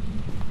something.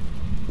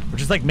 Or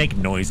just like make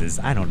noises.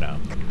 I don't know.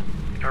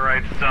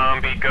 Alright,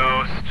 zombie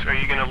ghost. Are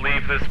you gonna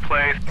leave this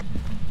place?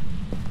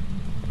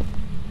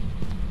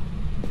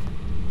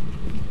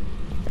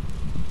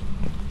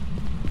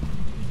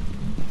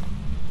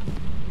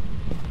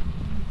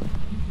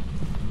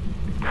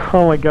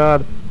 Oh my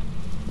god.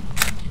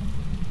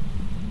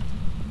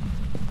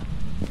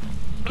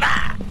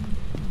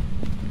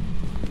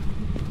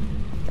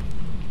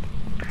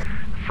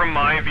 From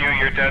my view,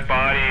 your dead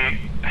body,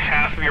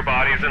 half of your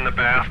body is in the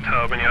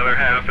bathtub and the other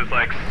half is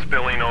like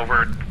spilling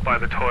over by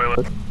the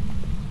toilet.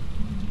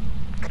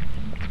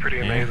 It's pretty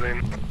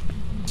amazing.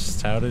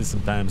 Just how it is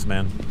sometimes,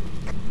 man.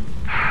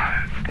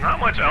 There's not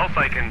much else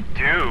I can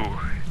do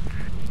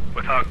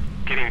without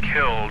getting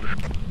killed.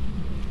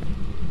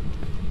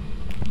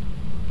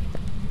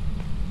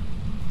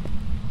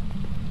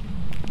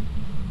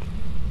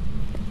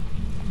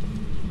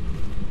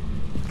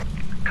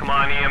 Come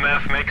on,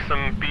 EMF, make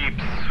some beeps.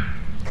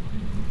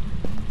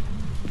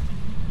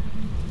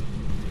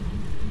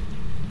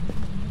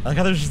 I like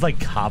how there's just like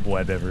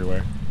cobweb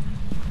everywhere.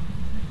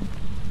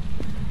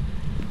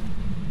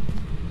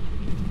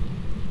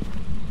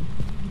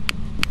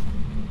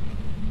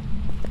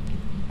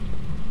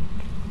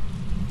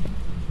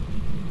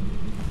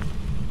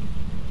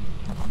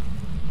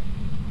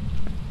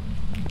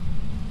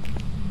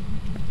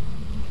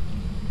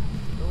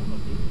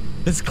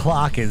 This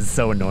clock is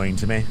so annoying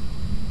to me.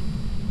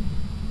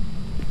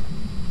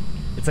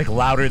 It's like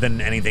louder than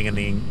anything in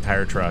the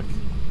entire truck.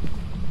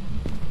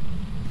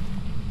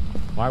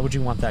 Why would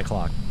you want that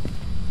clock?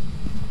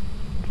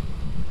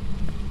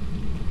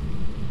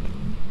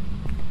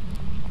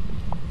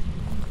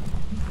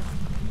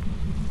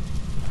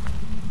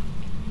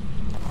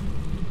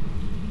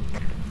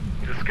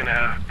 I'm just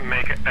gonna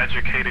make an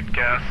educated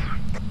guess.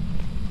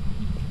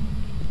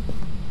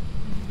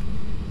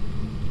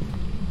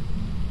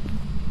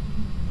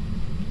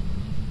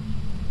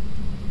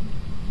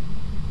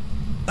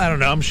 I don't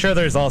know. I'm sure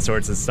there's all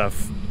sorts of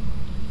stuff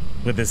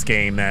with this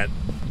game that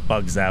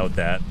bugs out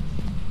that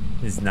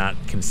is not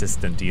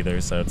consistent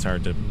either, so it's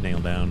hard to nail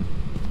down.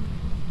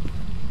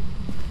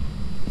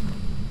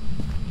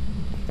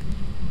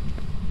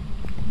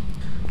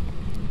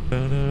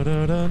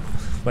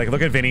 Like,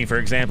 look at Vinny, for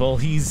example.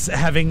 He's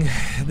having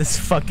this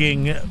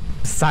fucking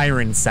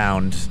siren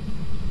sound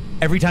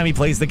every time he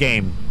plays the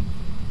game.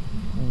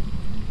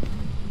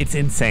 It's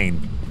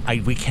insane.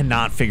 We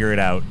cannot figure it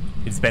out.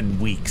 It's been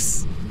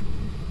weeks.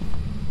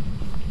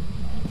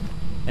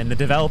 And the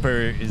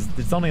developer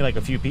it's only like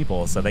a few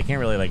people, so they can't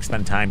really like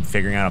spend time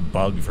figuring out a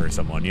bug for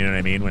someone, you know what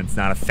I mean? When it's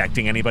not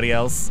affecting anybody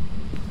else.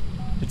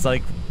 It's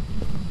like,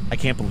 I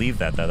can't believe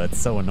that though, that's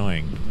so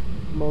annoying.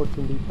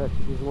 Motion detector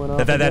just went off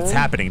That's again.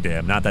 happening to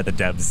him, not that the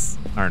devs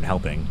aren't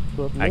helping.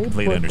 So I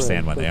completely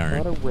understand why they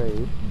aren't. Not a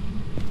raid.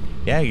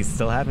 Yeah, he's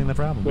still having the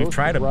problem. We've Ghost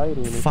tried a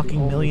writing is the fucking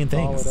only million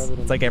solid things.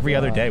 evidence It's like of every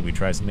other God. day we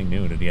try something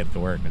new to get to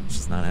work, and it's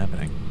just not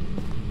happening.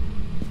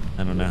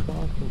 I don't know.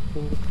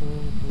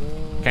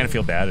 Kind of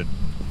feel bad.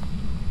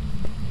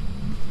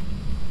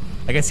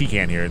 I guess he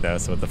can't hear it though,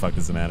 so what the fuck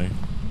does it matter?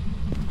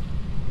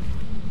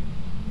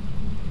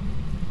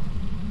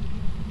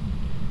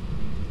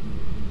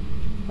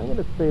 I'm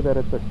gonna say that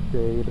it's a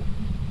shade.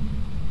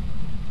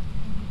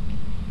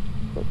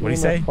 What do you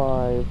say?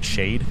 5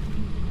 Shade?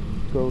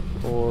 ghost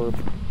orb.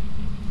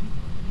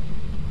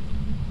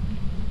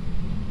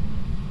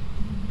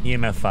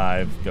 EMF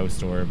 5,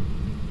 Ghost Orb.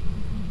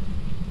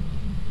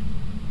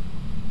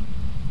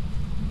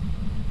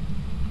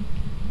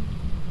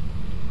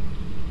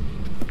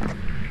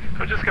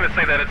 I'm just gonna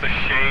say that it's a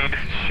shade.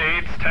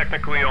 Shades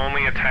technically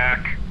only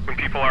attack when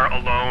people are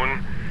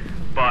alone,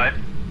 but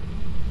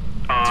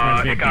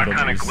reminds me it of got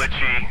kind of Beetlejuice.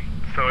 glitchy,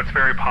 So it's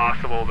very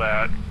possible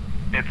that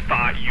it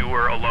thought you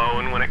were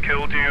alone when it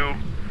killed you.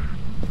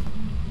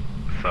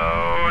 So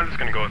I'm just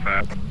gonna go with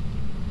that.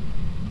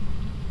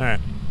 Alright.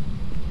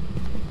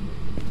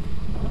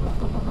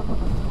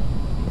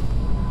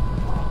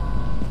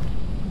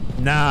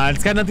 Nah,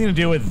 it's got nothing to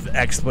do with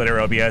XSplit or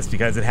OBS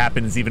because it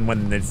happens even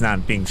when it's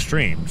not being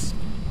streamed.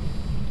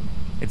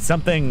 It's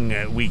something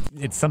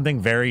it's something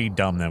very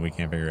dumb that we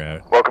can't figure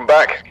out. Welcome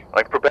back.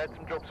 I've prepared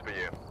some jobs for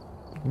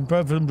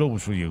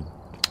you.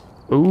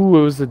 Ooh,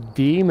 it was a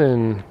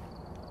demon.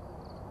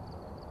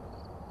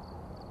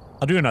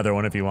 I'll do another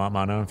one if you want,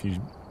 Mono, if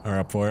you are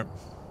up for it.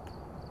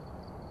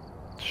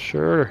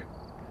 Sure.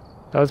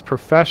 That was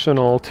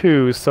professional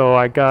too, so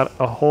I got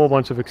a whole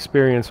bunch of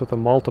experience with a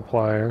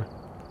multiplier.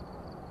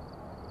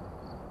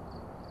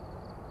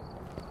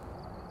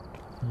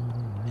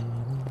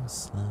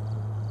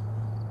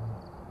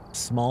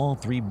 Small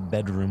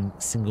 3-bedroom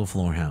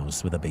single-floor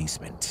house with a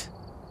basement.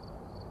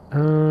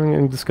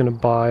 I'm just gonna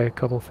buy a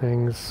couple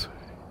things.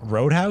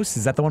 Roadhouse?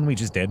 Is that the one we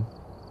just did?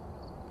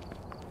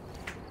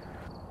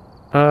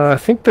 I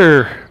think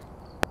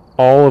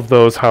all of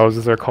those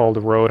houses are called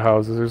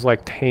roadhouses. There's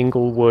like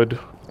Tanglewood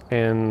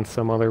and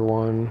some other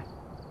one.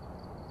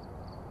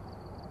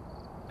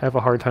 I have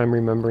a hard time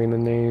remembering the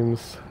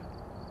names.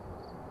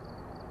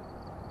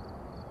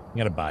 You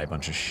gotta buy a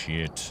bunch of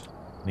shit.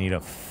 Need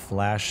a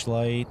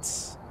flashlight.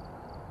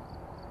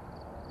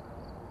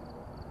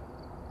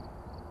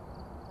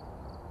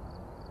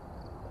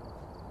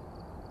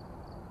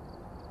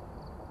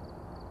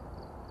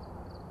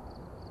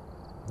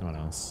 What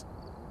else?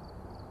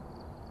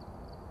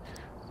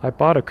 I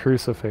bought a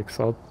crucifix.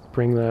 I'll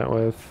bring that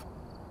with.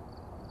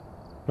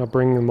 I'll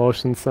bring the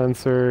motion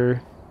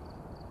sensor,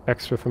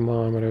 extra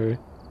thermometer.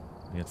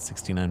 We got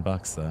 69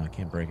 bucks though. I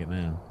can't break it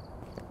now.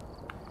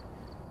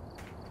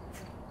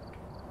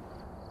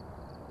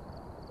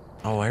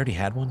 Oh, I already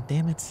had one?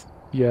 Damn it.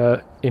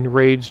 Yeah,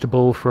 enraged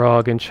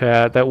bullfrog in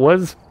chat. That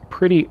was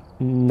pretty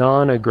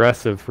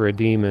non-aggressive for a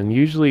demon.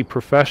 Usually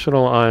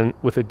professional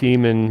with a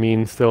demon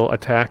means they'll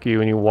attack you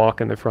when you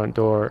walk in the front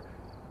door.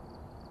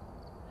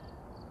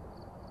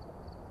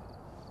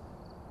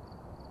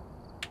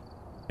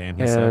 Damn,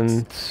 he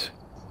sucks.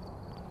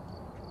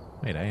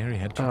 Wait, I already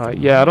had two.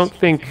 Yeah, I don't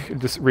think,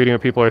 just reading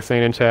what people are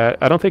saying in chat,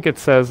 I don't think it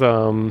says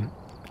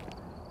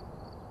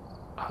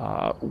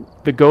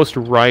the ghost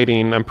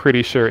writing, I'm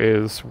pretty sure,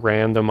 is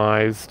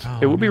randomized. Oh,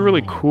 it would be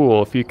really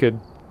cool if you could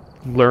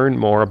learn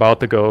more about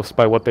the ghost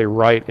by what they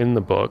write in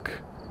the book.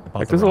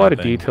 Like, there's a lot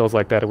of details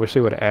like that I wish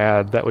they would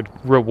add that would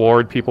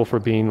reward people for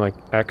being, like,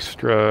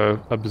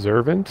 extra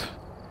observant.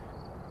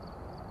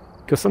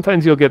 Because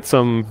sometimes you'll get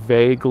some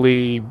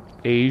vaguely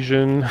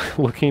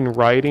Asian-looking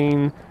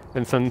writing,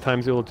 and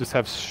sometimes you'll just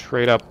have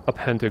straight up a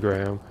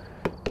pentagram.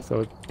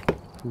 So,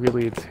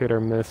 really, it's hit or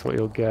miss what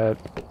you'll get.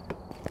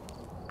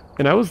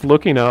 And I was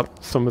looking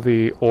up some of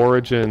the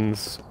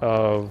origins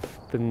of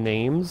the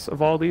names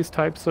of all these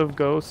types of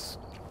ghosts,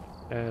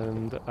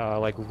 and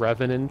like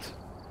Revenant.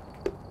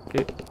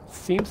 It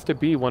seems to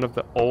be one of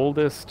the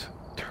oldest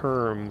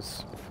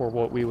terms for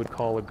what we would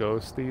call a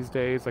ghost these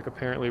days. Like,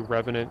 apparently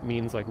Revenant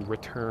means like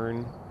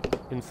return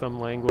in some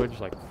language,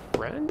 like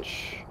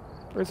French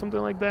or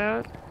something like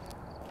that.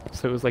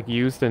 So it was like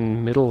used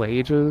in Middle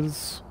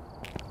Ages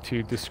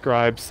to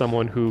describe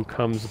someone who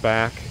comes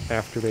back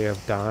after they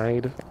have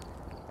died.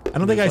 I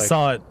don't think I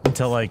saw it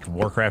until like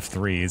Warcraft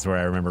 3 is where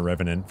I remember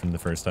Revenant from the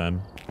first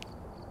time.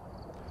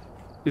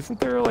 Isn't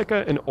there like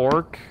an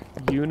orc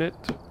unit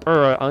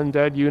or an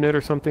undead unit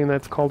or something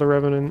that's called a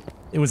Revenant?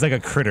 It was like a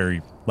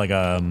critter, like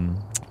what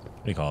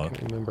do you call it? I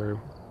can't remember.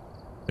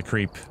 The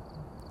creep. He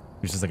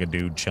was just like a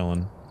dude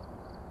chilling.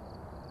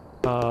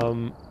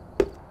 And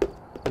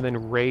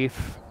then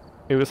Wraith.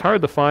 It was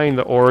hard to find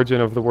the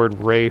origin of the word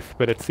Wraith,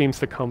 but it seems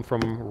to come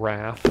from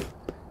Wrath.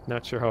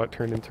 Not sure how it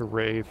turned into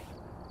Wraith.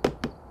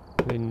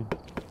 And then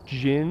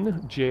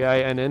Jinn,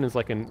 J-I-N-N, is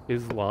like an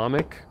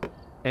Islamic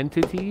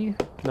entity,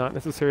 not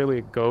necessarily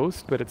a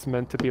ghost, but it's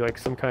meant to be like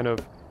some kind of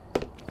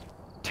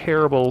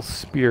terrible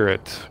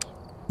spirit.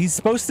 He's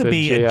supposed to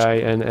be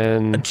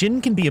J-I-N-N. A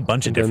Jinn can be a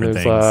bunch of different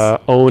things.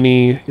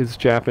 Oni is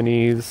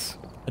Japanese.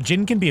 A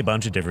Jinn can be a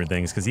bunch of different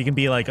things because he can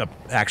be like an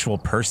actual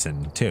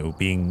person too,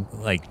 being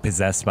like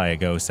possessed by a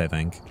ghost. I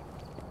think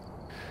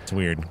it's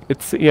weird.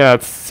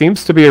 It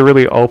seems to be a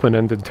really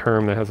open-ended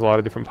term that has a lot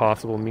of different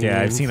possible meanings.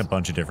 Yeah, I've seen a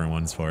bunch of different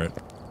ones for it.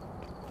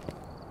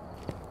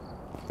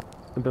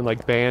 And then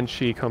like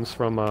Banshee comes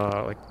from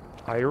like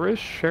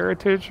Irish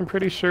heritage, I'm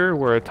pretty sure,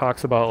 where it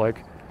talks about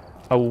like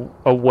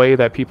a way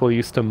that people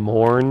used to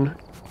mourn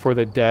for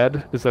the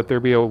dead is that there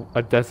be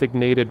a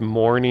designated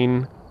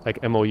mourning, like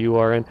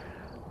M-O-U-R-N,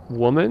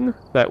 woman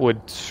that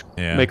would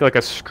make like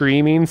a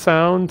screaming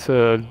sound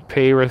to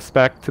pay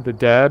respect to the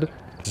dead.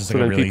 Just so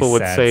like then really people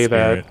would say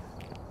spirit.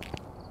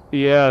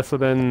 so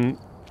then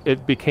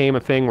it became a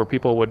thing where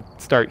people would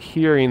start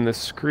hearing the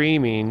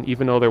screaming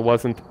even though there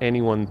wasn't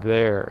anyone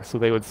there. So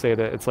they would say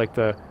that it's like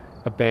a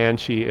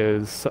banshee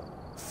is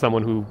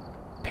someone who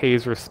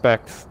pays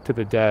respect to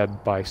the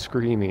dead by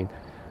screaming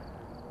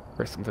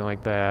or something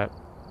like that.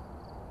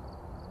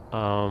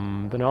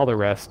 Then all the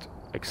rest,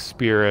 like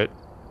spirit,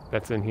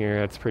 that's in here.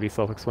 That's pretty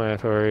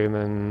self-explanatory. And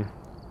then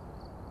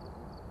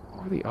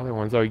what are the other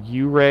ones? Oh,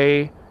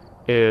 Yurei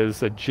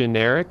is a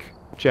generic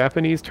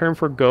Japanese term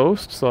for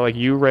ghost. So like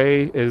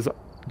Yurei is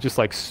just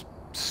like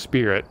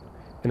spirit,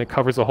 and it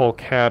covers a whole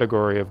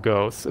category of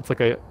ghosts. It's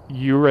like a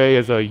Yurei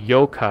is a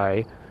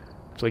yokai.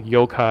 It's like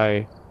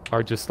yokai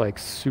are just like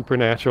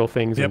supernatural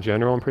things in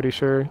general, I'm pretty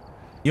sure.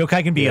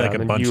 Yokai can be like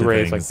a bunch of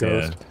things. Like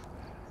ghost.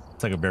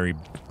 It's like a very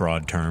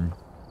broad term.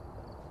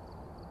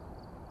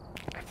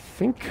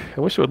 I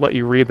wish it would let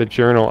you read the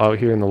journal out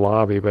here in the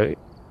lobby, but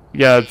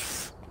yeah,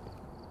 it's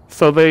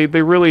so they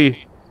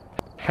really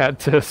had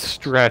to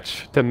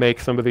stretch to make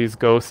some of these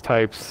ghost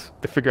types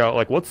to figure out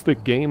like what's the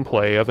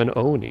gameplay of an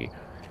Oni.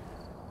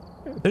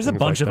 There's a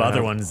bunch of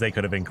other ones they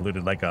could have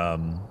included, like a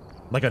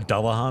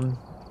Dullahan.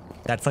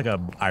 That's like a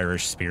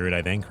Irish spirit,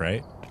 I think,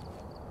 right?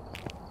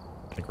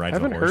 Like rides a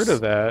horse. I haven't heard of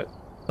that.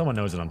 Someone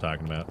knows what I'm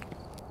talking about.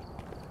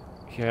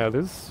 Yeah,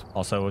 this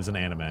also was an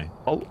anime.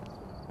 Oh.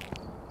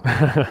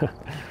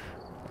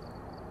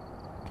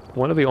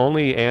 One of the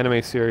only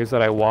anime series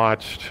that I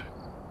watched,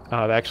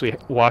 that actually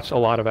watched a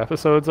lot of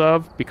episodes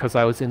of, because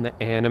I was in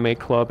the anime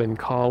club in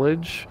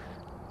college,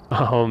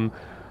 was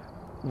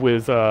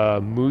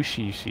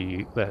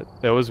Mushishi.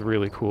 That was a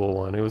really cool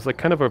one. It was like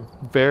kind of a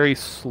very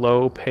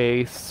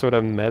slow-paced, sort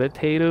of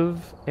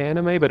meditative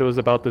anime, but it was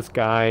about this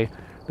guy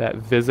that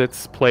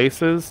visits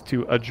places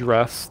to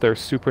address their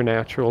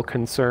supernatural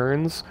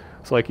concerns.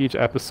 So like each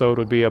episode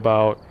would be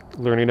about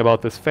learning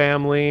about this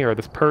family or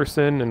this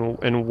person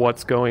and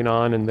what's going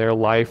on in their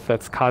life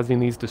that's causing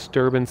these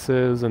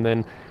disturbances, and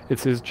then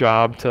it's his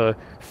job to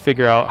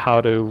figure out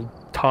how to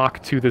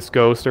talk to this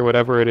ghost or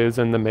whatever it is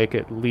and to make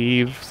it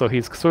leave. So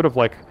he's sort of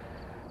like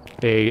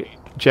a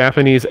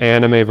Japanese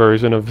anime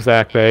version of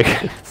Zach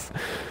Bagans.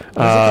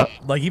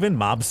 Like even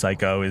Mob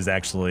Psycho is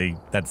actually,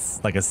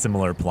 that's like a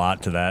similar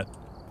plot to that.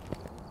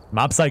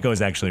 Mob Psycho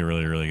is actually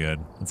really, really good.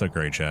 It's a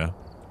great show.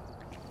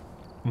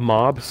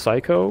 Mob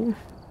Psycho?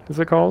 Is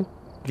it called?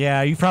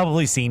 Yeah, you've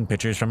probably seen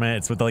pictures from it.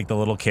 It's with like the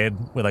little kid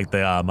with like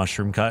the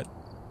mushroom cut,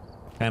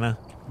 kind of.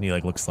 And he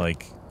like looks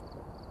like.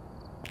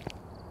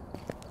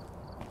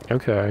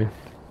 Okay.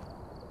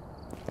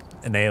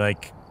 And they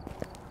like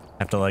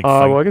have to like.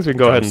 Well, I guess we can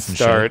go ahead and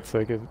start, shit. so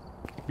I could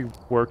be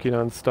working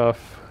on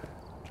stuff.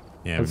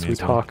 Yeah, as we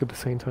talk at the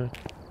same time.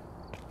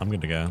 I'm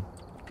good to go.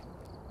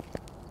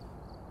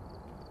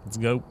 Let's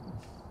go.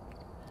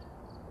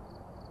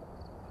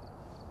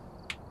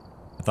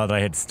 I thought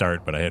I had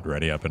start, but I had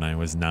ready up, and I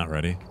was not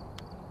ready.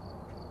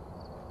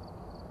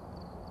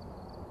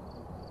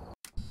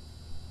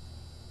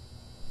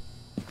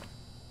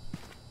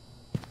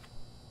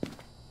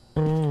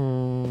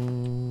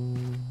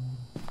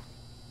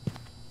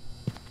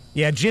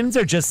 Yeah, jinns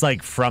are just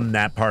like from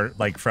that part,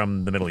 like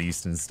from the Middle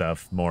East and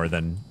stuff, more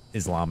than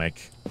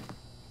Islamic.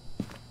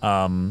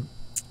 American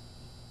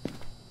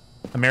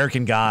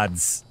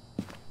Gods.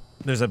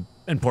 There's a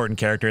important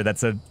character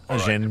that's a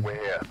jinn. We're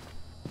here.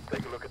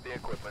 Take a look at the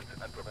equipment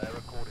and prepare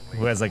accordingly.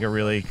 Who has like a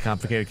really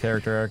complicated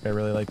character arc. I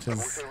really liked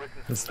his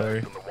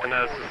story. And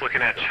I was just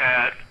looking at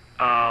chat.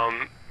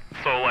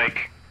 So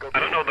like, I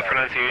don't know the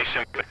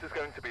pronunciation, but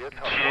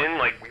Jin,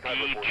 like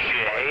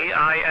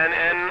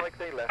D-J-I-N-N,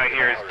 I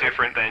hear is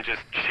different than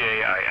just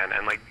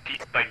J-I-N-N. Like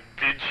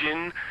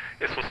Dijin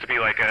is supposed to be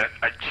like a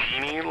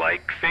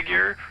genie-like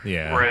figure,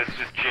 whereas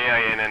just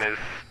J-I-N-N is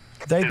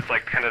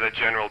like kind of the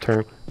general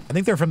term. I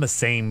think they're from the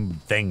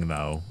same thing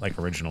though, like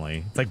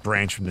originally. It's like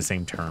branched from the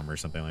same term or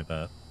something like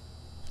that.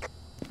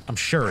 I'm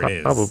sure it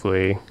is.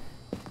 Probably.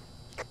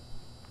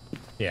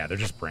 Yeah, they're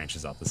just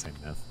branches off the same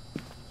myth.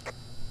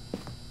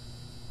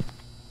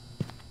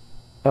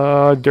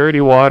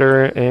 Dirty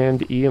Water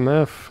and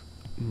EMF.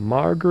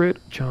 Margaret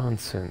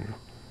Johnson.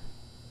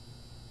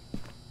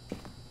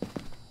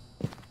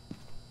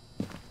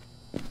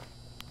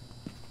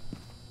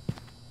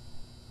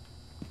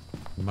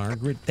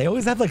 Margaret. They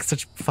always have like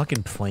such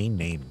fucking plain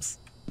names.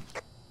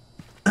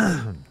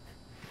 Why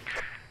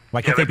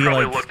can't they be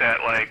probably like? Looked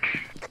at like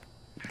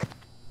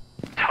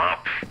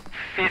top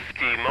 50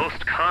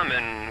 most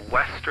common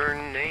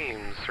Western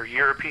names or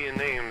European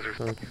names or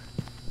something.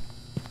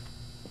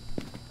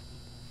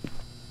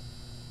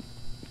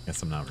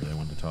 Guess I'm not really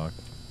one to talk.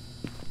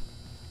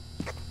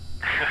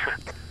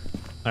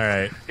 All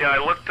right. Yeah, I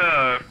looked.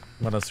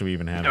 What else do we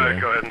even have Go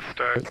here? ahead and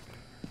start.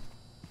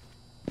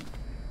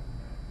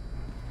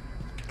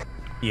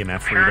 EMF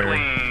Apparently,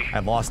 reader. I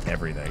lost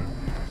everything.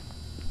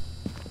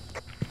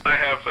 I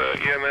have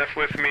EMF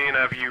with me, and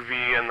I have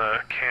UV and the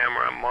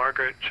camera.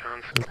 Margaret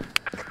Johnson.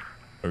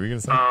 What were you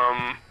gonna say?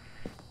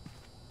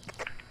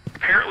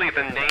 Apparently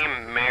the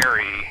name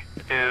Mary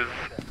is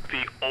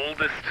the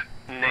oldest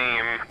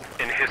name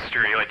in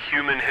history, like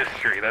human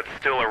history, that's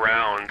still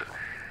around.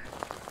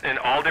 In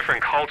all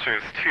different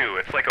cultures, too.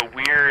 It's like a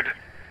weird...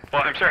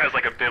 Well, I'm sure it has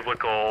like a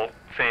biblical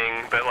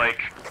thing, but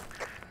like...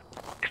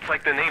 It's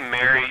like the name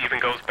Mary even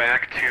goes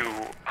back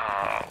to,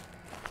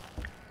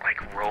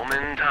 like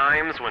Roman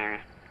times when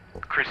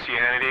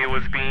Christianity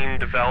was being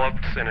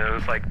developed, and it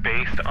was like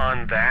based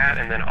on that,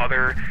 and then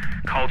other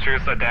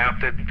cultures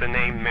adapted the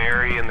name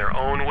Mary in their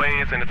own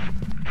ways, and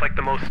it's like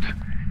the most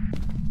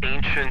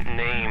ancient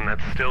name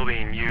that's still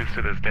being used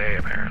to this day,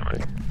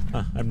 apparently.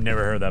 Huh, I've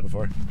never heard that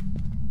before.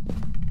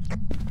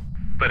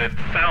 But it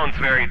sounds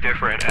very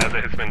different as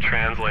it has been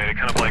translated,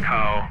 kind of like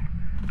how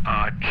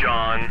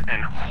John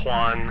and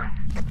Juan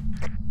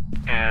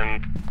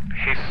and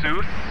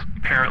Jesus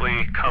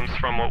apparently comes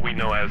from what we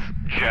know as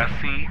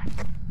Jesse.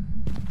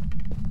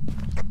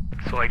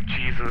 So like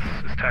Jesus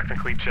is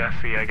technically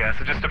Jesse, I guess.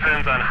 It just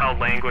depends on how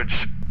language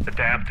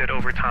adapted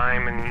over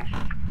time and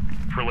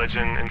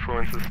religion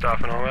influences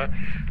stuff and all that.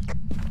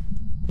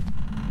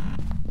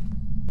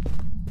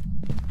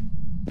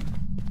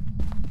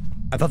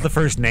 I thought the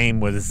first name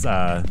was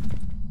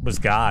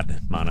God,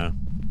 Mono.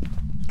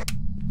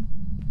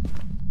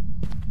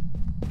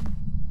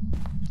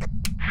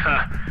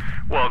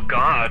 Well,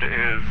 God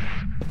is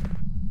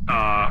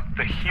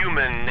the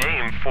human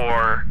name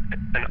for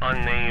an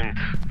unnamed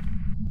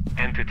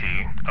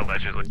entity,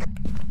 allegedly.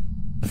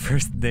 The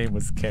first name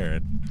was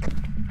Karen.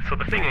 So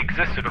the thing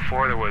existed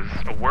before there was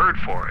a word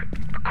for it,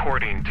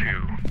 according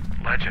to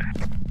legend.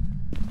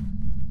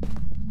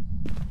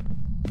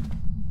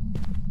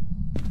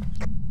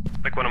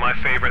 Like, one of my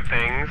favorite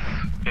things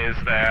is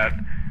that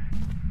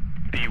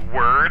the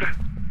word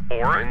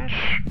orange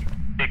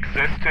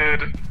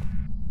existed,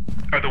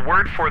 or the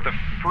word for the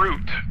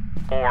fruit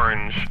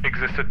orange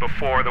existed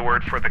before the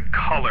word for the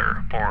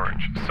color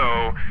orange.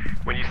 So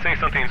when you say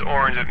something's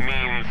orange, it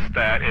means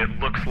that it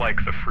looks like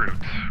the fruit.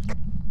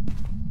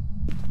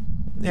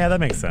 Yeah, that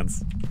makes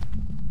sense.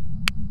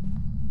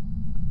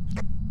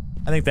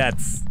 I think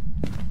that's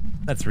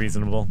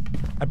reasonable.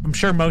 I'm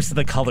sure most of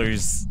the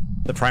colors,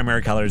 the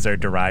primary colors, are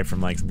derived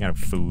from like some kind of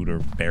food or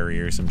berry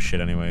or some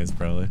shit anyways,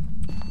 probably.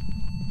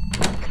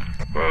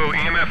 Whoa,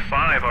 EMF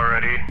 5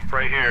 already,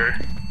 right here.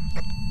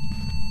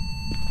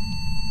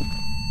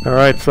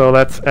 Alright, so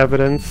that's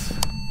evidence.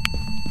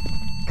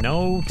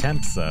 No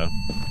temps, though.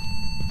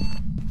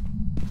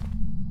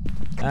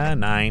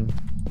 9.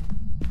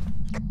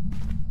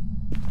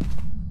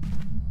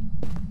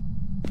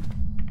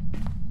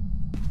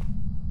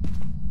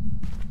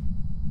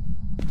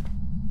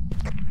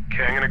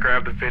 Okay, I'm gonna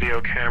grab the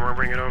video camera,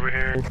 bring it over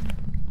here.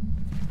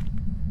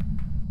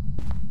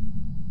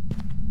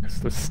 It's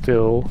the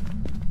still.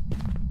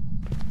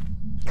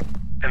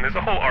 And there's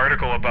a whole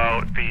article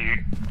about the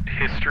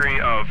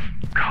history of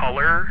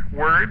color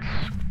words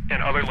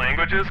in other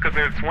languages, because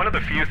it's one of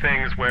the few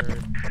things where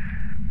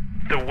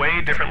the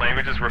way different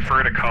languages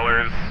refer to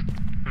colors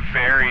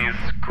varies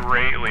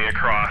greatly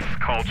across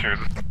cultures.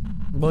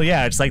 Well,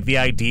 yeah, it's like the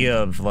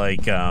idea of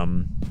like,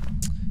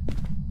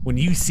 when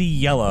you see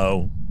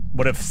yellow,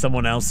 what if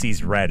someone else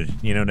sees red?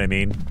 You know what I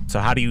mean? So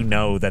how do you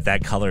know that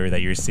that color that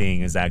you're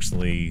seeing is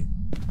actually,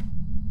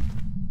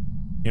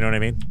 you know what I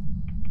mean?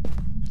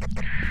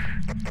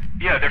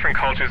 Yeah, different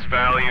cultures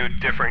value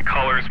different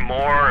colors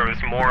more. It was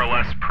more or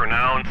less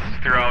pronounced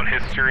throughout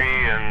history,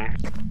 and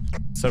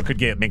so it could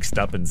get mixed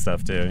up and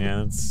stuff too.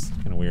 Yeah, it's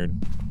kind of weird.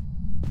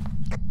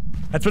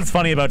 That's what's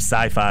funny about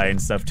sci-fi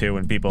and stuff too,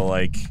 when people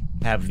like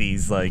have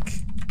these like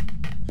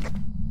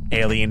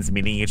aliens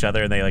meeting each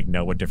other and they like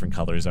know what different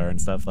colors are and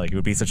stuff. Like, it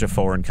would be such a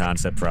foreign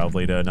concept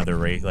probably to another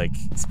like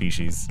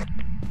species.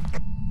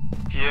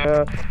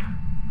 Yeah,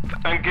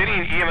 I'm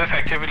getting EMF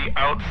activity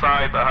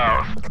outside the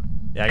house.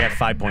 Yeah, I got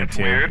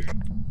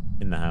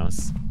 5.2 in the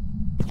house.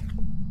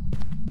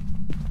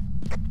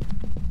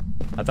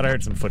 I thought I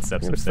heard some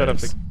footsteps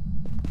upstairs.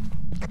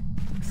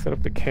 Set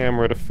up the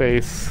camera to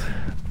face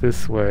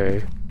this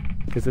way,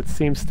 because it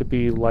seems to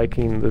be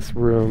liking this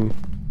room.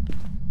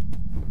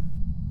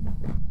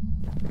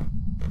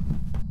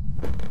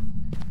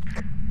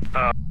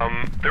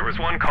 There was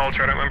one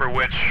culture, I don't remember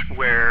which,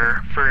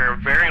 where for a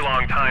very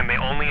long time they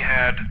only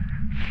had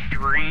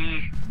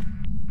 3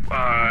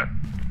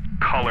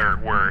 color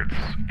words,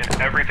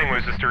 and everything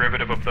was just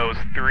derivative of those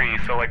 3.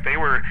 So like, they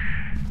were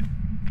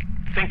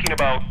thinking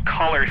about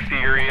color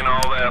theory and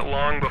all that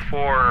long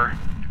before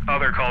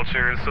other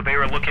cultures, so they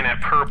were looking at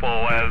purple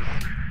as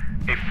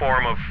a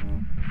form of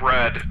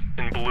red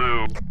and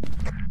blue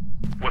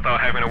without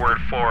having a word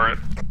for it.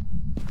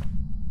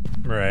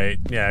 Right,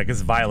 yeah,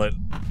 because violet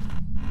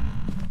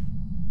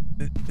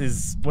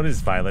is... What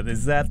is violet?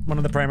 Is that one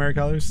of the primary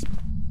colors?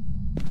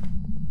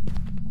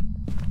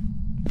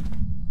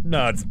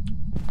 No, it's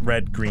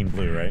red, green,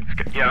 blue, right?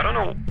 Yeah, I don't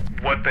know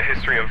what the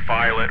history of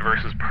violet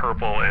versus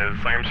purple is.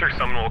 I'm sure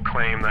someone will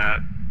claim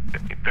that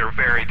they're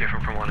very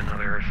different from one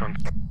another or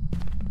something.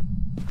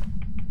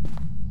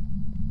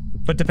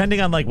 But depending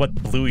on like what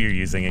blue you're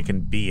using, it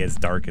can be as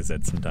dark as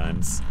it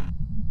sometimes.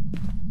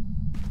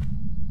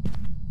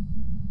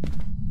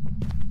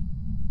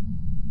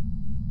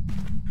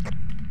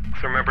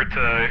 So remember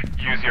to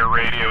use your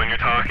radio when you're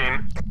talking.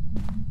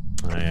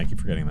 Oh, yeah, I keep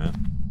forgetting that.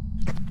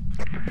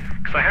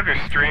 Because I have your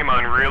stream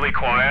on really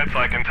quiet, so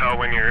I can tell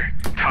when you're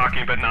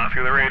talking but not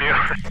through the radio.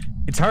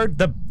 It's hard,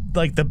 the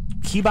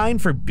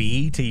keybind for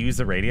B to use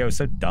the radio is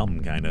so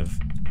dumb, kind of.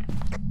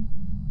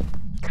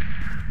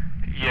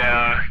 Yeah,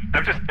 Yeah,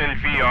 I'm just in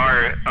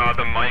VR.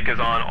 The mic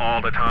is on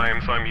all the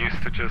time, so I'm used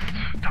to just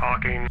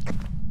talking.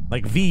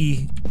 Like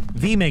V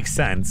makes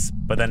sense,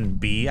 but then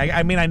B.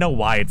 I mean, I know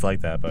why it's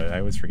like that, but I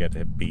always forget to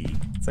hit B.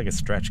 It's like a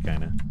stretch,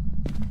 kind of.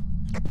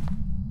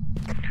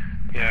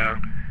 Yeah.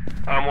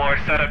 Well, our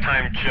setup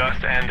time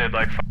just ended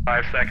like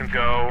 5 seconds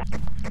ago,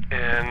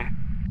 and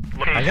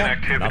location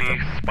activity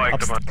nothing.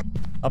 spiked a bunch.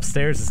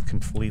 Upstairs is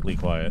completely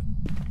quiet.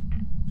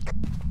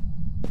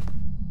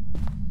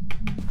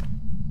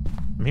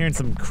 I'm hearing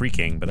some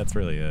creaking, but that's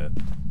really it.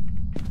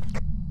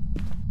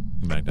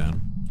 Come back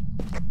down.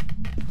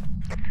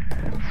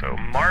 So,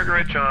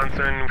 Margaret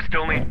Johnson, we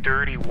still need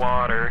dirty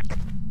water.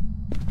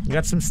 We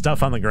got some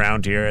stuff on the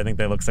ground here. I think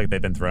that looks like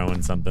they've been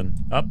throwing something.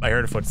 Oh, I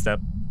heard a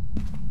footstep.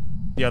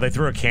 Yeah, they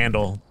threw a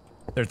candle.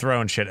 They're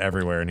throwing shit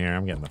everywhere in here.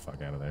 I'm getting the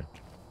fuck out of there.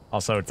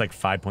 Also, it's like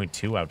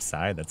 5.2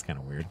 outside. That's kind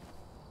of weird.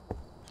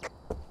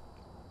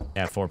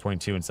 Yeah,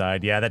 4.2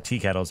 inside. Yeah, that tea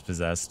kettle's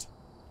possessed.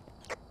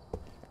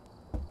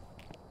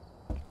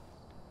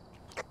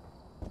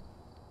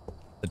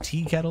 The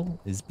tea kettle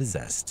is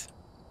possessed.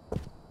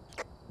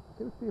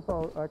 Let's see if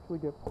I'll actually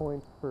get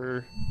points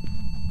for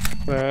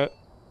that.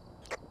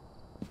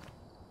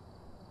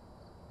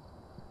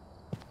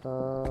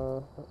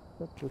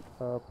 Set this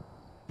up.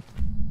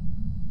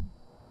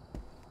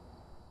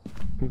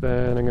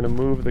 Then I'm gonna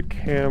move the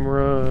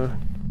camera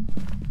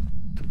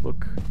to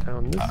look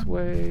down this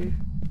way.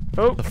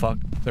 Oh! The fuck?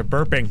 They're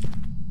burping.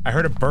 I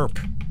heard a burp.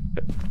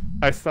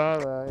 I saw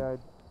that.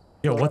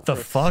 Yo, what the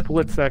fuck?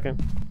 Split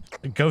second.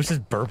 The ghost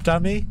just burped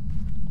on me?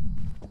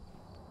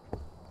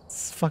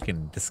 It's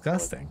fucking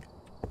disgusting.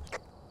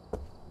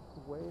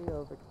 Way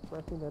of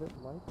expressing that it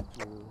likes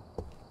you.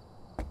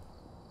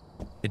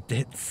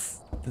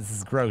 It's this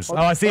is gross. Oh,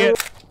 I see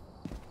it.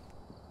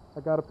 I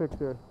got a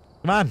picture.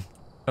 Come on.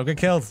 Don't get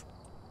killed.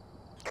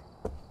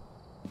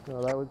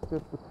 No, that was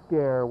just a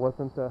scare,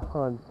 wasn't a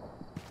hunt.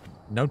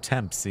 No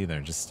temps either,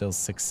 just still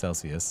 6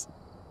 Celsius.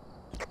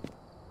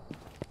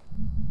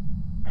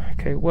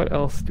 Okay, what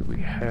else do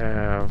we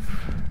have?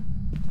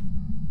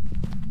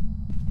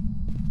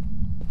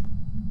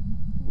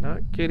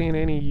 Not getting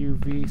any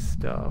UV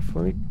stuff.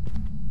 Let me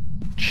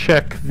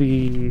check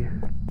the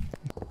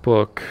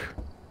book.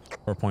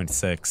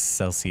 4.6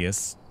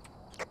 Celsius.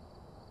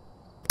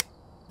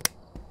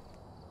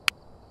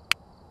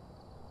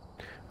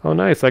 Oh,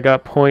 nice. I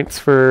got points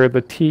for the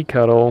tea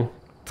kettle.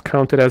 It's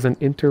counted as an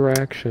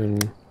interaction.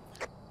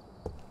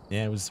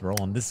 Yeah, it was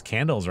rolling. This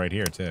candle's right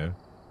here, too.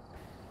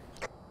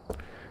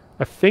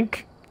 I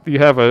think you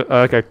have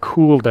like a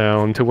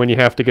cooldown to when you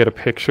have to get a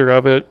picture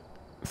of it.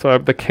 So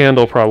the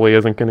candle probably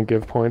isn't going to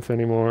give points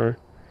anymore.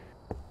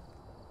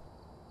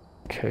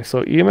 Okay,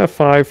 so EMF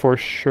 5 for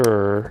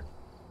sure.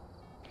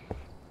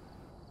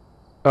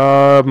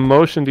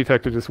 Motion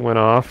detector just went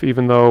off,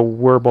 even though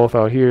we're both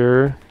out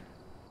here.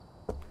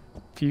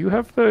 Do you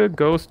have the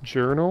ghost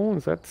journal?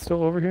 Is that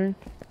still over here?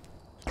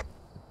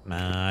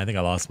 Nah, I think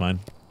I lost mine.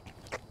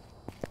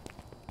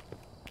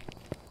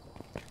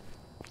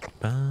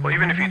 Well,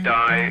 even if you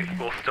die,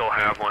 we'll still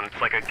have one. It's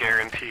like a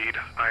guaranteed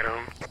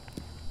item.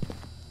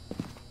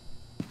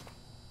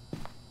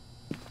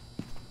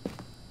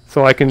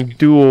 So I can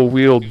dual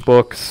wield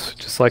books,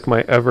 just like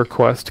my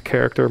EverQuest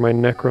character, my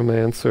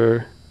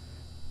Necromancer.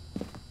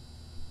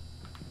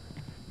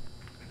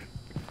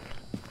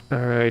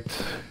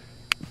 Alright.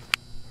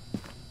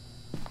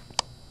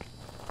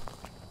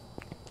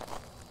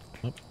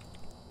 Oh.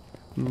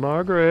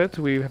 Margaret,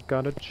 we've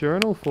got a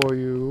journal for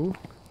you.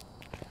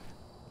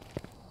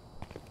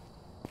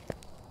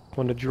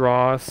 Want to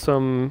draw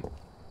some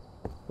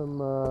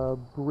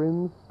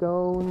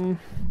brimstone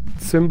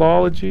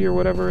symbology or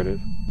whatever it is?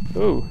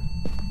 Ooh.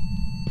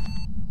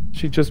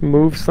 She just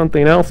moved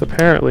something else,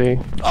 apparently.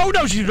 Oh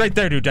no, she's right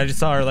there, dude. I just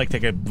saw her like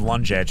take a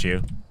lunge at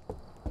you.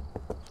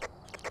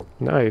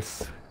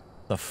 Nice.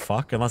 The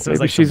fuck? Unless it was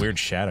Maybe like some weird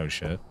shadow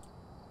shit.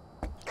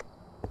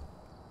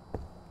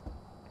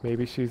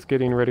 Maybe she's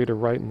getting ready to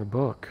write in the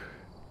book.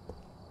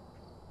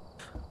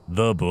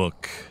 The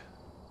book.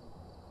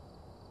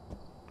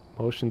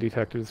 Motion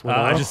detectors went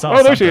I off. just saw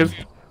Oh, there she is!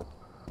 something.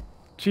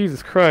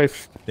 Jesus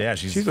Christ. Yeah,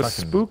 she's a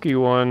fucking, spooky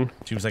one.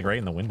 She was like right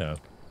in the window.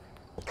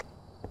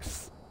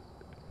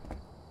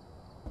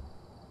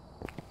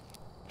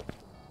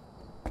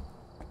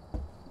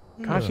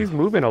 Gosh, she's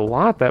moving a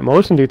lot. That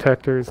motion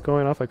detector is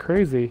going off like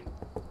crazy.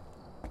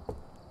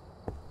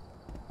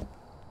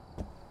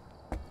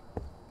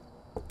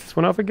 This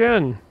went off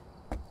again.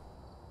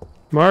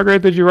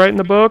 Margaret, did you write in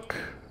the book?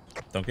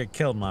 Don't get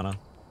killed, Mana.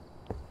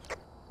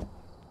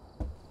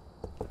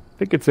 I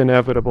think it's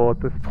inevitable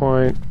at this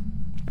point.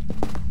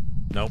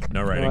 Nope,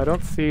 no writing. No, I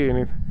don't see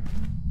any.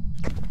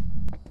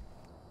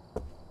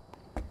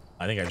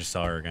 I think I just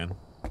saw her again.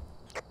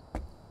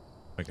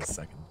 Like a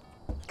second.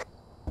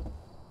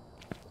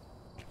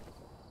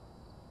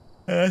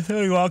 That's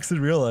how he walks in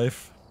real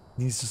life.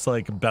 He's just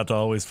like about to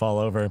always fall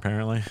over,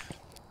 apparently.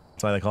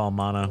 That's why they call him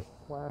Mono.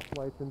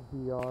 Flashlights in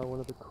VR, one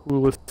of the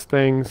coolest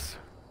things.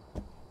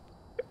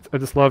 I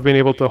just love being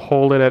able to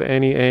hold it at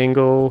any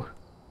angle.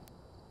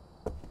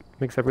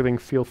 Makes everything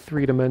feel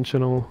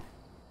three-dimensional.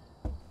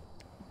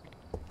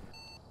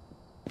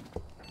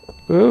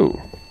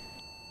 Ooh.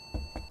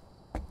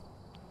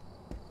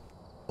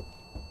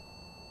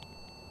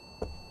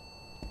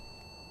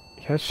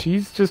 Yeah,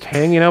 she's just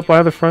hanging out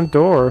by the front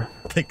door.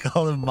 They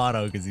call him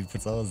Mono because he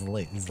puts all his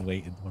weight in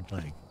one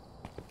leg.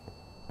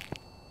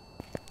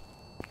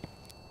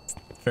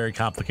 Very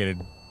complicated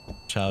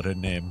childhood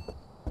name.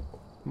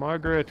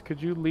 Margaret,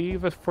 could you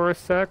leave us for a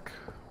sec?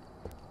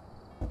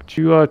 Could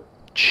you,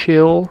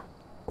 chill?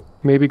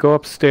 Maybe go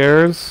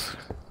upstairs?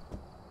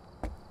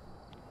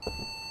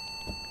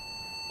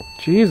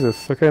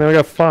 Jesus, okay, now I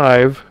got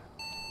 5.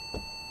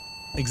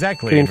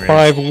 Exactly. Getting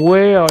 5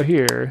 way out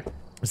here.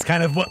 It's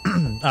kind of what,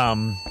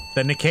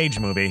 the Nick Cage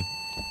movie.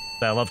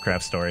 That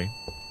Lovecraft story.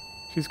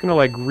 She's gonna,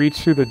 like, reach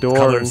through the door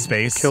Color and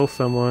space. kill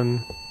someone.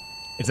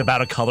 It's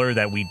about a color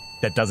that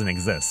doesn't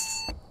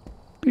exist.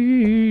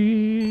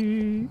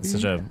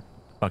 Such a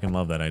fucking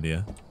love that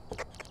idea.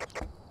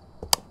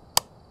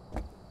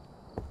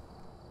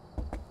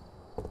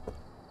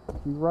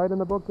 You writing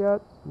the book yet?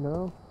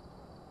 No?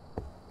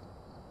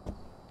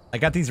 I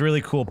got these really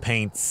cool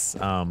paints,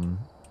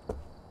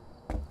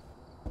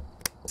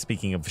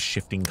 speaking of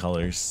shifting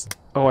colors.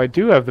 Oh, I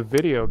do have the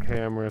video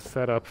camera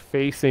set up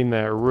facing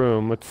that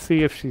room. Let's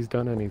see if she's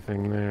done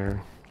anything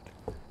there.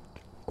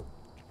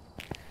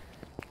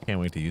 Can't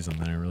wait to use them.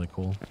 They're really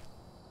cool.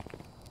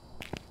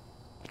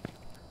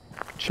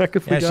 Check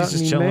if we got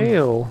any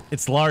mail.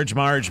 It's Large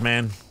Marge,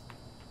 man.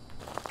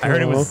 I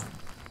heard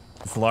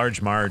it's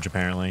Large Marge,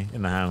 apparently,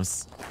 in the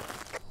house.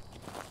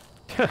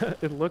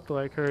 It looked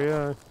like her,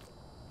 yeah.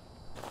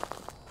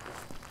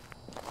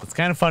 It's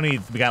kind of funny.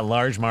 We got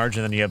Large Marge,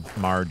 and then you have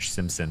Marge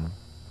Simpson.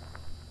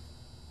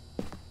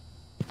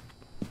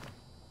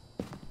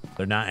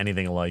 They're not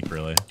anything alike,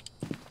 really.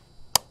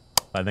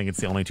 I think it's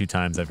the only 2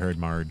 times I've heard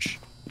Marge.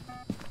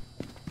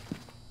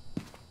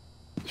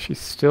 She's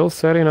still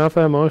setting off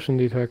that motion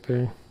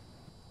detector.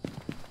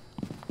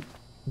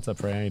 What's up,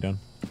 Frey? How you doing?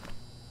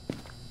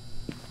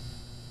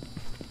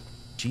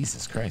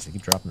 Jesus Christ, I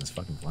keep dropping this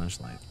fucking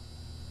flashlight.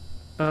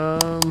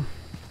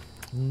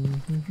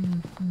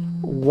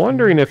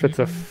 Wondering if it's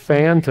a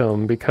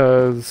phantom,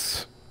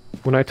 because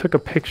when I took a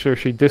picture,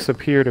 she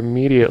disappeared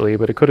immediately,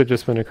 but it could have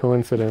just been a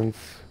coincidence.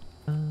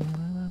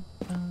 And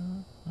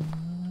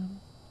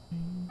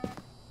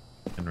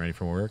ready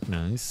for work.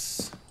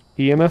 Nice.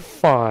 EMF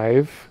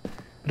 5.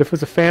 But if it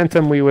was a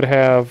phantom, we would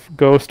have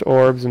ghost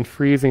orbs and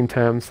freezing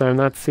temps. I'm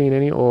not seeing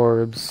any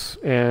orbs,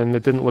 and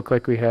it didn't look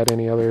like we had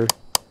any other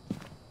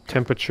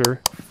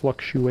temperature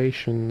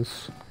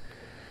fluctuations.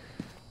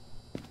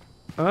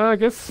 I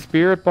guess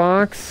spirit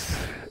box,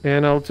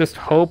 and I'll just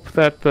hope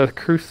that the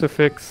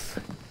crucifix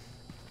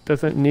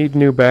doesn't need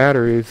new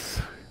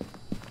batteries.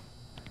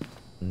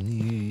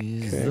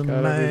 He's Okay, the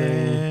got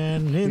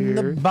man in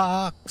the here.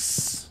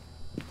 box.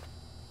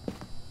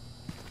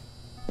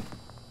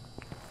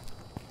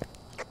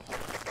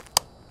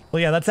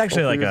 Well, yeah, that's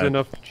actually like There's a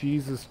enough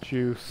Jesus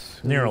juice.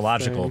 in this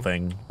neurological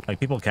thing. Like,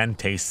 people can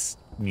taste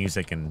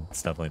music and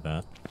stuff like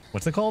that.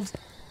 What's it called?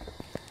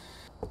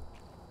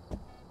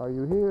 Are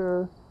you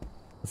here?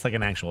 It's like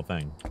an actual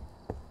thing.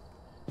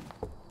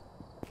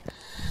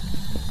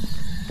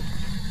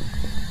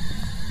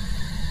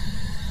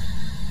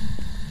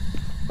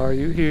 Are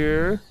you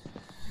here?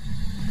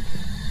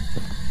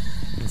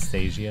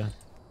 Anastasia.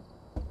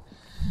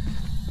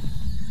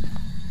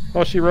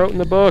 Oh, she wrote in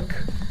the book.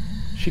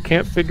 She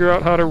can't figure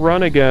out how to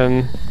run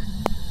again.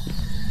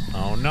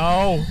 Oh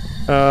no!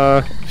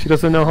 She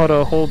doesn't know how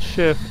to hold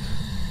shift.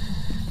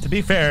 To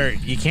be fair,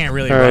 you can't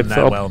really All run right, that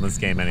so well in this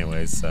game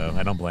anyways, so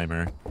I don't blame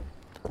her.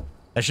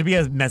 That should be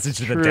a message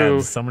to the True.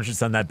 devs. Someone should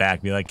send that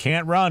back. Be like,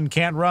 can't run,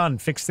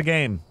 fix the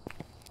game.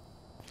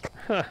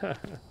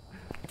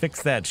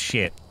 Fix that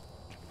shit.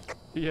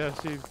 Yeah,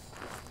 she's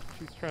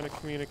trying to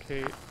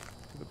communicate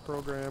to the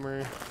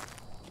programmer.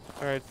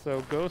 Alright,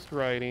 so ghost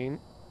writing,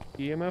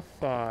 EMF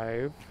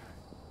 5,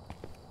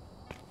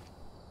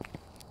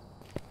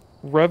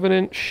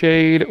 Revenant,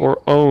 Shade,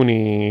 or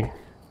Oni.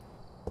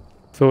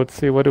 So let's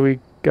see, what do we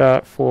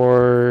got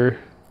for...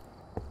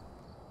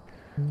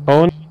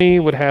 Oni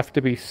would have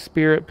to be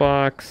Spirit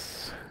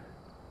Box.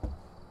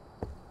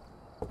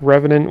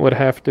 Revenant would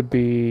have to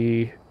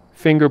be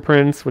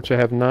Fingerprints, which I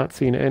have not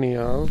seen any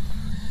of.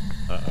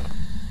 Uh-oh.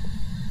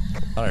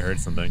 Thought I heard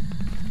something.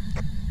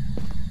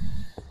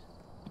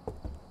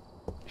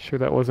 Sure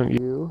that wasn't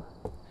you?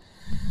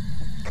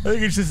 I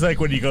think it's just like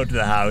when you go to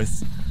the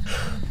house.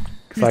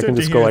 So I can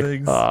just go like,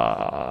 things. Yeah.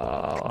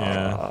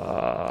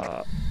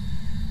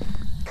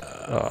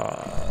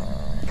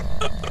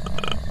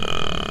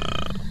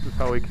 This is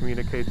how we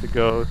communicate to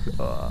ghosts.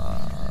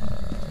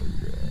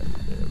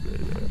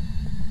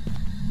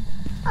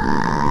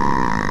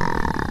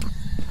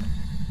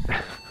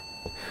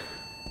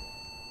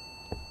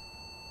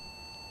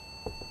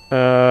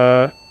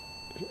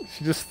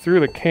 She just threw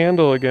the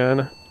candle again.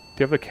 Do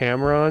you have the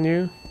camera on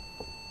you?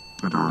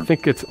 I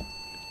think it's...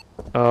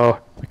 Oh,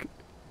 we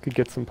could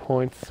get some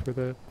points for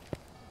that.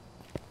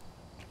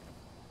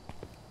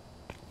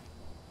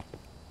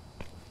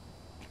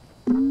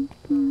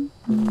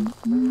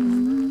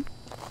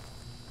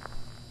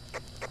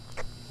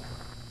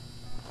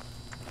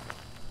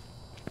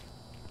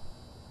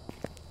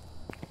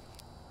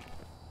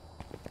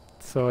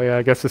 So yeah,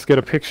 I guess just get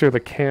a picture of the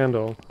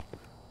candle.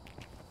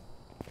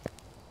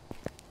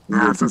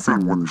 Yeah, it's the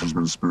same one that's just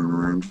been spinning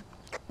around.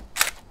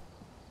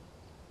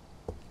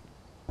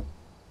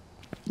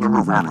 I'm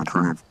over on my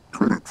credit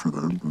for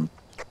that, but...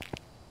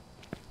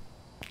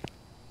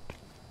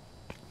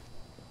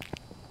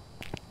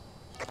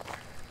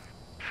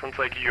 Sounds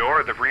like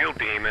you're the real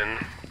demon,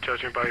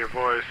 judging by your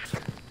voice.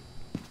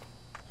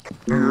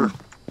 Yeah.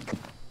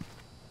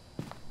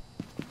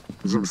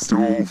 Is it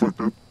still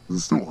fucked up? Is it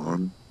still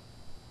on?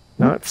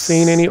 Not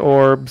seeing any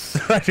orbs.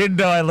 I didn't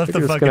know I left I the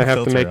think it's fucking gonna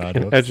have to filter make on.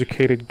 an Whoops.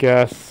 educated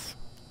guess.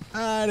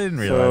 I didn't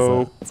realize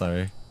So- that.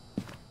 Sorry.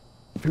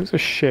 If it was a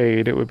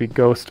shade, it would be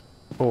ghost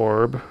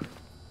orb.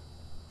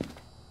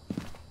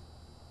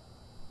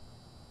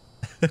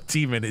 The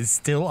demon is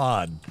still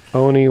on.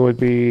 Oni would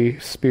be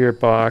spirit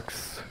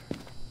box.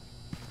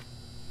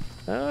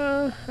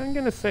 I'm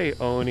gonna say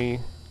Oni.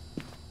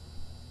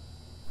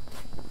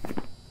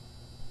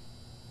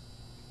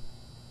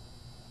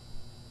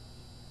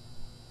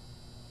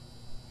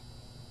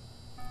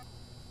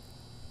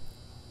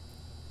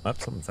 Oh,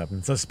 something's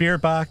happened. So spirit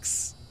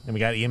box, and we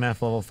got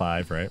EMF level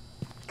 5, right?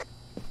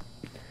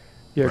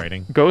 Yeah,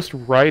 Writing. ghost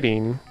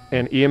writing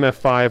and EMF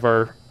 5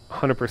 are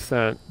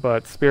 100%,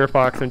 but spirit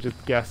box I'm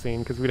just guessing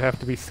because we'd have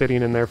to be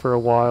sitting in there for a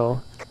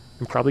while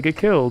and probably get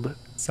killed.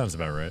 Sounds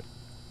about right.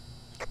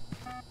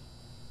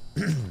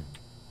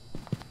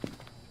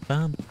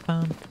 Bum,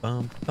 bum,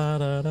 bum,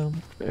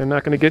 ba-da-dum. And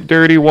not gonna get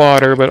dirty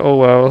water, but oh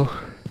well.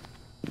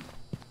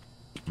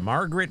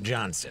 Margaret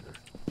Johnson.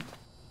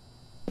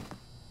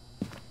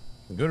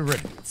 Good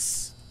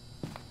riddance.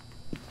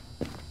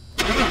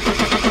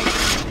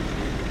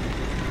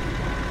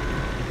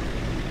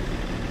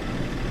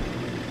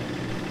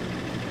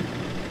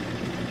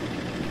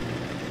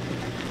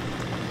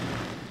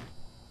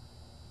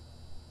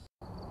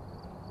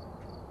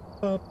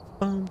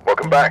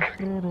 Welcome back.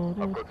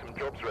 I've got some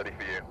jobs ready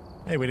for you.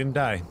 Hey, we didn't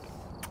die.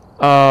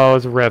 Oh, it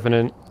was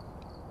Revenant.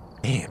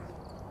 Damn.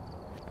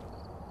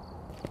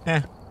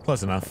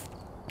 Close enough.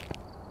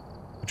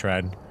 I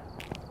tried.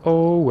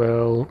 Oh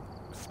well.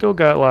 Still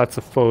got lots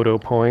of photo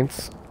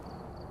points.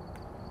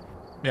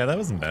 Yeah, that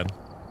wasn't bad.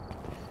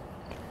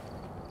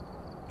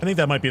 I think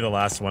that might be the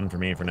last one for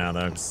me for now,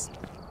 though. 'Cause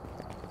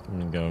I'm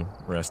gonna go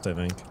rest, I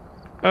think.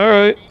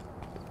 Alright.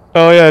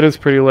 Oh yeah, it is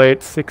pretty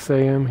late. 6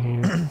 a.m.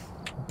 here.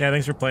 Yeah,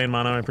 thanks for playing,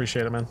 Mono. I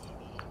appreciate it, man.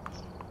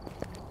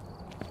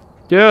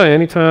 Yeah,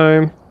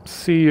 anytime.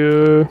 See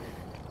ya. If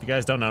you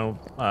guys don't know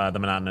The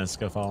Monotonous,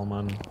 go follow him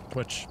on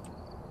Twitch.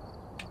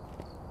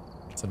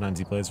 Sometimes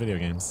he plays video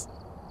games.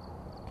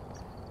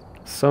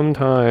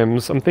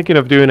 Sometimes. I'm thinking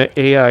of doing an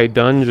AI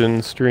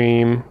dungeon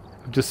stream.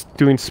 Just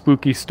doing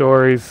spooky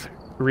stories,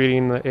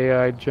 reading the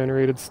AI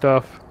generated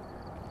stuff.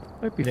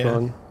 Might be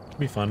fun. It'd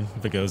be fun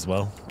if it goes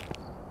well.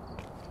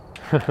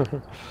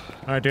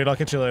 Alright, dude, I'll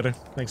catch you later.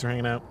 Thanks for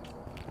hanging out.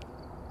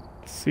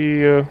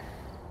 See ya.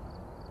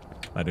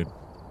 Bye, dude.